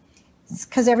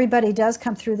 Because everybody does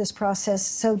come through this process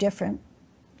so different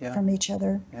from each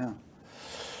other. Yeah.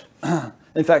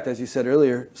 In fact, as you said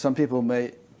earlier, some people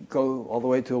may go all the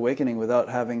way to awakening without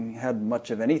having had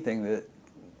much of anything that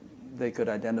they could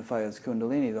identify as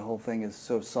Kundalini. The whole thing is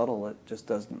so subtle, it just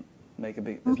doesn't make a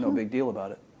big, there's no big deal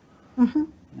about it.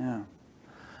 Yeah.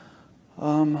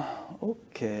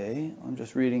 Okay, I'm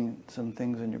just reading some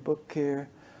things in your book here.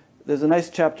 There's a nice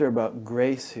chapter about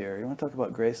grace here. You want to talk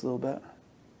about grace a little bit?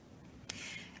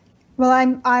 Well,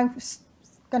 I'm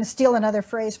going to steal another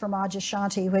phrase from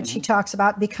Adyashanti, which he talks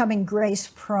about becoming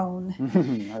grace-prone.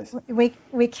 Nice.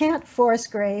 We can't force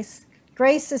grace.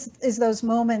 Grace is those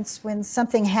moments when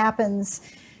something happens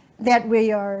that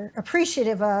we are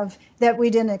appreciative of, that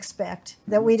we didn't expect,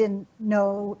 that we didn't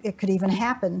know it could even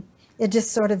happen. It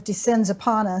just sort of descends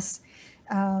upon us.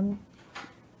 And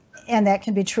that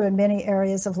can be true in many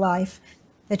areas of life,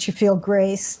 that you feel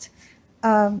graced.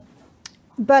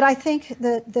 But I think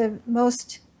the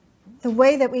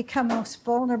way that we become most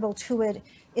vulnerable to it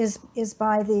is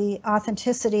by the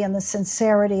authenticity and the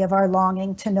sincerity of our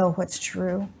longing to know what's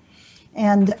true,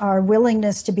 and our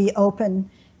willingness to be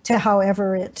open to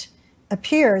however it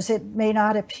appears. It may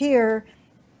not appear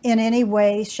in any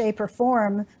way, shape, or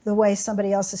form the way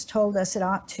somebody else has told us it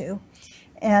ought to.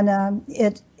 And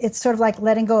it's sort of like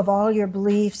letting go of all your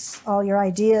beliefs, all your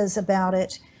ideas about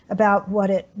it, about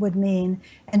what it would mean,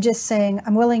 and just saying,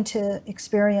 I'm willing to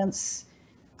experience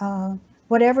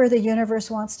whatever the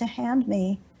universe wants to hand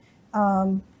me,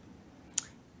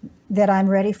 that I'm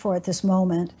ready for at this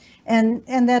moment. And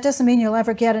that doesn't mean you'll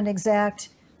ever get an exact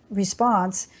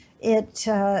response. It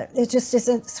just is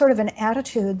a sort of an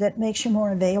attitude that makes you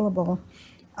more available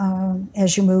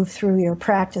as you move through your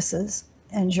practices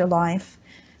and your life.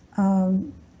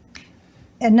 And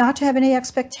not to have any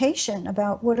expectation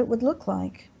about what it would look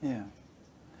like. Yeah.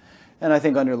 And I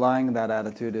think underlying that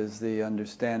attitude is the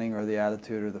understanding or the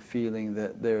attitude or the feeling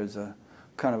that there's a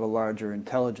kind of a larger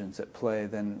intelligence at play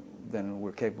than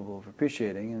we're capable of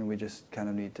appreciating, and we just kind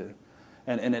of need to,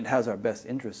 and it has our best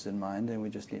interests in mind, and we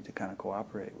just need to kind of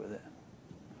cooperate with it.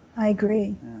 I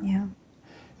agree, yeah.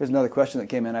 There's another question that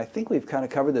came in. I think we've kind of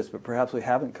covered this, but perhaps we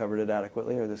haven't covered it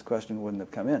adequately, or this question wouldn't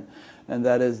have come in. And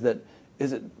that is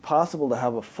it possible to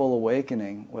have a full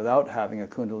awakening without having a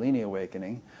Kundalini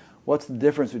awakening? What's the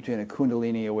difference between a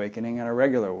Kundalini awakening and a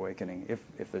regular awakening,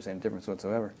 if there's any difference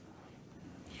whatsoever?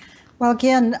 Well,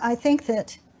 again, I think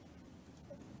that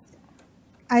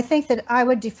I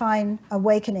would define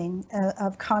awakening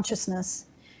of consciousness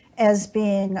as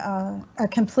being a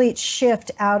complete shift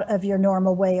out of your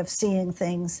normal way of seeing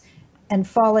things and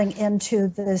falling into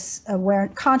this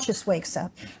conscious wakes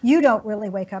up. You don't really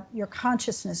wake up, your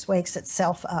consciousness wakes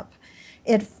itself up.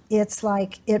 It's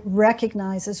like it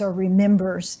recognizes or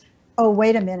remembers, oh,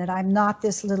 wait a minute, I'm not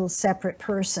this little separate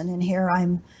person in here.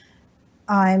 I'm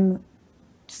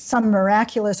some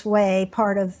miraculous way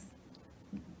part of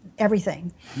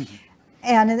everything.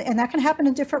 And that can happen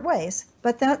in different ways.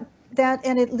 But that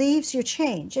and it leaves you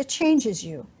change. It changes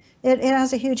you. It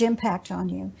has a huge impact on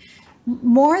you.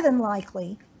 More than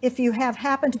likely, if you have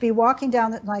happened to be walking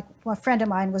down, like a friend of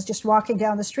mine was just walking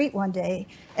down the street one day,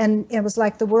 and it was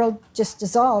like the world just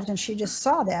dissolved, and she just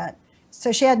saw that.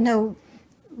 So she had no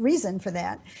reason for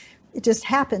that. It just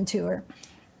happened to her.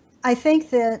 I think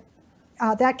that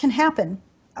that can happen,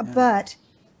 but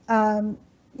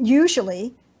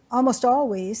usually, almost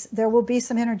always, there will be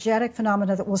some energetic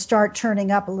phenomena that will start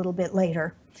turning up a little bit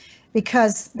later,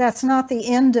 because that's not the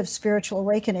end of spiritual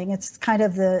awakening. It's kind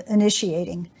of the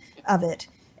initiating of it.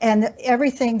 And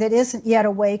everything that isn't yet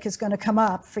awake is going to come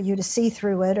up for you to see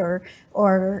through it,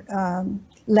 or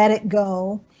let it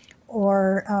go,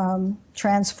 or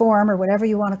transform, or whatever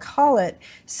you want to call it.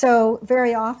 So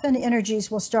very often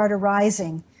energies will start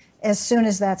arising as soon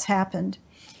as that's happened,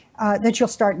 that you'll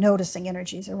start noticing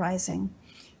energies arising.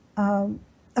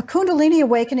 A Kundalini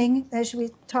awakening, as we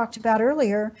talked about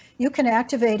earlier, you can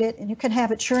activate it and you can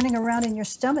have it churning around in your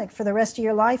stomach for the rest of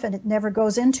your life, and it never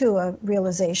goes into a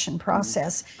realization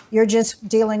process. You're just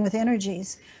dealing with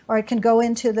energies. Or it can go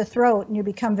into the throat and you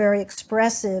become very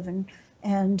expressive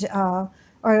and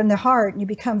or in the heart, and you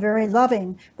become very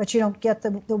loving, but you don't get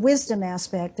the wisdom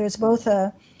aspect. There's both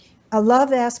a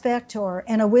love aspect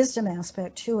and a wisdom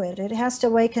aspect to it. It has to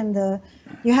awaken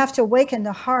you have to awaken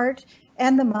the heart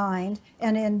and the mind,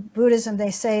 and in Buddhism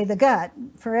they say the gut,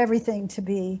 for everything to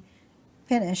be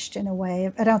finished in a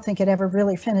way. I don't think it ever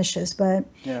really finishes, but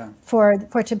for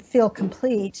it to feel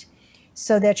complete,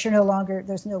 so that you're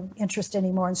there's no interest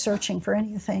anymore in searching for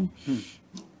anything.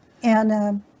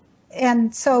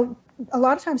 And so a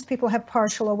lot of times people have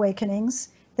partial awakenings.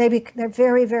 They're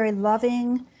very, very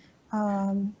loving.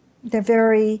 They're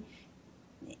very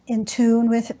in tune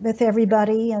with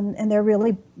everybody, and they're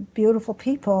really beautiful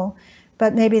people,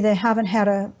 but maybe they haven't had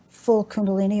a full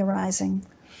Kundalini arising.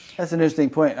 That's an interesting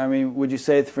point. I mean, would you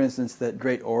say, for instance, that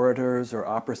great orators or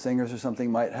opera singers or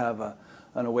something might have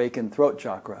an awakened throat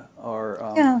chakra,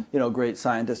 or great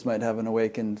scientists might have an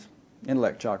awakened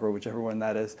intellect chakra, whichever one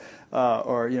that is,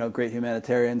 or great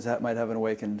humanitarians that might have an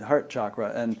awakened heart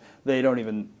chakra, and they don't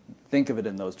even think of it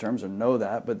in those terms or know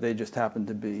that, but they just happen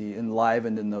to be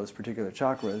enlivened in those particular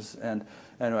chakras. And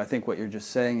I think what you're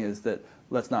just saying is that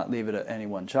let's not leave it at any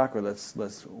one chakra. Let's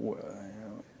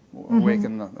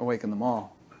awaken them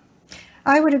all.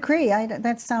 I would agree.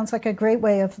 That sounds like a great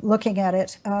way of looking at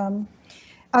it.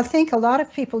 I think a lot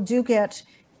of people do get,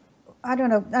 I don't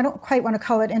know, I don't quite want to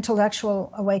call it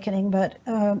intellectual awakening, but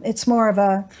it's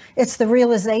more it's the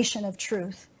realization of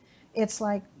truth. It's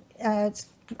like, it's,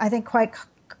 I think,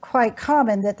 quite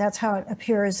common that's how it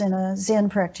appears in a Zen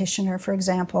practitioner, for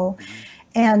example,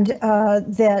 and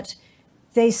that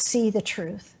they see the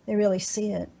truth. They really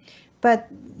see it. But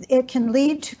it can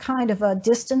lead to kind of a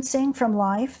distancing from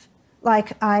life.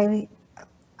 Like, I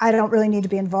don't really need to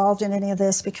be involved in any of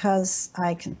this because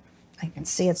I can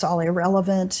see it's all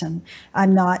irrelevant and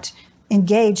I'm not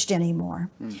engaged anymore.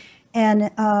 And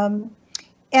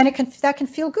that can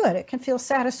feel good. It can feel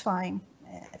satisfying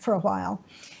for a while.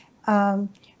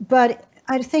 But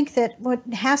I think that what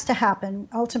has to happen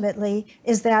ultimately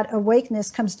is that awakeness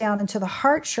comes down into the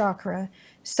heart chakra,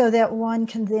 so that one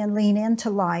can then lean into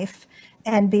life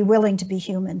and be willing to be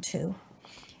human too.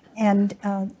 And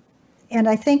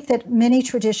I think that many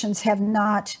traditions have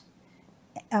not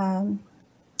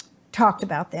talked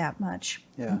about that much,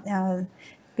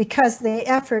 because the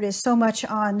effort is so much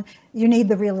on, you need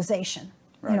the realization.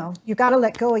 Right. You got to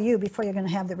let go of you before you're going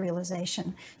to have the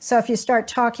realization. So if you start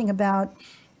talking about,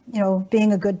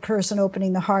 being a good person,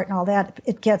 opening the heart and all that,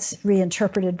 it gets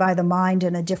reinterpreted by the mind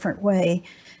in a different way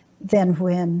than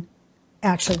when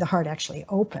actually the heart actually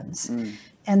opens.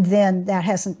 And then that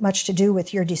hasn't much to do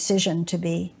with your decision to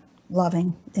be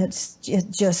loving. It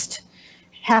just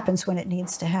happens when it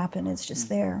needs to happen. It's just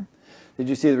there. Did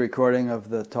you see the recording of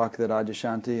the talk that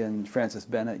Adyashanti and Francis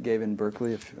Bennett gave in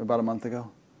Berkeley about a month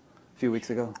ago? A few weeks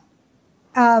ago?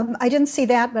 I didn't see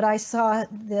that, but I saw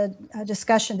the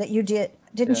discussion that you did.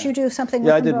 Didn't you do something with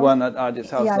them? I did one at Adya's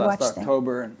house last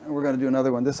October, and we're going to do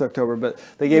another one this October. But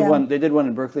they gave one. They did one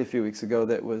in Berkeley a few weeks ago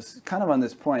that was kind of on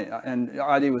this point. And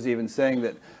Adya was even saying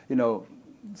that,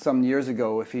 some years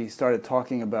ago, if he started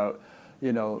talking about,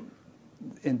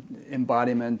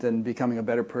 embodiment and becoming a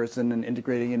better person and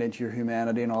integrating it into your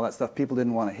humanity and all that stuff, people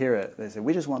didn't want to hear it. They said,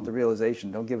 we just want the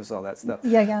realization, don't give us all that stuff.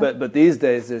 But these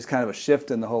days there's kind of a shift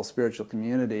in the whole spiritual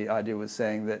community. Adya was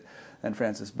saying that, and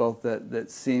Francis both, that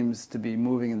seems to be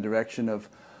moving in the direction of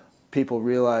people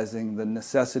realizing the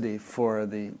necessity for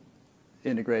the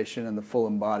integration and the full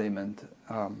embodiment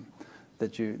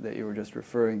that you were just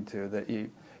referring to, that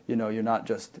you're not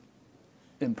just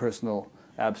impersonal,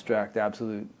 abstract,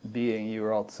 absolute being. You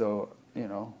are also,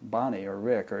 Bonnie or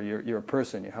Rick, or you're a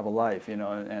person. You have a life,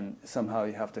 and somehow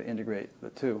you have to integrate the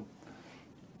two.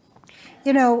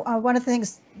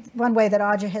 One way that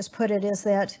Adya has put it is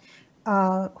that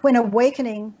when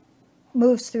awakening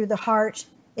moves through the heart,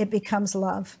 it becomes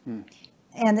love.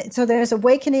 And so there's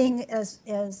awakening as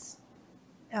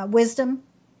wisdom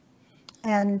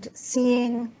and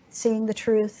seeing the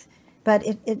truth, but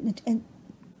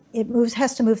it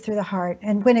has to move through the heart.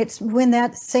 And when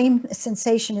that same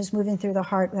sensation is moving through the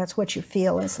heart, that's what you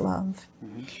feel is love.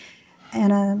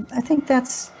 And I think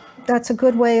that's a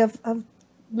good way of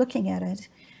looking at it,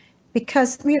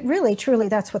 because really, truly,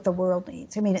 that's what the world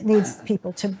needs. I mean, it needs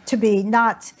people to be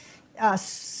not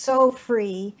so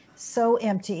free, so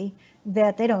empty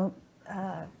that they don't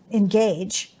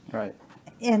engage. Right.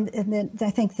 And then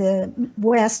I think the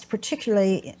West,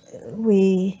 particularly,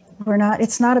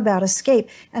 it's not about escape.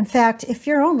 In fact, if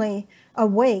you're only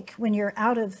awake when you're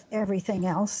out of everything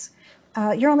else,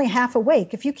 you're only half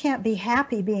awake. If you can't be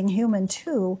happy being human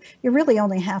too, you're really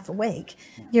only half awake.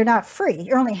 You're not free.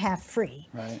 You're only half free.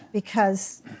 Right.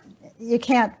 Because you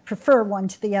can't prefer one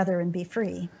to the other and be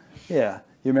free. Yeah.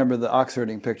 you remember the ox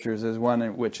herding pictures. There's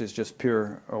one which is just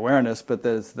pure awareness, but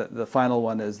there's the final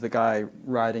one is the guy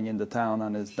riding into town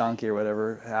on his donkey or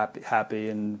whatever, happy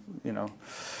and, you know,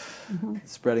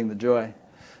 spreading the joy.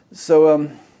 So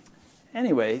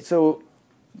anyway, so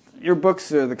your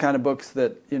books are the kind of books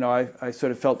that, you know, I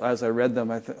sort of felt as I read them,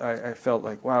 I felt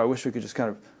like, wow, I wish we could just kind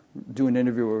of do an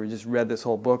interview where we just read this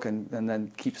whole book and then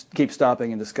keep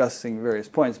stopping and discussing various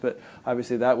points, but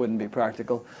obviously that wouldn't be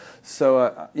practical.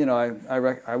 So you know,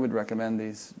 I would recommend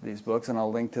these books, and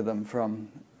I'll link to them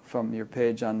from your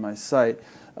page on my site,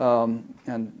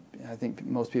 and I think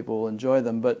most people will enjoy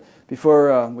them. But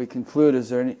before we conclude, is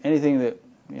there anything that,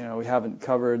 you know, we haven't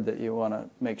covered that you want to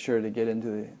make sure to get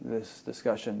into this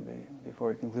discussion before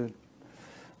we conclude?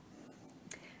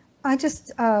 I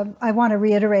just, I want to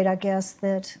reiterate, I guess,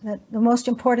 that the most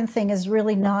important thing is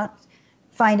really not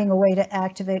finding a way to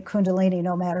activate Kundalini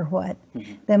no matter what.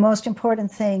 The most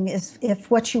important thing is, if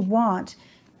what you want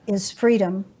is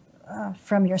freedom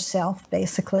from yourself,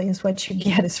 basically, is what you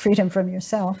get, is freedom from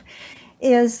yourself,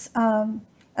 is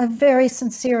a very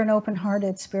sincere and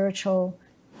open-hearted spiritual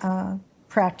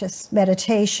practice,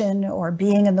 meditation, or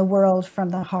being in the world from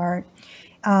the heart,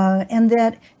 and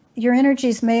that your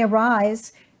energies may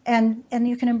arise. And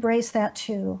you can embrace that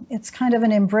too. It's kind of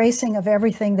an embracing of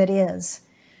everything that is.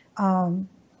 And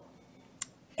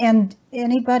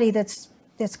anybody that's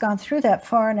gone through that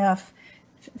far enough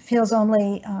feels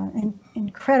only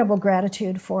incredible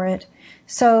gratitude for it.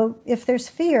 So if there's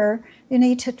fear, you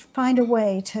need to find a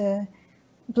way to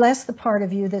bless the part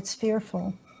of you that's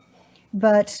fearful,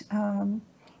 but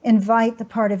invite the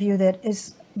part of you that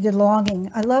is the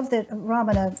longing. I love that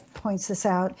Ramana points this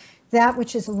out. That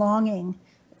which is longing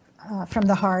from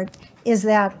the heart is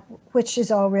that which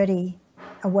is already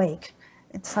awake.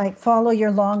 It's like follow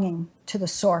your longing to the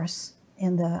source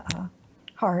in the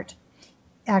heart.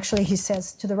 Actually, he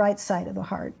says to the right side of the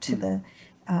heart, to the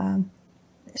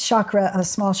chakra, a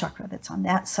small chakra that's on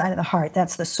that side of the heart.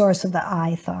 That's the source of the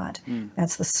I thought.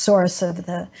 That's the source of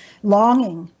the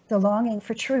longing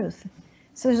for truth.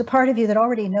 So there's a part of you that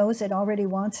already knows it, already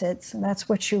wants it. So that's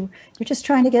what you're just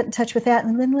trying to get in touch with that,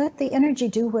 and then let the energy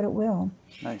do what it will.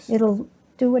 Nice. It'll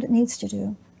do what it needs to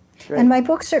do. Great. And my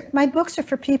books are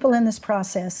for people in this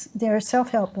process. They're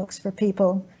self-help books for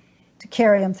people to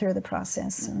carry them through the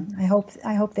process. And I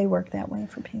hope they work that way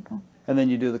for people. And then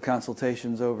you do the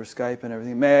consultations over Skype and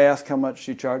everything. May I ask how much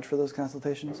you charge for those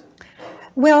consultations?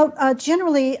 Well,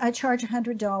 generally I charge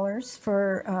 $100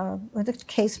 for, it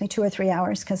takes me 2 or 3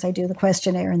 hours because I do the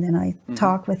questionnaire and then I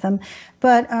talk with them.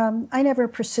 But I never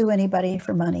pursue anybody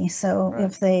for money. So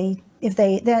right. if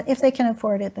they can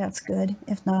afford it, that's good.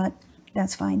 If not,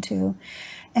 that's fine too.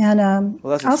 And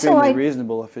well, that's extremely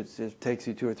reasonable. If it takes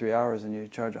you 2 or 3 hours and you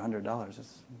charge $100,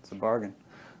 it's a bargain.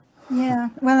 Yeah.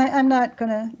 Well, I'm not going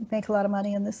to make a lot of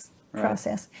money in this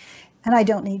process. And I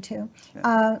don't need to.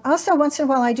 Yeah. Also, once in a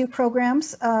while, I do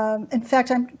programs. In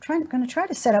fact, I'm going to try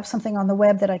to set up something on the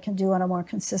web that I can do in a more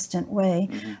consistent way.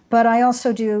 But I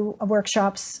also do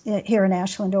workshops here in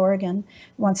Ashland, Oregon,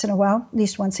 once in a while, at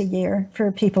least once a year,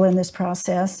 for people in this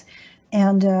process.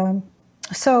 And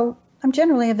so I'm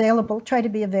generally available, try to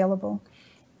be available.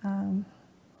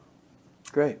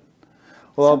 Great.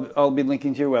 Well, I'll be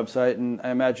linking to your website, and I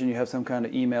imagine you have some kind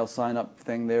of email sign-up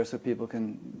thing there so people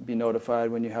can be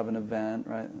notified when you have an event,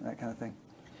 right? That kind of thing.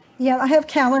 Yeah, I have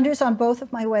calendars on both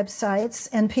of my websites,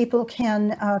 and people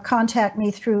can contact me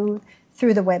through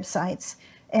the websites,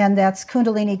 and that's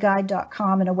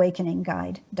KundaliniGuide.com and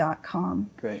AwakeningGuide.com.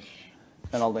 Great.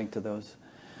 And I'll link to those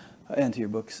and to your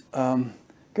books.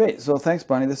 Great. So thanks,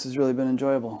 Bonnie. This has really been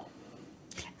enjoyable.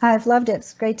 I've loved it.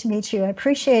 It's great to meet you. I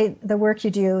appreciate the work you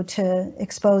do to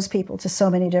expose people to so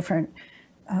many different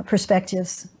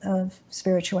perspectives of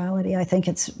spirituality. I think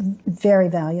it's very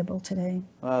valuable today.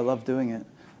 Well, I love doing it.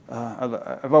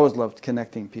 I've always loved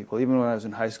connecting people. Even when I was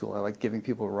in high school, I liked giving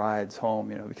people rides home,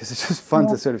 because it's just fun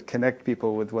to sort of connect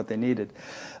people with what they needed.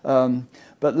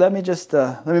 But let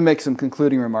me make some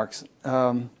concluding remarks.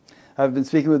 I've been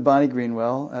speaking with Bonnie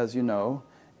Greenwell, as you know,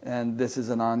 and this is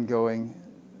an ongoing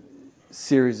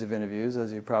series of interviews,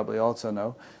 as you probably also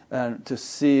know. And to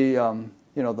see,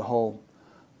 the whole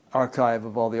archive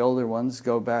of all the older ones,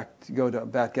 go to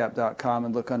batgap.com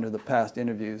and look under the past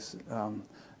interviews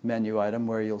menu item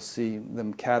where you'll see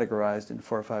them categorized in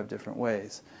 4 or 5 different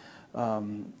ways.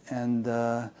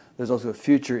 There's also a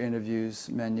future interviews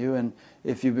menu. And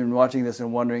if you've been watching this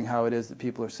and wondering how it is that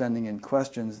people are sending in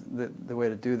questions, the way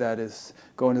to do that is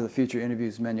go into the future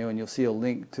interviews menu, and you'll see a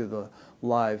link to the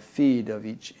live feed of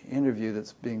each interview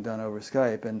that's being done over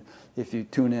Skype. And if you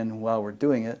tune in while we're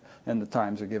doing it, and the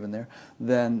times are given there,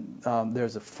 then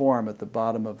there's a form at the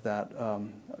bottom of that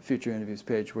future interviews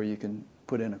page where you can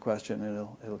put in a question, and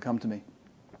it'll come to me.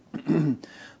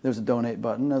 There's a donate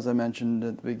button, as I mentioned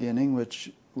at the beginning,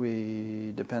 which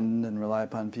we depend and rely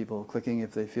upon people clicking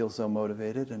if they feel so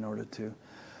motivated in order to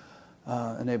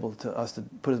enable us to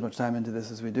put as much time into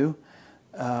this as we do.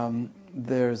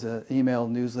 There's an email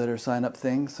newsletter sign-up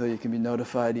thing, so you can be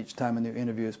notified each time a new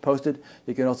interview is posted.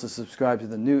 You can also subscribe to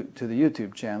the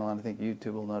YouTube channel, and I think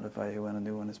YouTube will notify you when a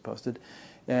new one is posted.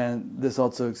 And this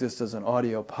also exists as an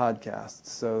audio podcast,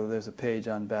 so there's a page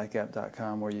on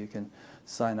backapp.com where you can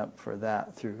sign up for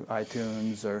that through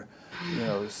iTunes or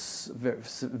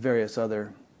various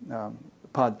other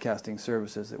podcasting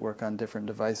services that work on different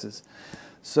devices.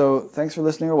 So thanks for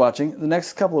listening or watching. The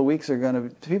next couple of weeks are going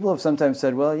to... People have sometimes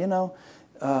said, well,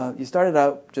 you started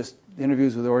out just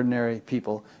interviews with ordinary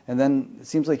people, and then it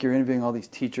seems like you're interviewing all these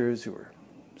teachers who are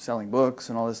selling books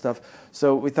and all this stuff.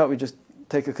 So we thought we'd just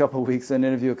take a couple of weeks and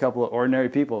interview a couple of ordinary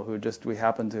people who we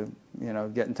happened to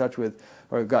get in touch with,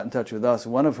 or got in touch with us,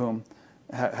 one of whom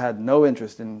had no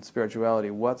interest in spirituality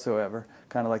whatsoever,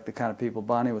 kind of like the kind of people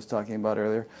Bonnie was talking about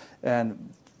earlier,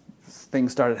 and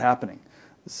things started happening.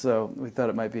 So we thought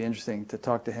it might be interesting to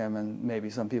talk to him, and maybe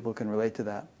some people can relate to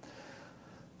that.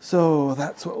 So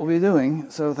that's what we'll be doing.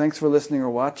 So thanks for listening or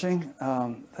watching.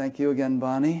 Thank you again,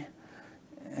 Bonnie.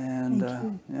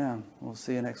 And yeah, we'll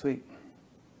see you next week.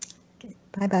 Okay.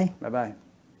 Bye-bye. Bye-bye.